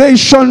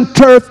Revelation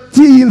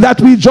 13 that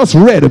we just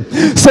read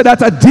said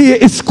that a day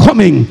is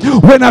coming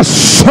when a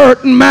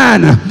certain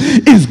man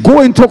is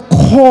going to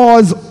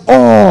cause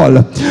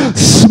all,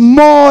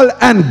 small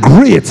and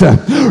great,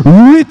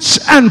 rich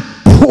and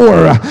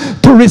poor,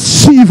 to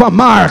receive a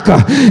mark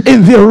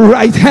in their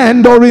right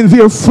hand or in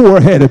their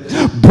forehead.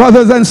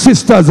 Brothers and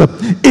sisters,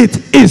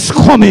 it is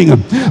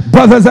coming.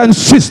 Brothers and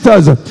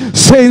sisters,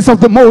 saints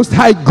of the Most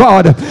High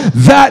God,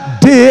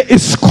 that day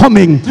is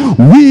coming.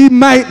 We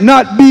might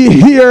not be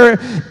here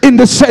in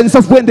the sense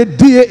of when the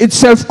day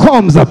itself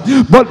comes,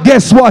 but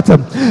guess what?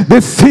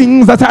 The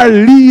things that are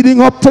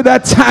leading up to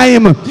that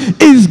time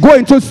is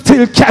going to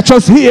still catch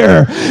us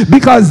here,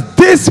 because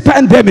this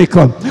pandemic,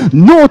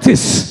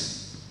 notice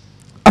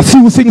a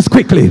few things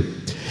quickly.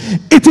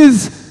 It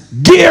is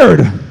geared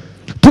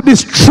to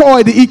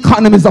destroy the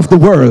economies of the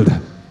world.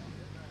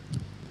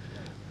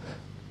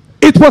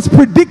 It was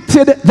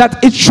predicted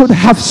that it should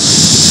have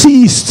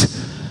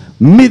ceased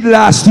mid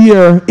last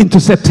year into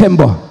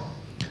September.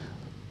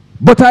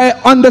 But I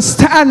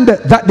understand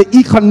that the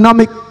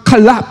economic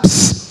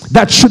collapse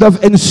that should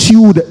have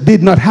ensued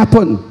did not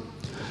happen.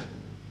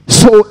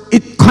 So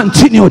it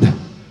continued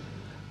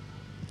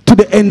to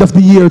the end of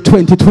the year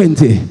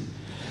 2020.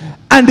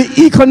 And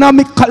the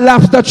economic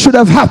collapse that should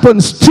have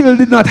happened still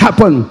did not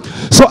happen.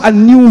 So a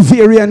new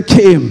variant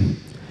came.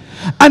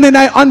 And then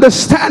I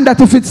understand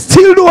that if it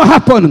still don't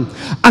happen,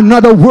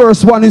 another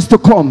worse one is to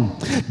come.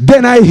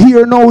 Then I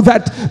hear now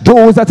that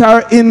those that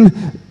are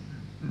in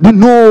the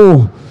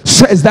know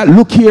says that,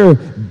 look here,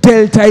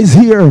 Delta is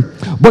here.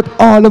 But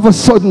all of a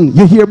sudden,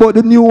 you hear about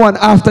the new one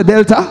after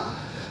Delta,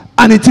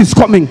 and it is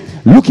coming.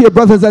 Look here,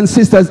 brothers and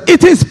sisters,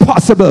 it is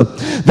possible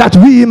that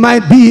we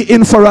might be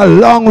in for a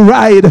long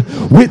ride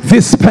with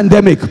this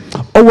pandemic.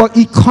 Our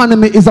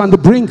economy is on the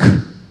brink.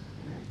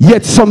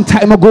 Yet some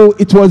time ago,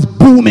 it was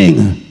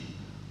booming.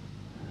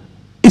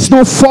 It's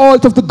no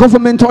fault of the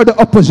government or the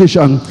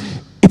opposition.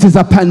 It is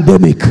a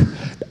pandemic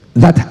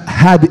that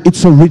had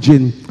its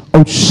origin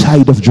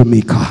outside of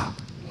Jamaica.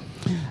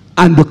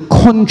 And the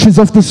countries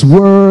of this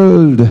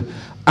world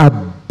are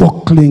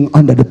buckling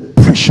under the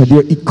pressure.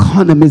 Their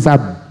economies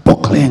are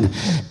buckling.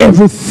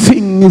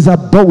 Everything is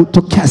about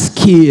to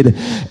cascade.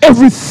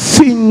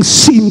 Everything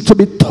seems to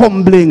be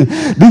tumbling.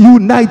 The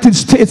United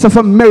States of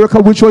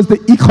America, which was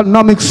the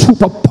economic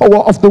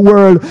superpower of the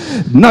world,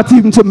 not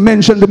even to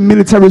mention the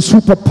military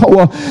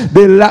superpower,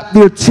 they lapped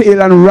their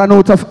tail and ran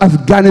out of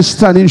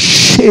Afghanistan in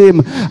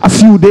shame a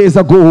few days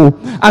ago.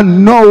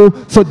 And now,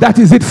 so that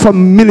is it for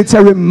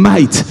military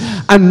might.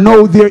 And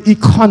now their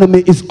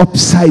economy is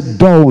upside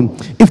down.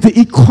 If the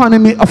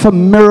economy of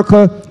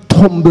America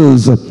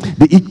tumbles,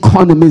 the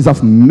economies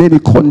of many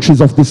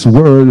countries of this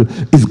world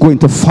is going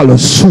to follow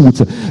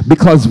suit,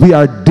 because we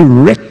are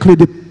directly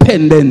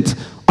dependent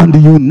on the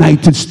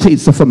United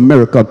States of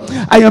America.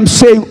 I am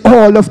saying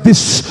all of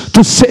this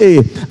to say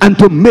and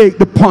to make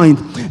the point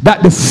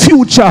that the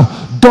future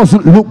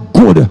doesn't look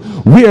good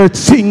where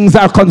things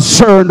are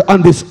concerned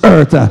on this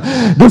earth.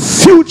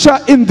 The future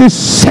in this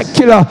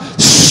secular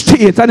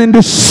state and in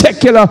the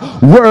secular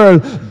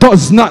world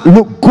does not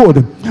look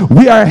good.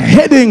 We are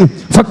heading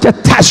for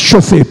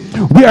catastrophe.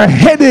 We are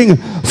heading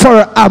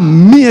for a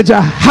major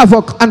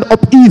havoc and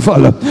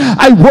upheaval.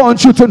 I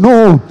want you to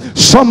know,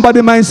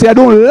 somebody might say, I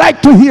don't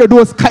like to hear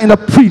those kind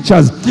of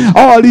preachers.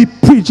 All he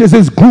preaches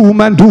is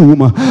gloom and doom.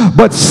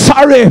 But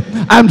sorry,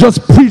 I'm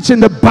just preaching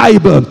the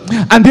Bible,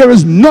 and there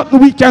is nothing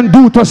we can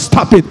do to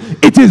stop it.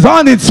 It is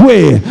on its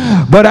way.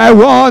 But I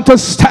want to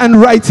stand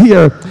right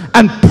here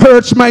and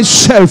perch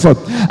myself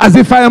as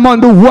if I am on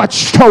the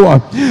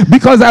watchtower,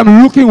 because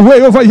I'm looking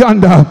way over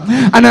yonder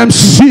and I'm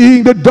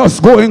seeing the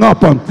dust going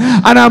up, and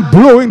I'm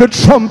blowing the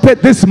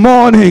trumpet this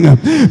morning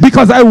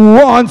because I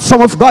want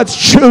some of God's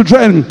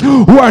children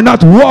who are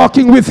not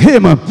walking with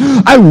him.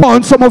 I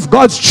want some of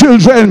God's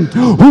children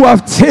who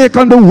have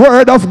taken the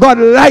word of God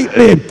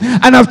lightly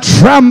and have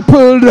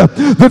trampled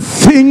the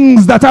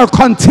things that are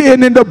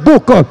contained in the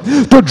book,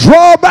 to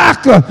draw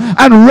back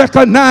and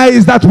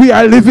recognize that we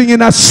are living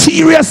in a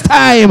serious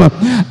time,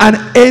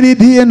 and any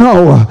day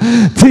now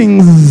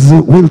things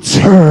will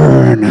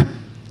turn.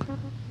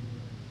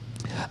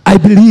 I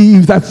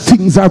believe that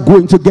things are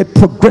going to get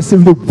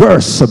progressively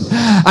worse.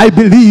 I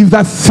believe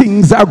that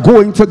things are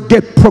going to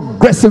get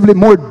progressively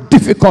more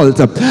difficult.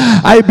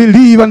 I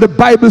believe, and the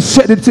Bible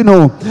said it, you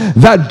know,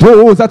 that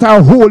those that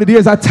are holy,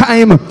 there's a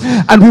time,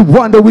 and we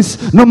wonder,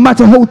 no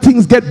matter how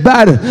things get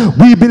bad,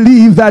 we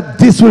believe that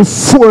this will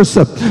force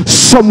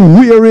some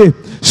weary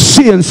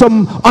saying,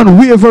 some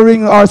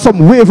unwavering or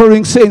some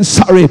wavering saying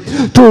sorry,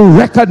 to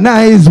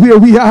recognize where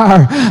we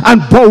are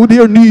and bow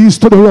their knees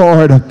to the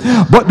Lord.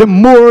 But the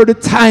more the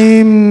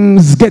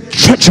times get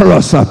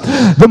treacherous,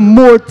 the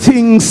more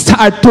things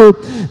start to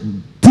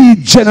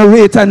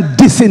degenerate and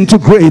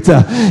disintegrate,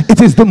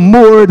 it is the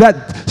more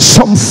that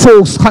some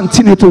folks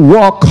continue to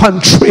walk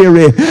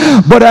contrary.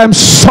 But I'm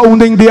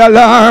sounding the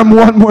alarm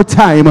one more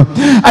time.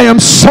 I am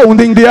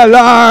sounding the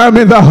alarm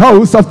in the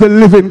house of the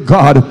living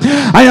God.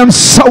 I am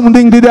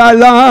sounding the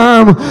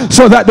alarm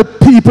so that the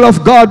people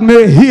of God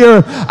may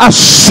hear a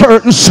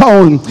certain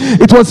sound.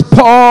 It was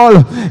Paul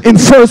in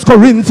 1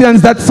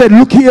 Corinthians that said,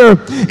 look here,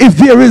 if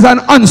there is an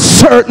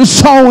uncertain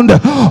sound,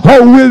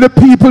 how will the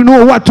people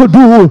know what to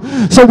do?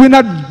 So we're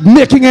not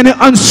making any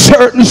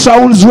uncertain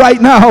sounds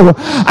right now.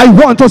 I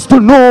want us to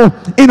know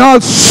in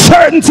all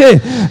certainty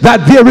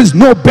that there is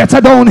no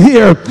better down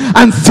here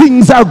and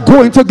things are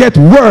going to get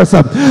worse.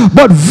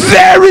 But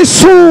very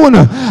soon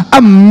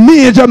a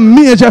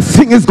major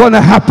thing is going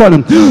to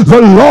happen.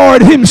 The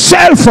Lord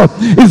himself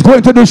is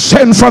going to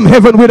descend from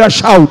heaven with a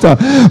shout.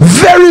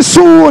 Very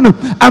soon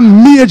a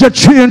major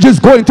change is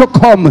going to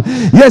come.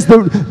 Yes,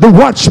 the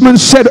watchman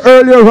said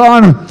earlier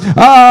on,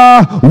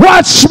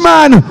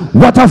 watchman,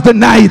 what of the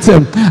night?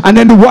 And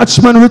then the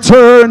watchman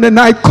returned, the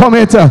night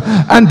cometh,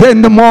 and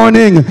then the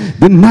morning.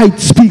 The night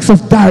speaks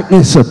of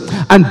darkness,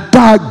 and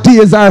dark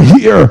days are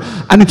here,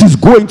 and it is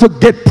going to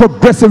get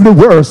progressively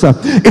worse.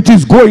 It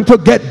is going to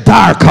get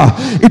darker.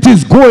 It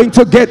is going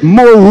to get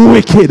more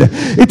wicked.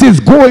 It is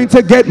going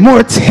to get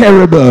more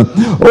terrible.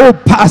 Oh,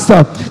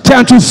 pastor,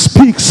 can't you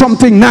speak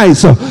something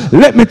nice?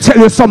 Let me tell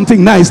you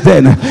something nice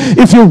then.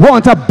 If you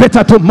want a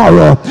better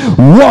tomorrow,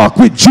 walk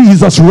with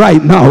Jesus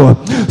right now.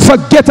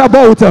 Forget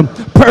about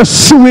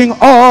pursuing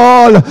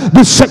all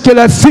the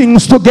secular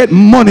things to get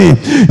money.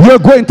 You're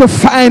going to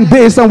find,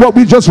 based on what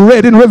we just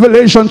read in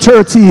Revelation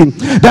 13,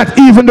 that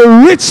even the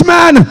rich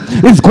man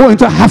is going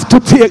to have to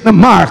take the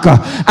mark.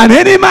 And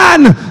any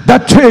man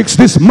that takes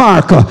this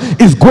mark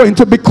is going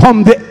to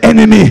become the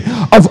enemy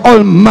of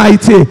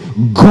Almighty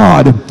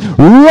God.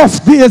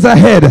 Rough days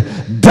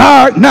ahead,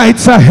 dark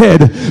nights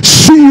ahead,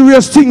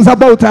 serious things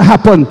about to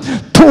happen.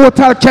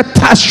 Total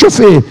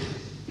catastrophe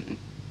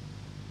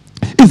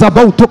is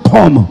about to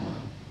come.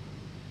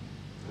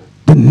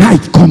 The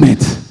night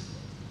cometh,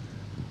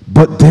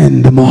 but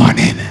then the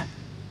morning.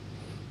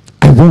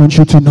 I want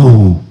you to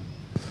know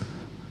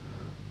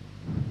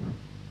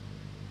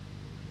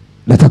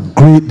that a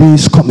great day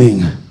is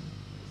coming.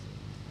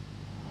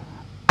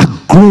 A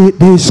great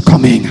day is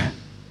coming.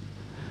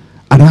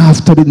 And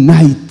after the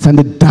night and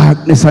the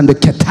darkness and the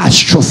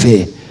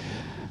catastrophe,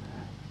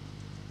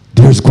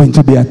 there's going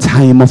to be a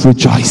time of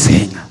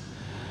rejoicing.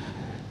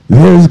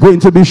 There's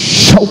going to be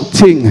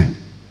shouting.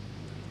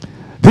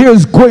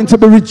 There's going to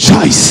be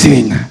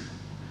rejoicing.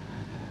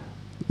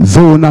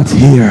 Though not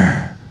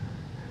here,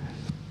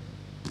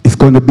 it's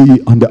going to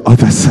be on the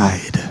other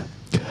side.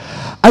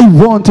 I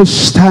want to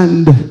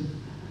stand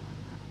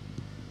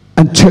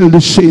and tell the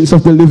saints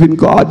of the living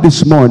God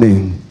this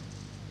morning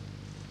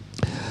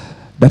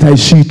that I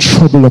see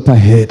trouble up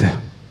ahead.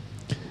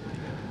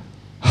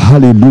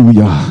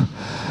 Hallelujah.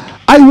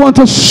 I want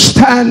to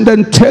stand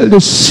and tell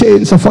the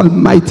saints of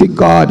Almighty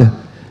God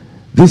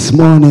this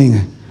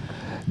morning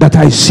that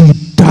I see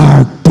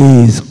dark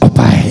days up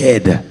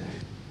ahead.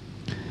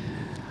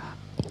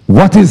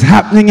 What is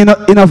happening in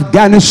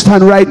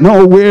Afghanistan right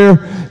now, where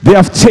they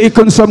have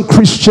taken some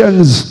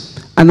Christians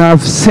and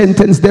have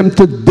sentenced them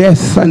to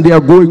death, and they are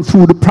going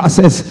through the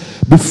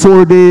process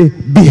before they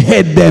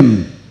behead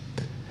them,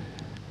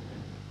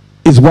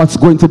 is what's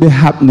going to be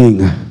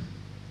happening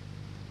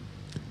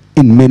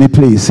in many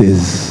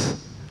places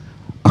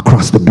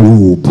across the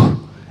globe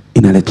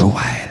in a little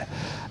while.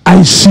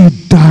 I see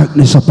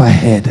darkness up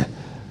ahead.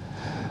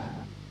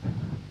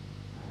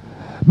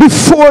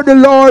 Before the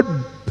Lord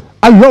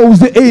allows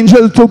the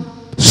angel to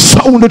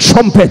sound the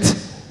trumpet,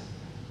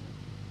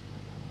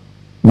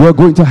 we're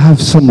going to have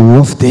some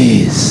rough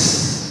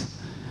days.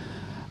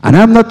 And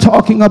I'm not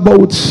talking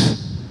about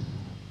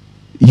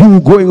you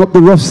going up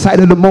the rough side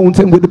of the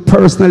mountain with the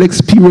personal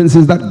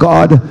experiences that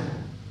God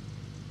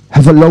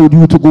have allowed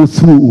you to go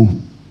through.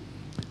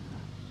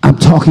 I'm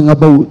talking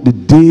about the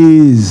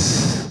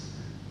days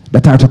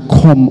that are to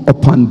come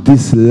upon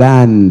this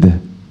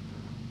land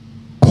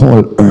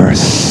called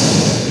earth.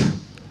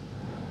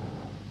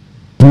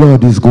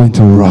 Blood is going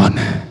to run.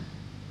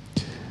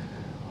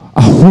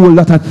 A whole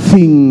lot of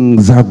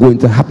things are going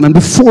to happen. And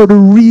before the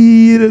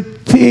real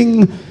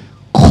thing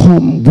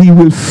come, we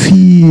will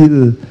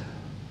feel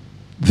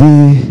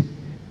the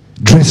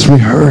dress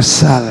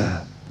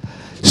rehearsal.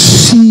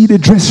 See the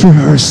dress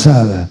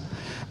rehearsal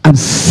and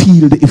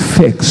feel the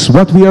effects.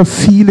 What we are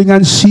feeling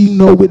and seeing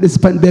now with this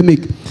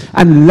pandemic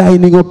and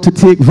lining up to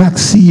take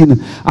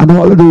vaccine and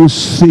all of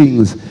those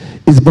things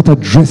is but a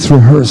dress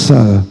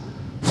rehearsal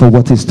for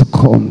what is to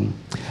come.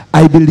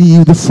 I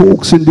believe the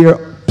folks in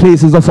their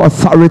places of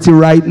authority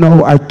right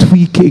now are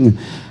tweaking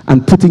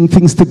and putting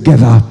things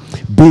together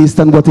based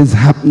on what is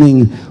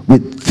happening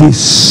with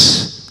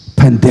this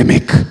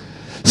pandemic.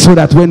 so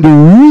that when the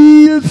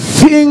real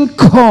thing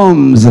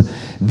comes,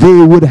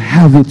 they would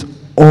have it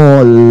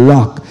all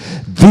locked.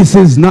 This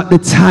is not the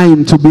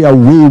time to be a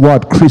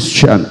wayward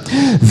Christian.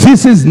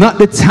 This is not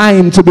the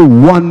time to be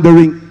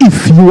wondering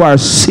if you are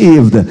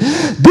saved.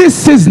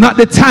 This is not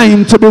the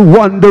time to be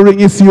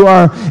wondering if you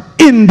are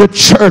in the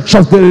church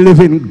of the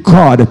living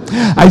God.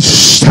 I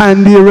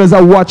stand here as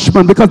a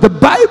watchman because the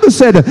Bible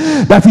said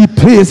that he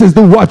places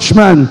the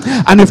watchman,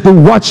 and if the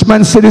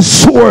watchman see the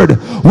sword,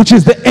 which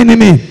is the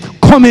enemy,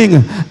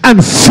 coming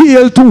and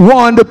fail to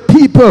warn the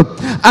people,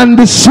 and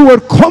the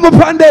sword come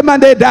upon them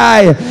and they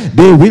die,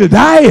 they will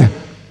die.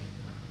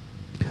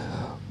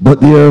 But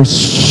their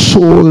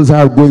souls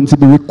are going to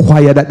be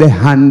required at the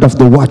hand of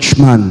the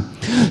watchman.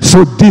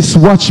 So this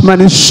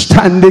watchman is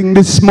standing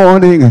this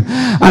morning,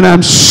 and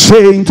I'm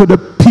saying to the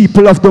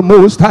people of the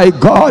Most High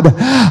God,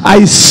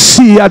 I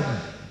see a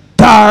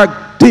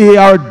dark day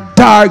or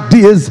dark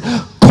days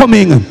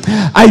coming.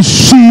 I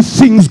see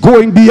things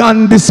going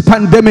beyond this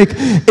pandemic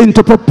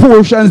into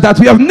proportions that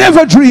we have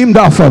never dreamed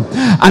of.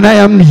 And I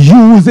am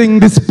using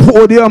this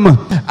podium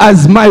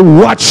as my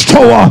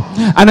watchtower.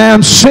 And I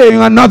am saying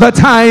another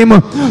time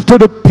to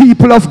the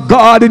people of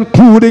God,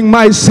 including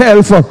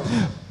myself,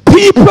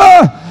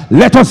 people,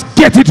 let us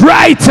get it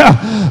right.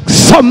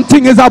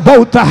 Something is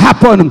about to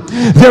happen.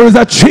 There is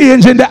a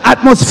change in the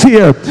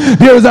atmosphere.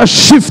 There is a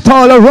shift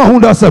all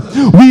around us.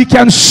 We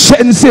can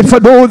sense it for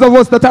those of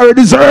us that are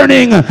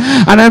discerning.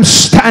 And I'm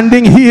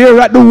standing here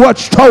at the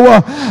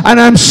watchtower, and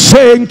I'm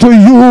saying to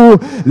you,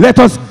 let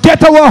us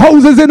get our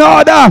houses in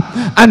order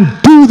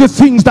and do the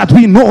things that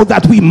we know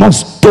that we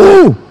must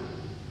do.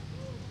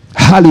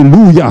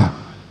 Hallelujah.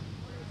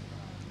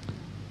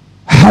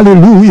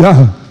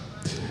 Hallelujah.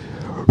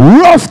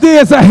 Rough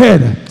days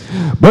ahead.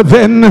 But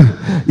then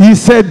he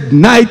said,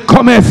 night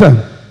cometh,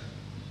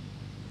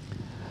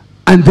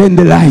 and then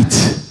the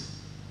light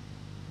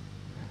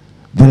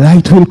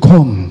will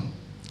come.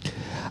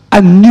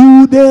 A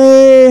new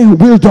day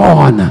will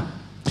dawn.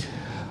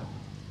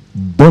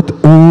 But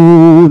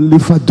only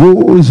for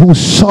those who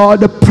saw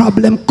the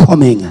problem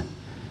coming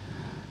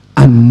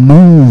and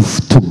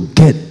moved to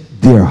get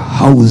their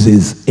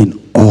houses in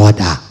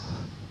order.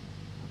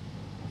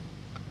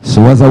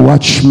 So as a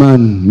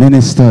watchman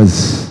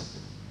ministers,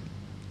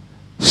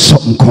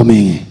 something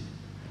coming.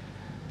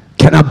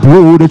 Can I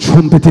blow the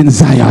trumpet in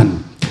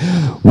Zion?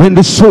 When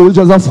the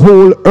soldiers of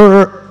whole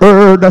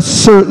heard a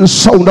certain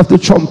sound of the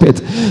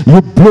trumpet,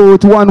 you blow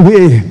it one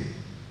way,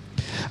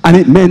 and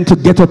it meant to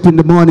get up in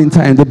the morning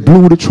time. They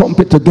blew the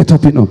trumpet to get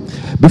up,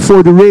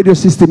 Before the radio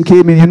system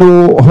came in, you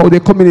know how they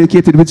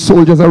communicated with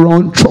soldiers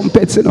around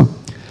trumpets,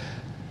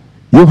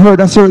 You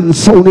heard a certain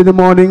sound in the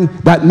morning,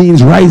 that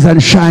means rise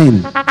and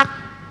shine.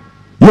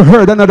 You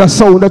heard another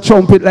sound, a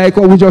trumpet, like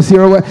we just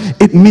hear,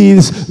 it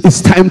means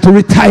it's time to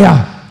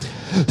retire.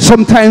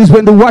 Sometimes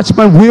when the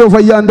watchman way over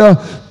yonder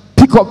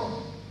pick up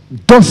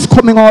dust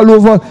coming all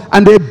over,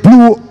 and they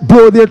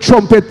blow their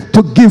trumpet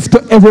to give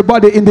to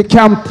everybody in the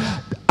camp,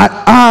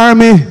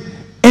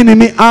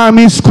 enemy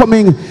armies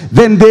coming,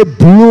 then they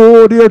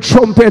blow their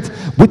trumpet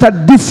with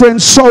a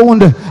different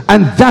sound,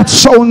 and that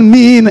sound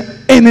mean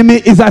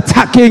enemy is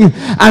attacking.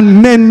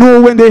 And men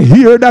know when they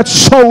hear that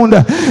sound,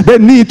 they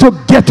need to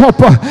get up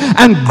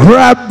and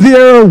grab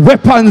their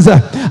weapons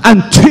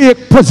and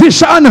take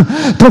position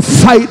to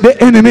fight the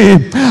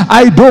enemy.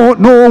 I don't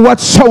know what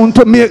sound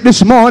to make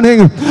this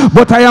morning,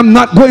 but I am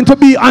not going to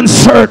be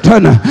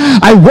uncertain.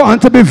 I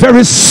want to be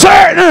very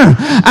certain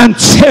and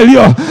tell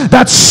you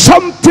that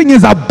something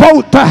is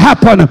about to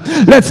happen.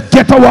 Let's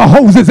get our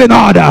houses in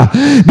order.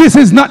 This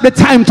is not the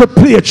time to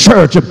play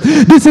church.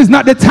 This is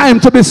not the time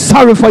to be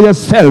sorry for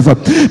yourself.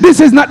 This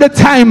is not the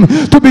time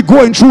to be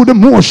going through the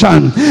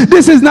motion.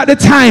 This is not the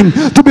time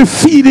to be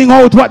feeding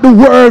out what the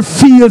world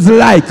feels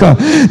like.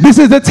 This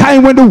is the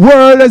time when the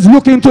world is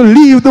looking to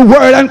leave the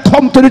world and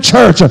come to the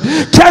church.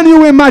 Can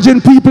you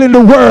imagine people in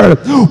the world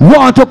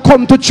want to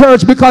come to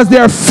church because they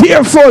are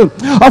fearful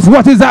of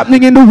what is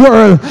happening in the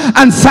world,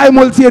 and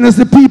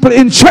simultaneously people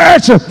in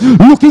church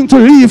looking to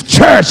leave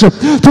church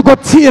to go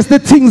taste the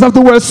things of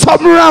the world?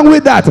 Something wrong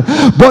with that.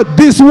 But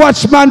this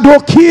watchman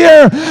don't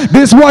care.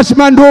 This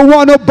watchman don't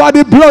want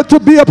nobody blood to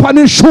be upon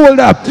his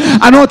shoulder,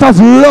 and out of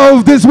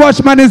love this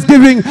watchman is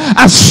giving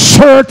a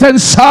certain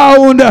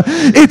sound.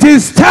 It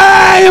is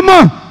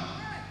time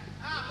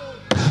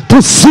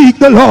to seek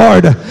the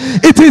Lord.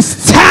 It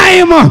is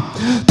time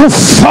to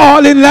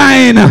fall in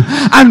line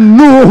and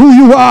know who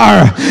you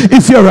are.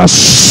 If you're a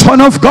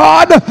son of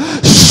God,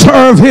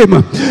 serve him.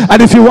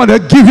 And if you want to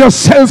give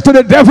yourself to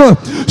the devil,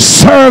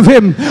 serve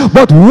him.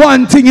 But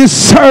one thing is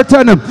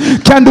certain: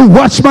 can the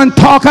watchman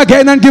talk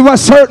again and give a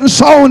certain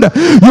sound?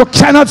 You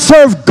cannot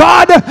serve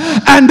God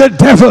and the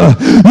devil.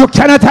 You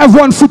cannot have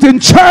one foot in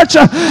church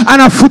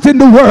and a foot in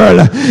the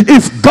world.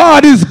 If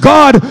God is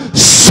God,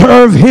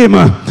 serve him.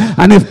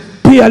 And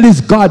if Baal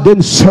is God,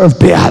 then serve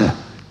Baal.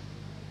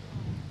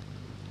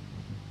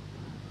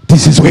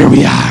 This is where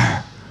we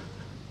are.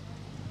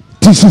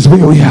 This is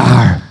where we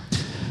are.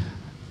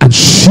 And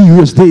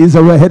serious days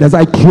are ahead as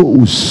I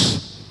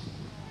close.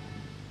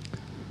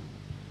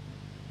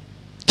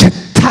 Get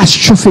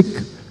catastrophic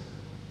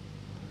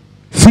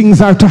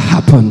things are to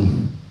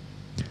happen.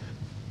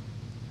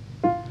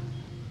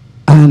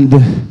 And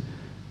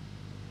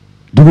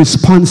the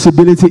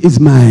responsibility is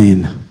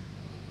mine.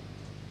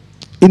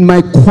 In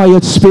my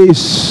quiet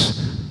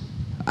space,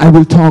 I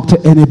will talk to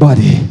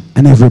anybody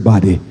and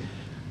everybody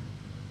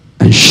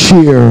and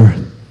share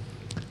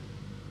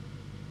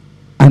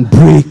and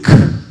break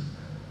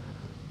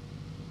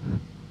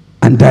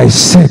and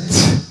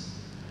dissect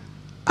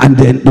and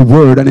then the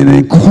word and then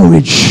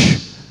encourage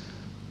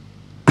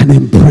and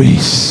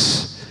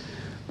embrace.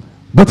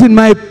 But in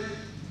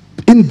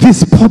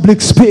this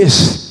public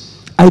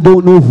space, I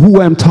don't know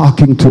who I'm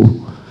talking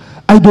to.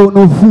 I don't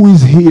know who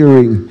is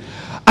hearing.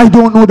 I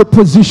don't know the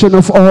position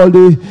of all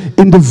the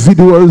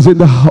individuals in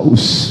the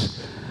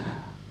house.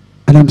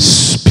 And I'm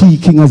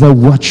speaking as a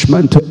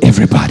watchman to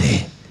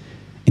everybody,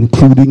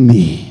 including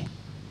me.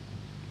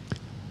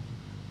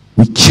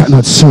 We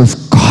cannot serve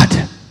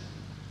God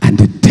and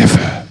the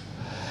devil.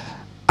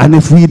 And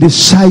if we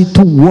decide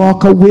to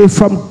walk away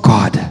from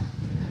God,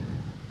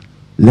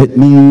 let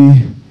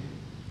me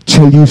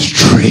tell you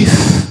straight,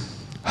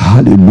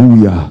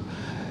 hallelujah,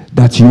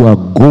 that you are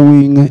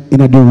going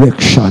in a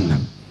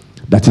direction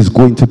that is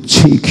going to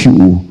take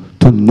you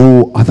to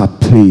no other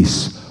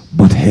place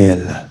but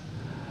hell.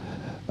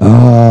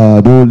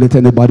 Don't let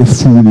anybody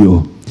fool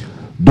you.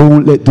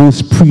 Don't let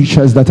those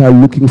preachers that are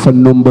looking for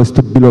numbers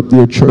to build up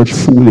their church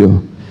fool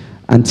you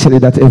and tell you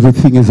that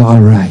everything is all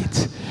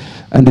right.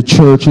 And the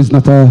church is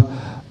not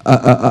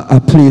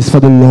a place for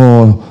the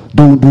law.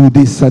 Don't do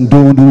this and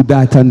don't do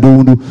that and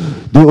don't do.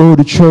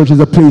 The church is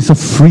a place of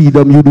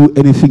freedom. You do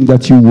anything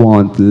that you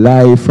want.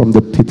 Live from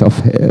the pit of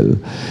hell.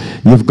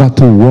 You've got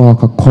to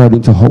walk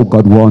according to how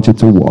God wants you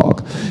to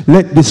walk.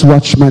 Let this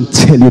watchman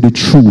tell you the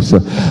truth.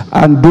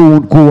 And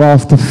don't go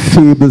after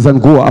fables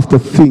and go after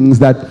things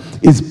that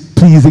is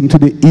pleasing to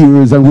the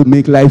ears and will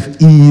make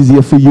life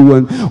easier for you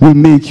and will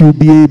make you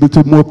be able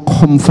to more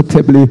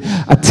comfortably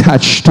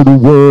attach to the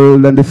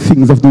world and the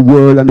things of the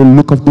world and the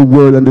look of the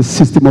world and the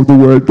system of the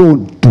world.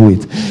 Don't do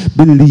it.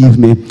 Believe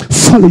me.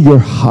 Follow your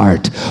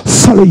heart.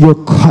 Follow your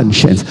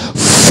conscience.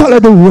 Follow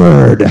the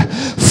word.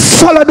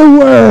 Follow the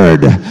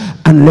word.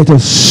 And let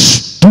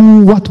us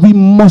do what we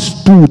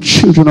must do,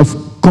 children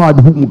of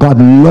God, whom God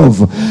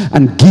loved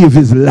and gave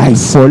his life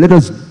for. Let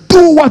us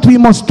do what we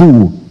must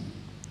do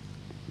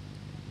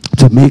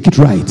to make it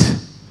right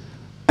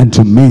and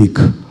to make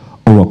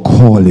our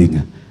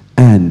calling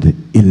and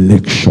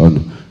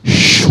election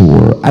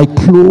sure. I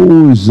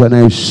close and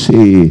I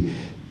say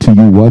to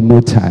you one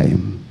more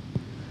time,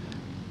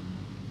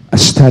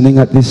 standing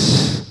at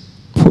this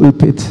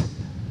pulpit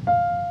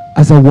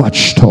as a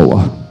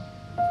watchtower,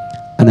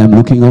 and I'm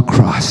looking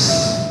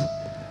across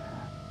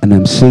and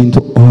I'm saying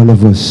to all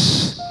of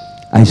us,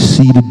 I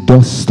see the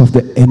dust of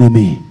the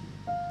enemy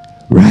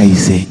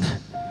rising.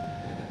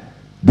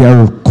 They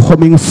are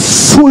coming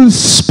full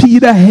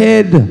speed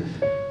ahead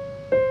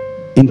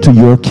into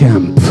your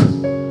camp.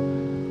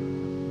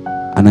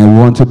 And I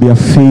want to be a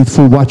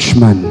faithful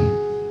watchman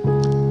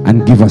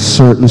and give a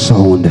certain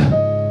sound.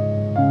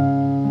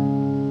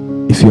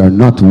 If you are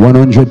not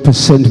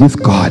 100%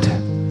 with God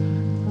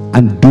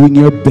and doing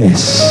your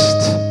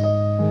best,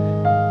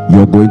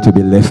 you're going to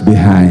be left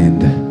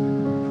behind.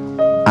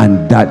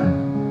 And that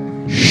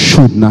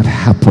should not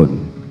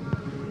happen.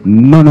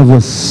 None of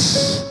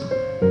us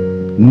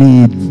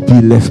need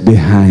be left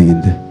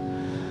behind.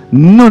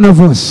 None of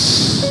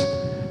us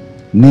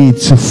need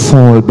to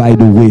fall by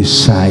the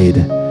wayside.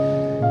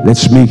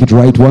 Let's make it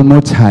right one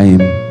more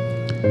time.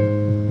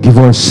 Give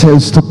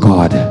ourselves to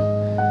God,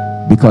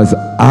 because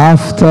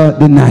after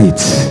the night,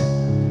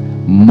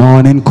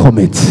 morning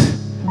cometh,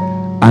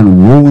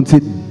 and won't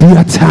it be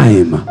a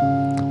time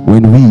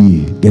when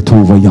we get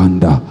over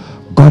yonder.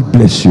 God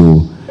bless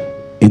you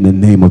in the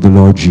name of the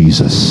Lord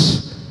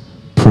Jesus.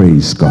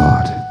 Praise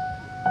God.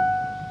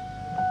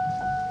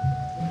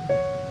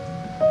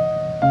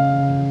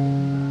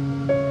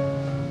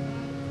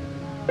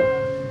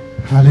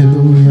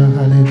 Hallelujah,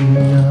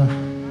 hallelujah,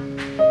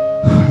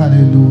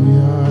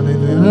 hallelujah,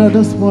 hallelujah. I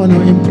just want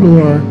to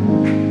implore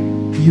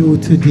you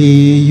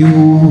today, you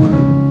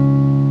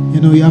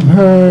have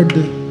heard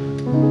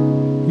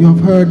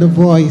the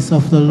voice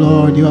of the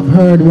Lord. You have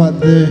heard what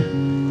the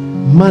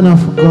man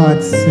of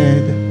God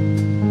said,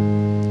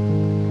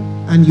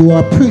 and you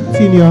are pricked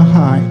in your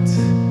heart,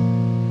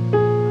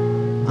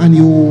 and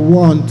you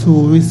want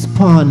to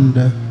respond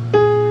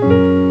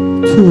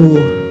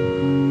to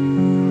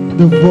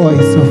the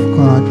voice of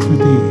God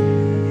today.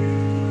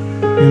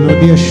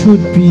 There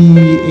should be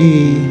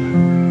a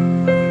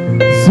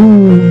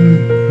Zoom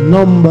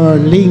number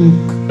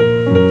link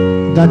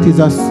that is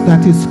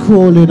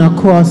scrolling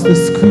across the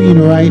screen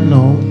right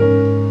now.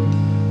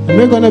 And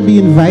we're going to be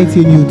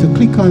inviting you to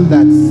click on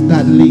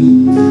that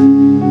link,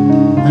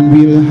 and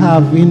we'll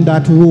have in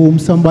that room,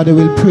 somebody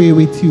will pray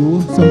with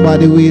you,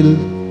 somebody will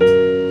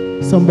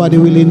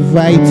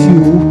invite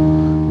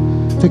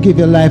you to give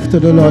your life to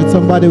the Lord.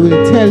 Somebody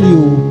will tell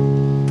you,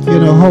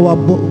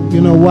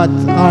 what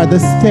are the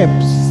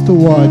steps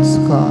towards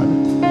God.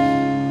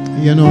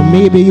 You know,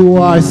 maybe you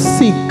are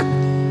sick.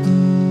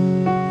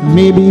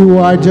 Maybe you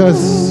are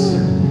just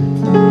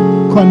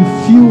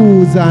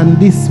confused and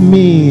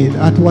dismayed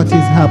at what is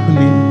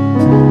happening.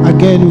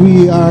 Again,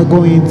 we are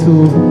going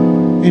to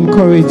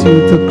encourage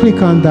you to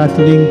click on that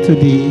link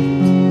today.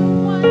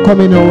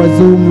 Come in our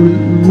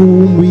Zoom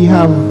room. We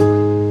have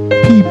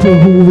people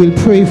who will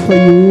pray for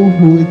you,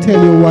 who will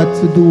tell you what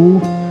to do,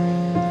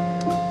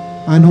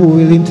 and who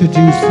will introduce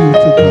you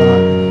to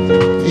God.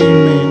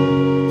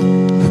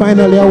 Amen.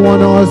 Finally, I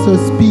want to also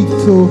speak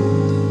to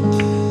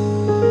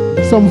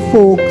some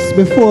folks.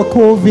 Before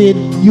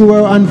COVID, you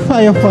were on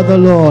fire for the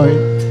Lord.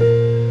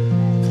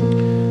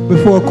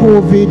 Before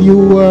COVID, you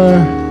were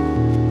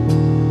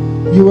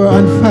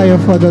on fire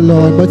for the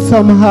Lord, but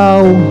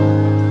somehow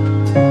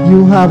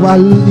you have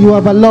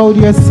allowed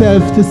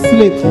yourself to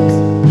slip,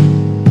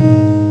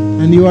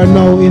 and you are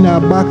now in a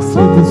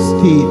backslidden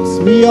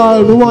state. We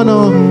all want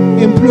to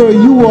implore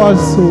you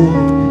also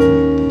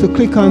to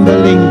click on the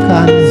link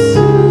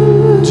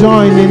and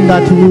join in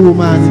that room,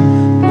 and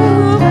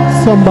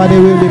somebody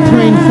will be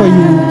praying for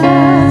you.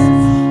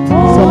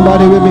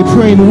 Somebody will be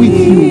praying with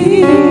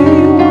you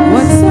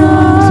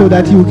so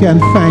that you can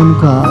find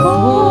God.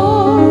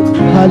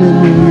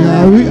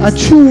 Hallelujah. A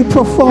true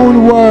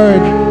profound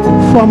word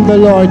from the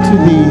Lord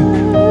today.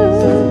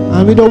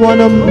 And we don't want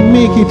to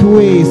make it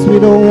waste. We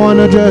don't want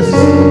to just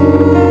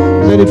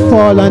let it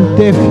fall on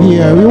deaf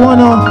ear. We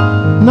want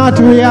to not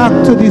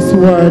react to this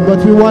word,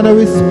 but we want to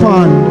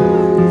respond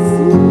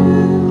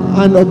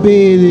and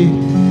obey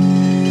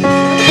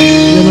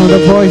the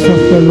voice of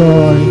the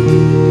Lord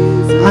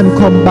and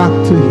come back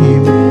to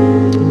Him.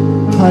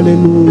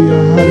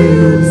 Hallelujah,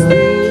 hallelujah.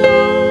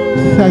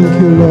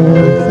 Thank you,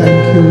 Lord.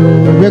 Thank you,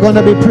 Lord. We're going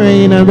to be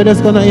praying, and we're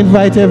just going to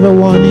invite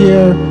everyone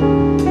here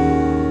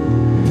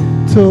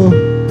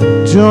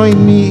to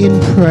join me in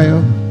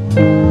prayer.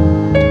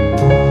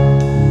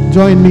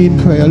 Join me in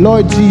prayer.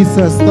 Lord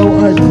Jesus, Thou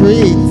art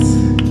great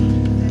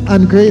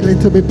and greatly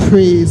to be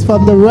praised,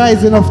 from the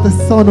rising of the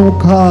sun, O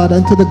God,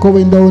 and to the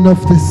going down of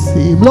the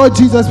same. Lord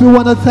Jesus, we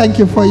want to thank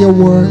You for Your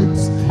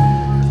words.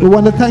 We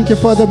want to thank You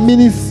for the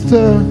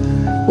minister,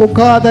 O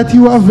God, that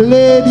You have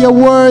laid Your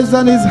words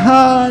on his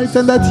heart,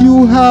 and that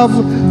You have,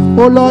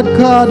 O Lord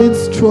God,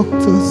 instruct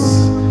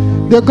us.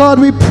 Dear God,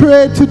 we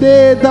pray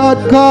today,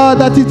 that God,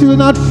 that it will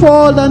not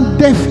fall on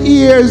deaf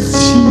ears,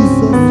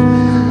 Jesus.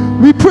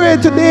 We pray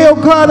today, O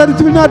God, that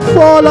it will not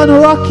fall on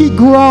rocky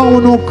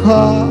ground, O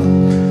God.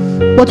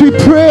 But we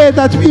pray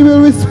that we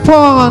will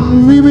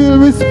respond. We will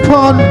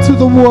respond to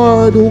the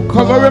word, oh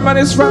God. Cover him and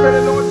his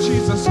family, Lord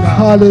Jesus,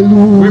 God.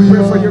 Hallelujah. We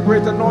pray for Your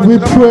great anointing. We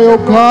pray, oh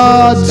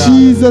God,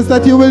 Jesus,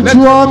 that You will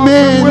draw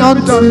men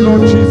unto You.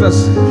 Lord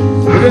Jesus.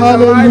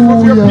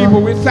 Hallelujah.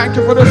 We thank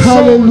You for the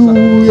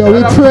Hallelujah.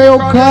 We pray, oh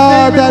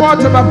God,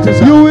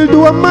 that You will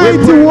do a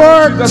mighty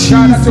work, Jesus.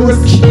 That You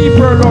will keep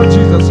her, Lord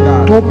Jesus,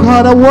 God. Oh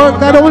God, a work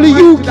that only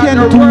You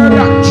can do.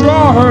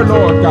 Draw her,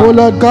 Lord God. Oh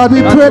Lord God,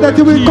 we pray that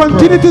You will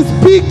continue to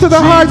speak to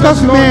the heart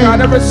of men.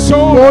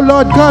 Oh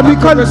Lord God, we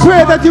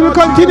pray that You will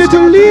continue to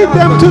lead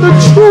them to the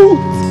truth.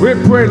 We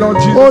pray, Lord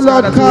Jesus. Oh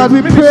Lord God,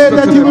 we pray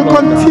that You will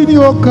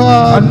continue, oh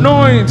God,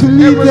 to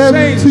lead them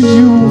to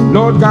You.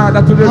 Lord God,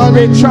 that will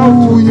reach out.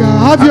 Hallelujah.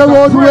 Have Your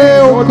own way,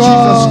 oh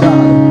God.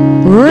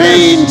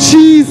 Reign,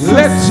 Jesus.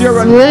 Let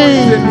Your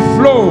anointing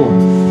flow.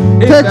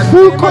 Take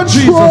full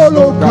control,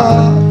 oh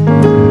God.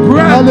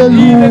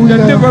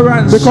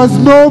 Hallelujah. Because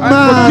no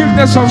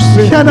man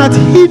cannot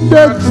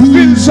hinder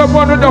Thee.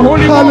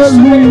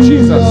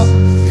 Hallelujah.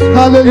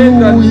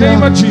 Hallelujah. In the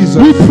name of Jesus.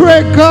 We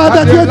pray, God,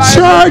 that Your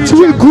church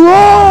will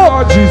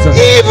grow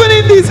even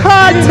in these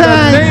hard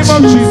times. In the name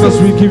of Jesus,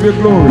 we give You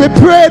glory. We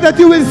pray that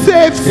You will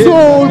save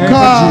soul,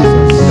 God,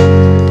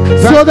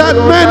 so that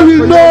men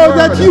will know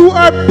that You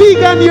are big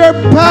and You're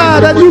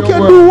bad, and You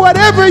can do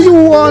whatever You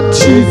want,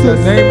 Jesus.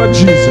 In the name of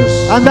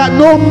Jesus. And that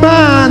no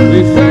man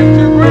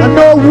and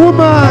no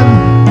woman,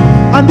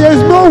 and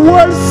there's no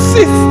world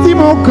system,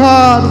 oh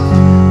God,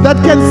 that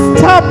can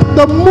stop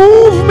the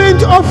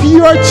movement of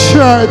Your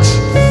church.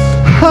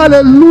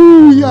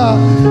 Hallelujah.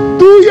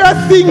 Do Your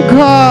thing,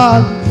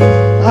 God,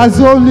 as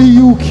only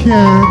You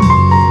can.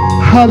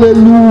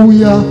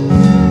 Hallelujah.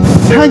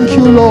 Thank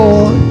You,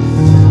 Lord.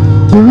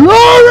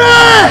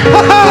 Glory.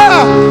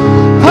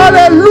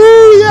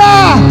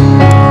 Hallelujah.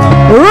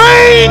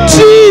 Reign,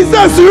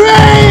 Jesus,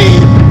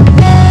 reign.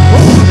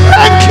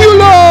 Thank You,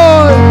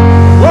 Lord.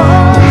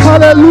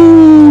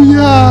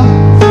 Hallelujah.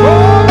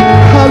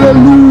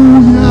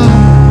 Hallelujah.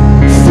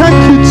 Thank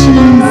You,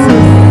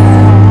 Jesus.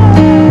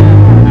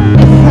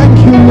 Thank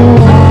You,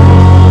 Lord.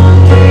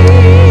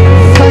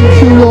 Thank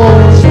You,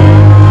 Lord.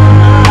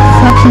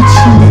 Thank You,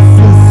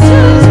 Jesus.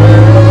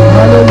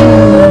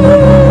 Hallelujah.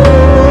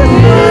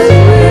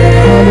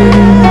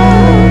 Hallelujah.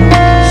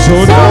 So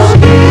just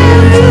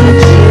give to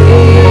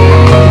Jesus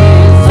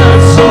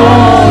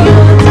all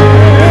your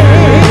day.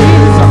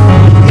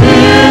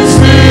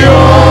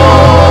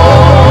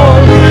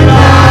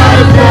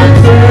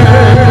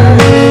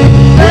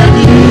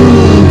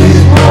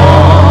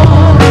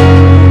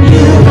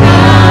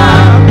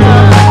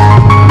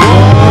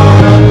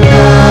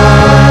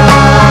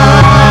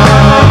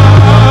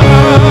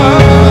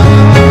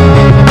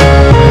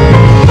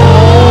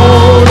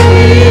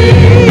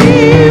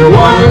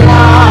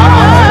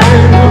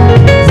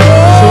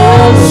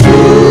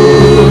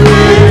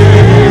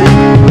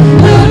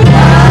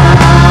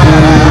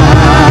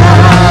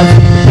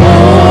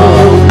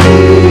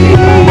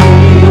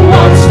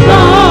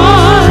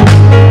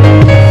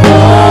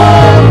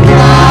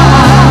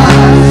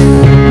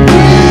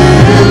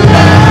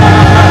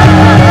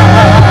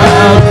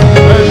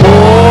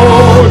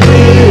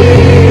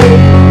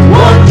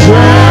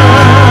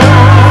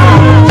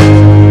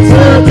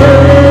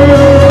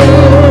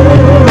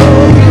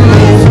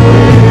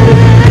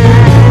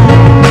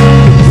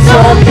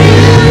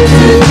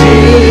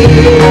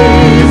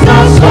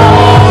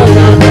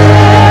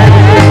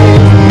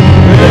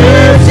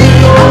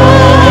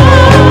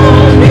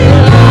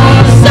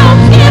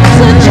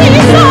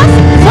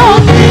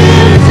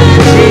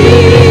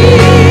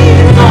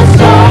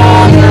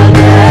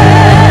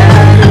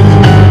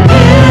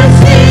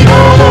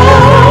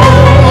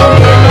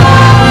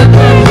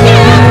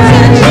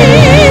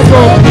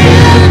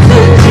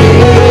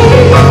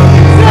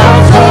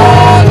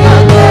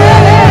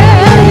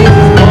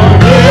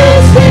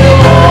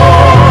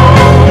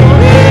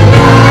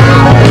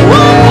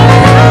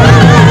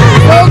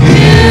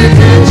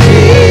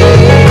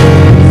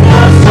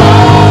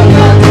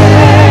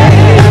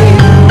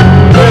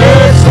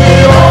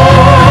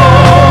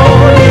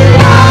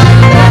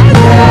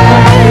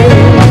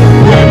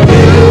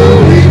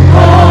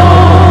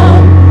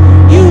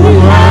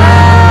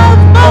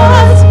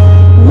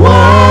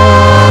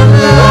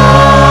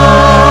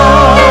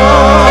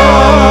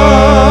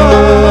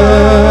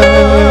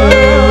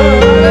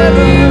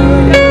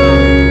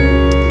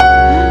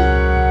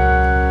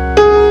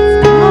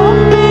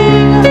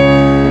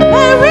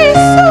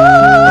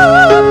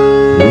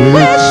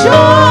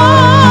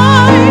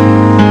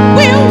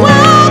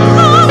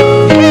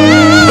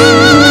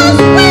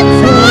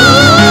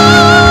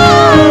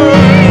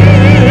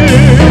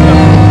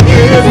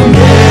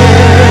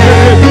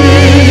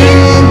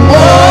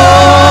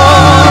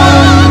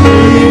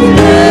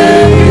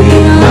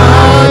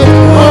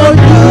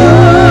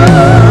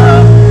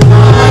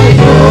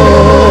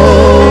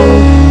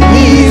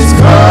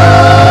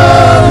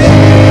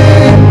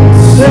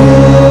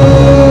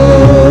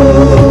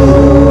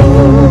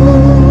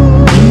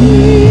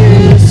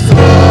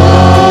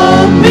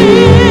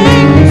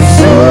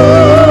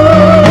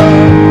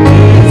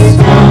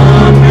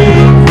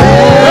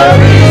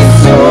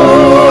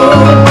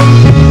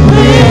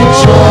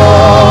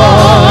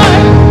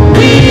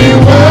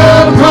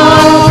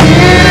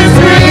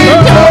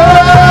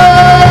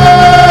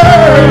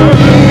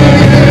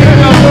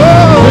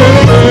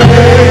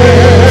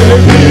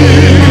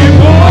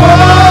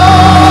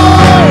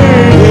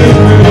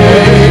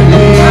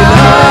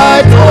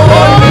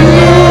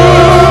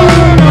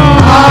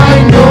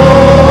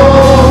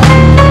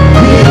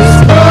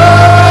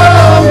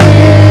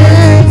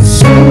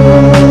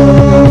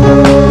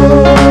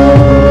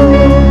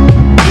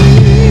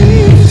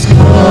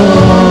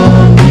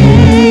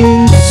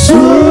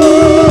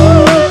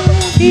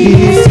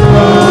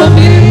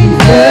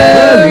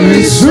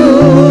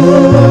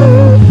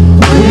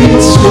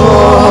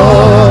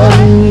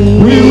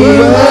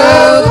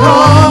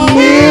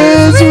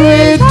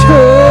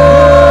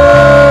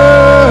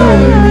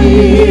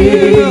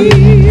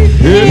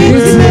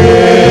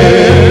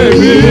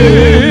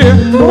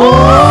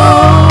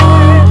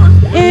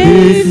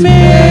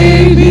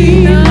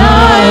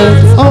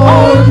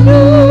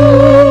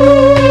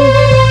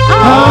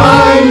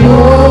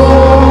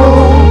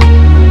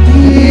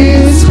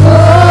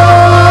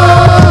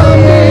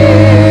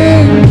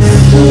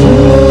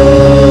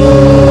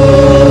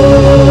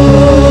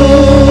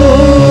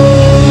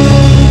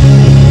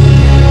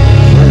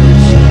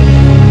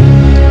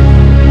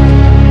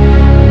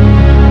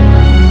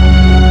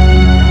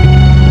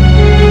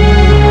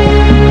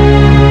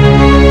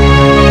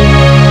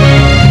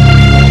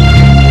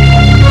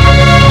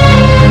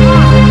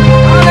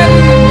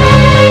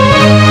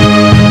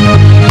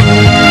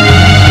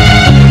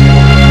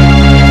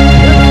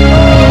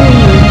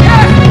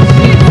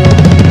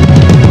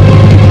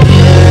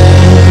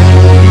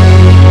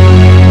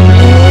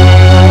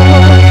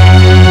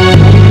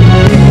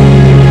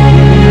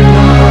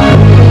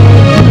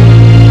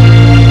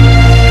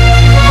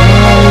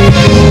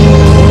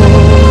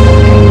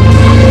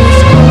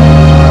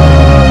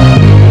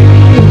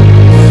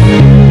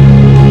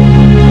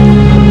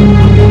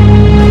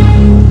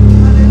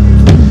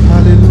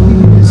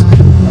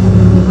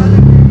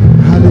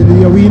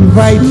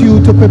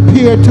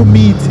 prepared to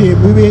meet him?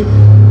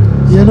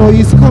 You know,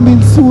 he's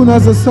coming soon,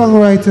 as the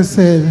songwriter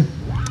said.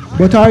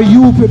 But are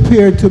you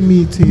prepared to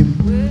meet him?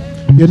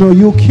 You know,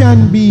 you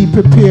can be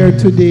prepared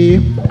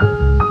today.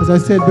 As I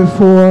said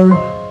before,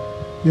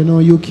 you know,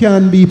 you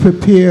can be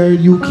prepared.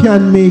 You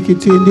can make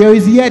it in. There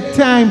is yet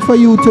time for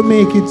you to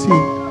make it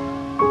in.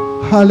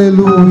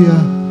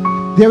 Hallelujah.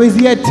 There is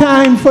yet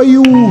time for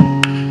you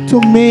to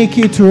make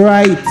it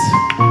right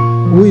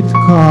with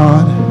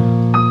God.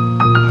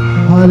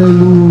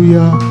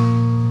 Hallelujah.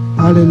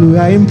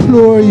 Hallelujah. I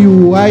implore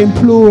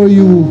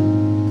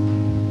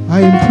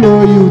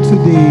you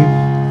today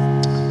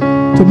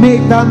to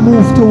make that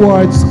move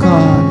towards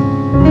God.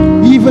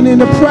 Even in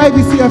the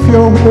privacy of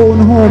your own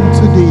home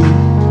today,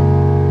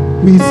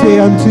 we say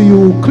unto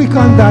you, click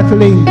on that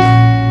link.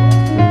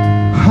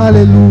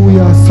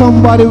 Hallelujah.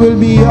 Somebody will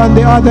be on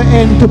the other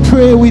end to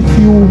pray with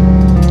you.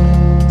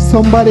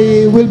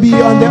 Somebody will be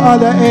on the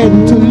other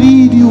end to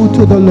lead you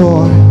to the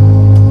Lord.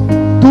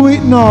 Do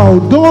it now.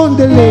 Don't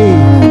delay.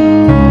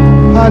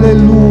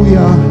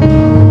 Hallelujah.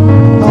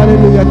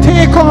 Hallelujah.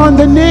 Take on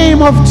the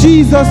name of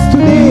Jesus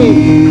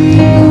today.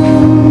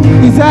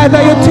 It's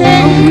either you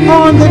take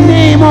on the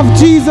name of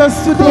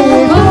Jesus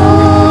today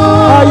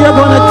or you're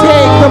going to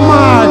take the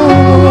mark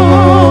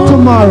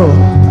tomorrow.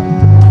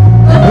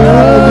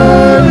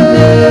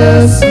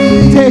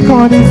 Take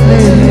on his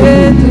name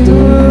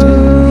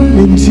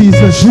in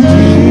Jesus'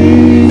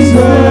 name.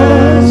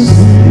 Jesus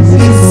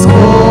is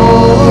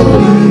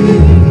holy,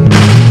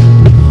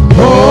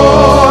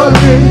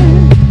 holy,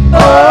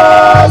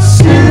 oh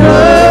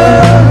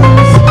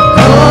sinners,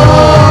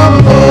 come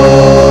home.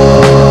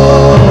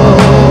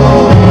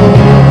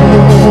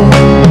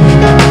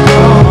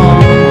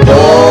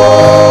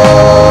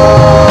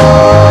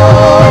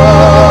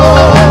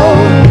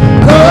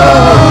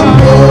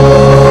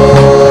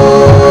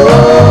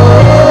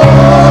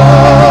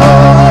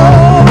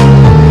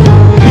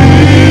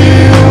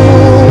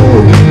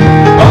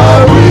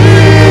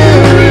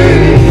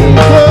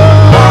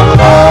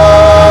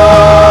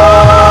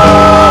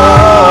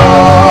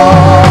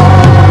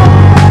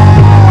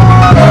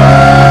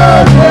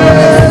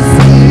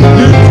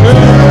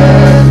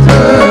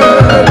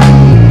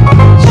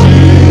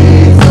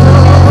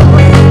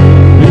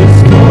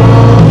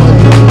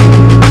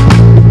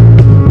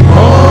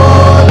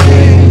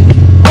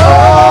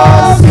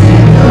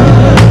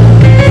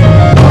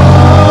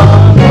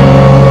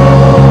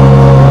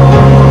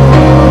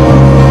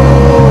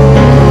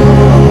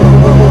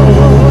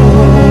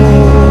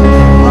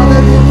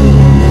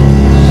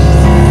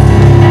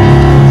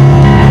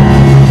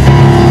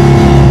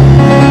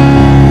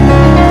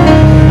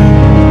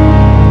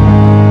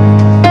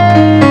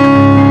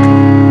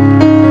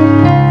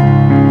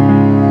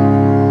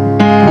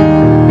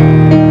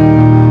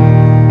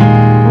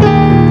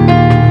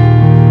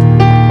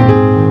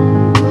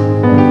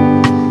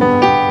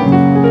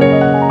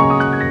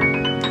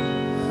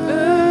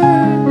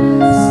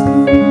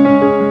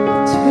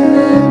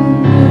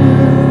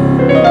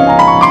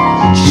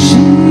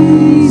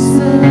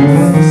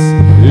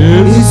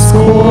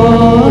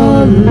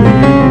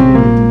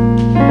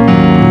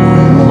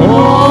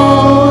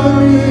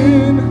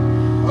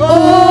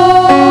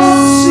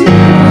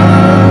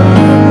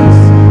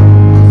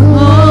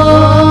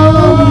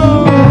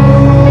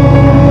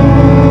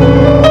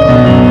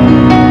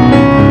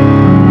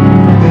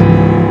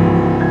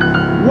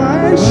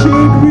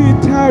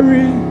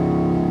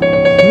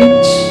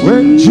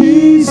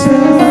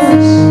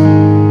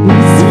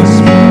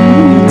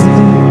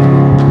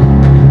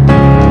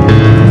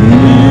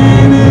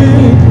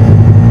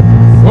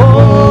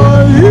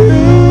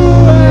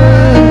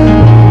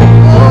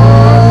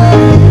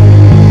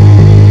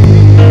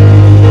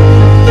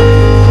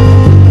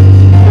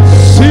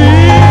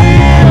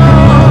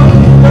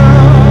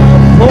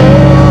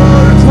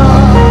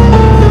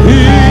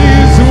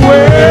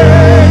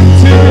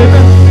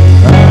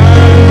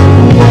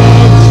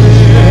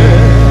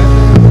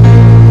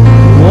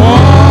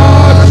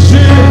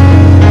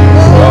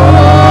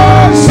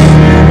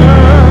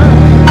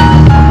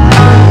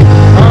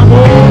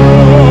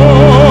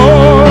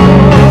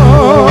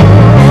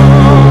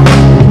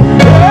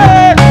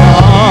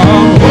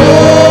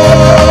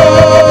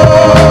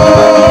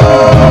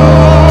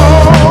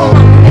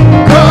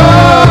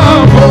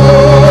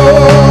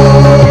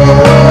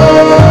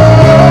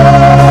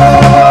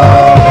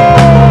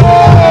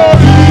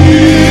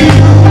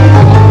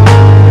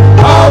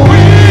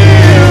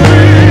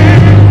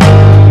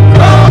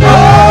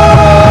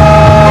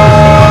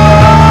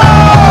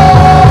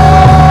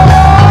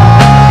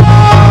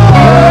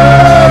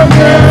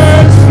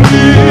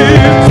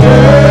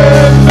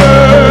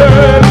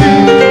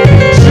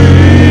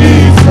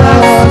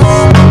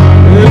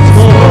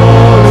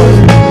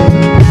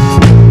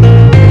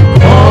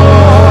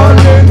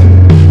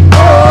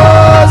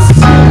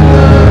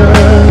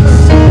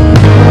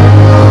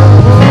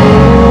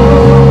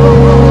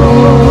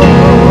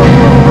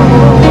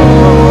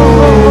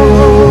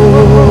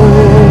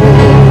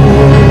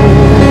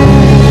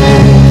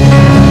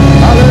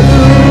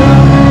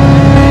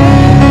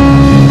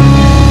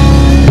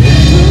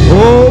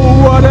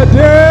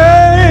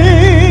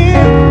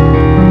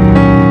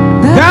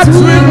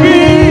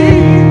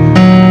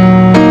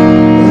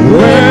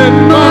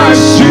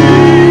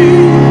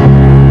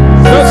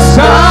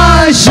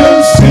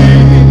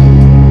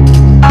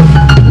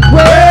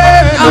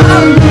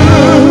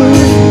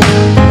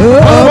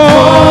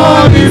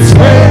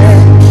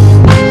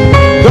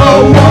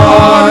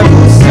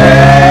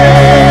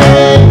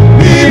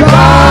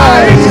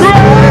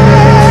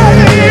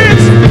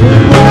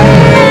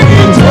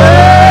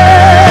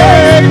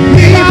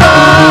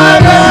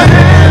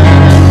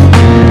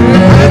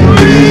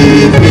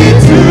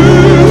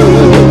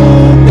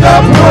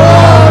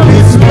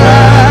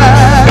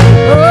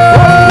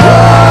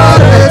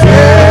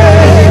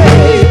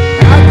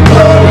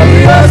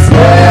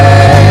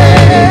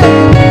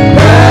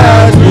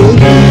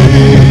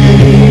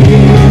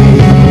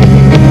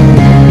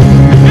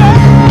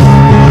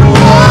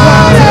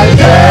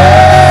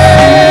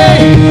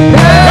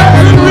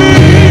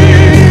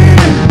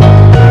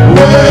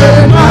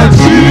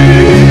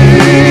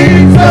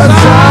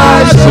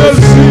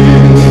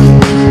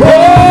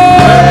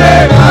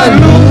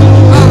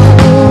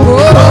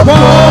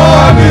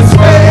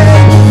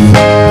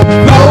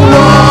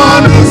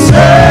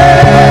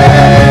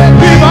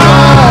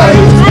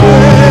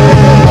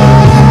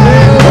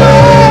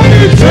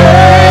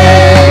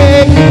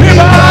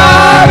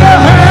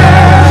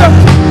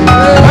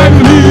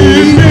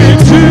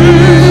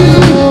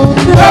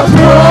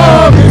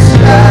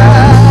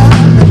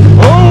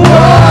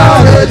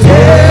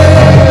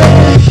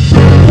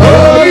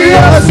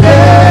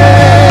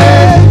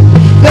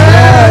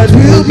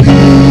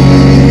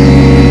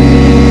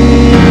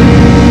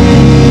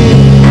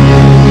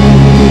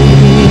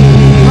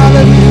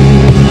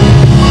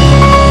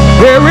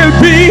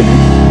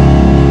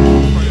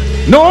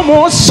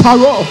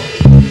 sorrow,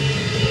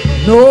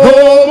 No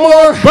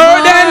more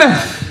burden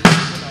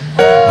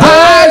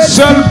I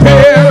shall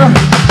bear.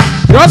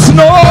 Just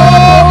no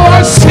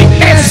more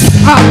sickness,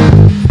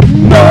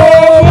 no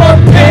more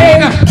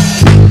pain,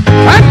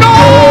 and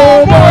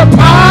no more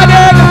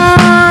pardon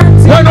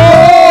than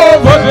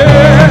over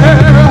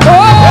there.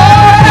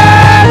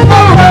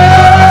 Forever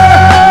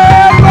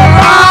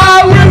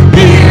I will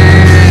be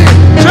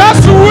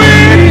just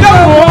with the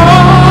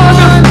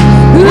one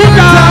who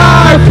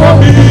died for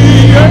me.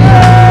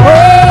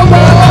 Oh,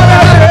 what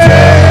a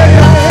day,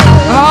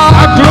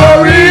 a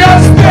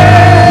glorious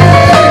day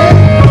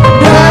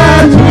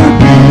that will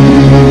be.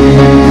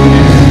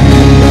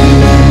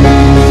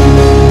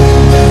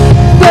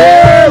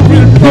 There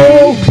will no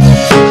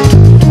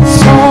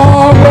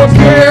sorrow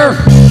there,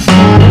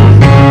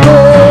 no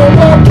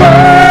more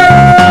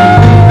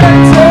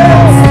burdens,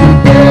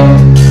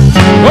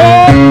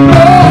 oh,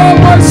 no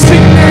more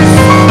sickness,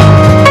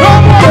 no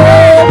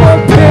more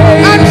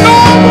pain, and no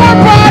more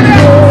body,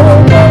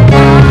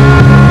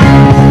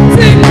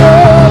 sing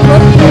over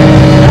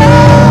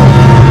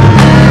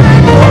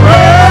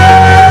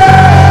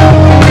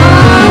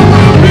I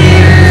will be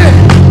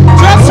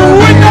just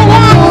with the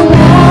one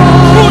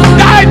who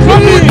died for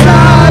me.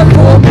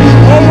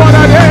 Oh, what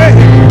a day!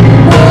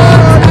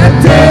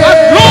 A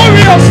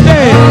glorious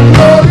day! A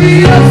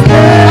glorious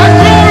day!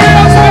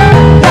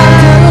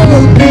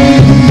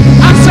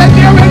 I said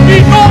there will be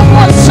no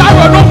more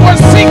sorrow, no more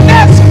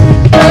sickness.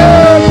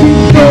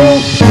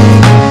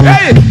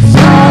 Hey!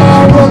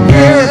 Sorrow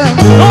here.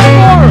 No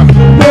more.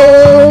 No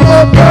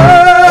more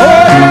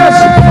burdens.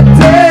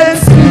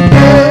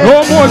 No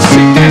more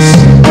sickness.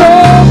 No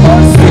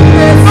more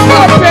sickness. No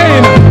more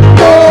pain.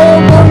 No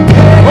more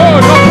pain. Oh,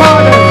 no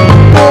pardon.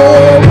 No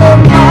more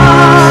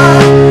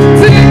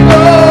mountain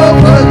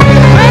over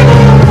there.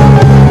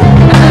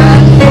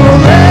 And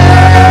forever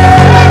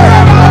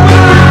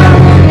I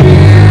will be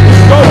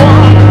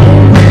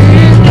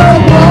the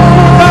one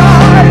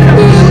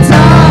who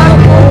died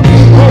for me.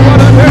 Oh,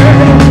 what a day.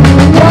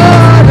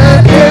 What a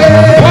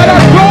day. What a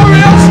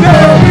glorious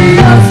day.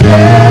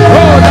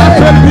 Oh, that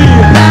will be.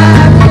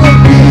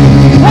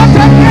 What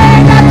a day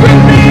that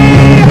will be.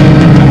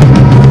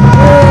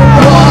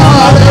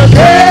 What a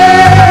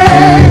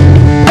day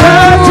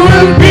that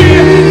will be.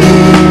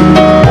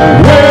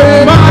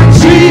 When my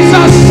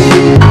Jesus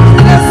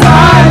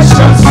I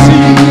shall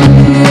see.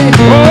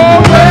 Oh,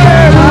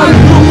 when I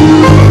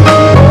look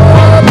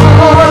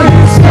upon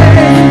his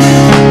face,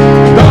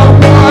 the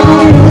one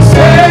who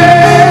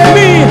saved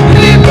me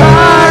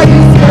by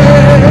his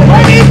hand.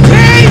 When he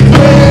takes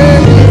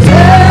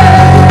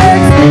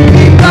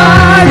me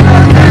by the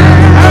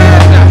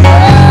hand,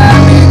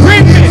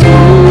 bring me to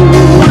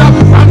the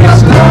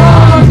promised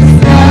land.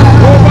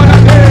 Oh, what a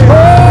day.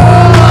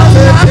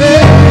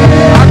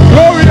 A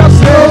glorious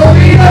day.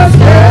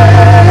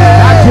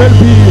 That will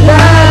be.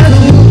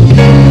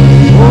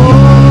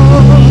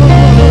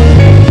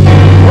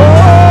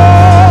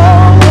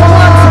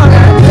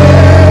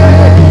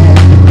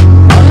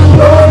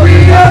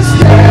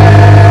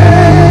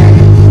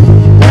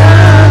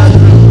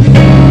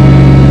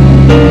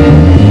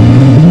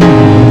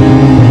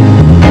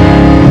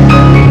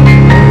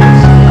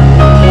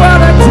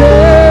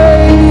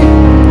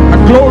 A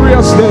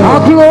glorious day. A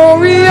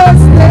glorious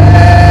day.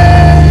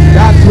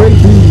 That will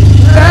be.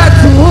 That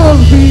will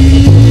be.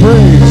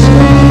 Praise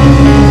God.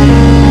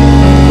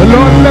 The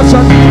Lord bless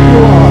and keep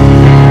you all.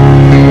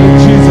 In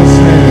Jesus'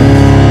 name.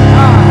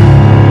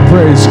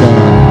 Praise God.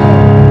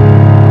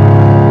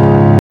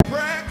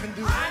 Prayer can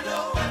do. I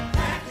know what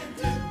prayer can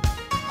do.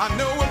 I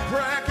know what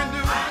prayer can do.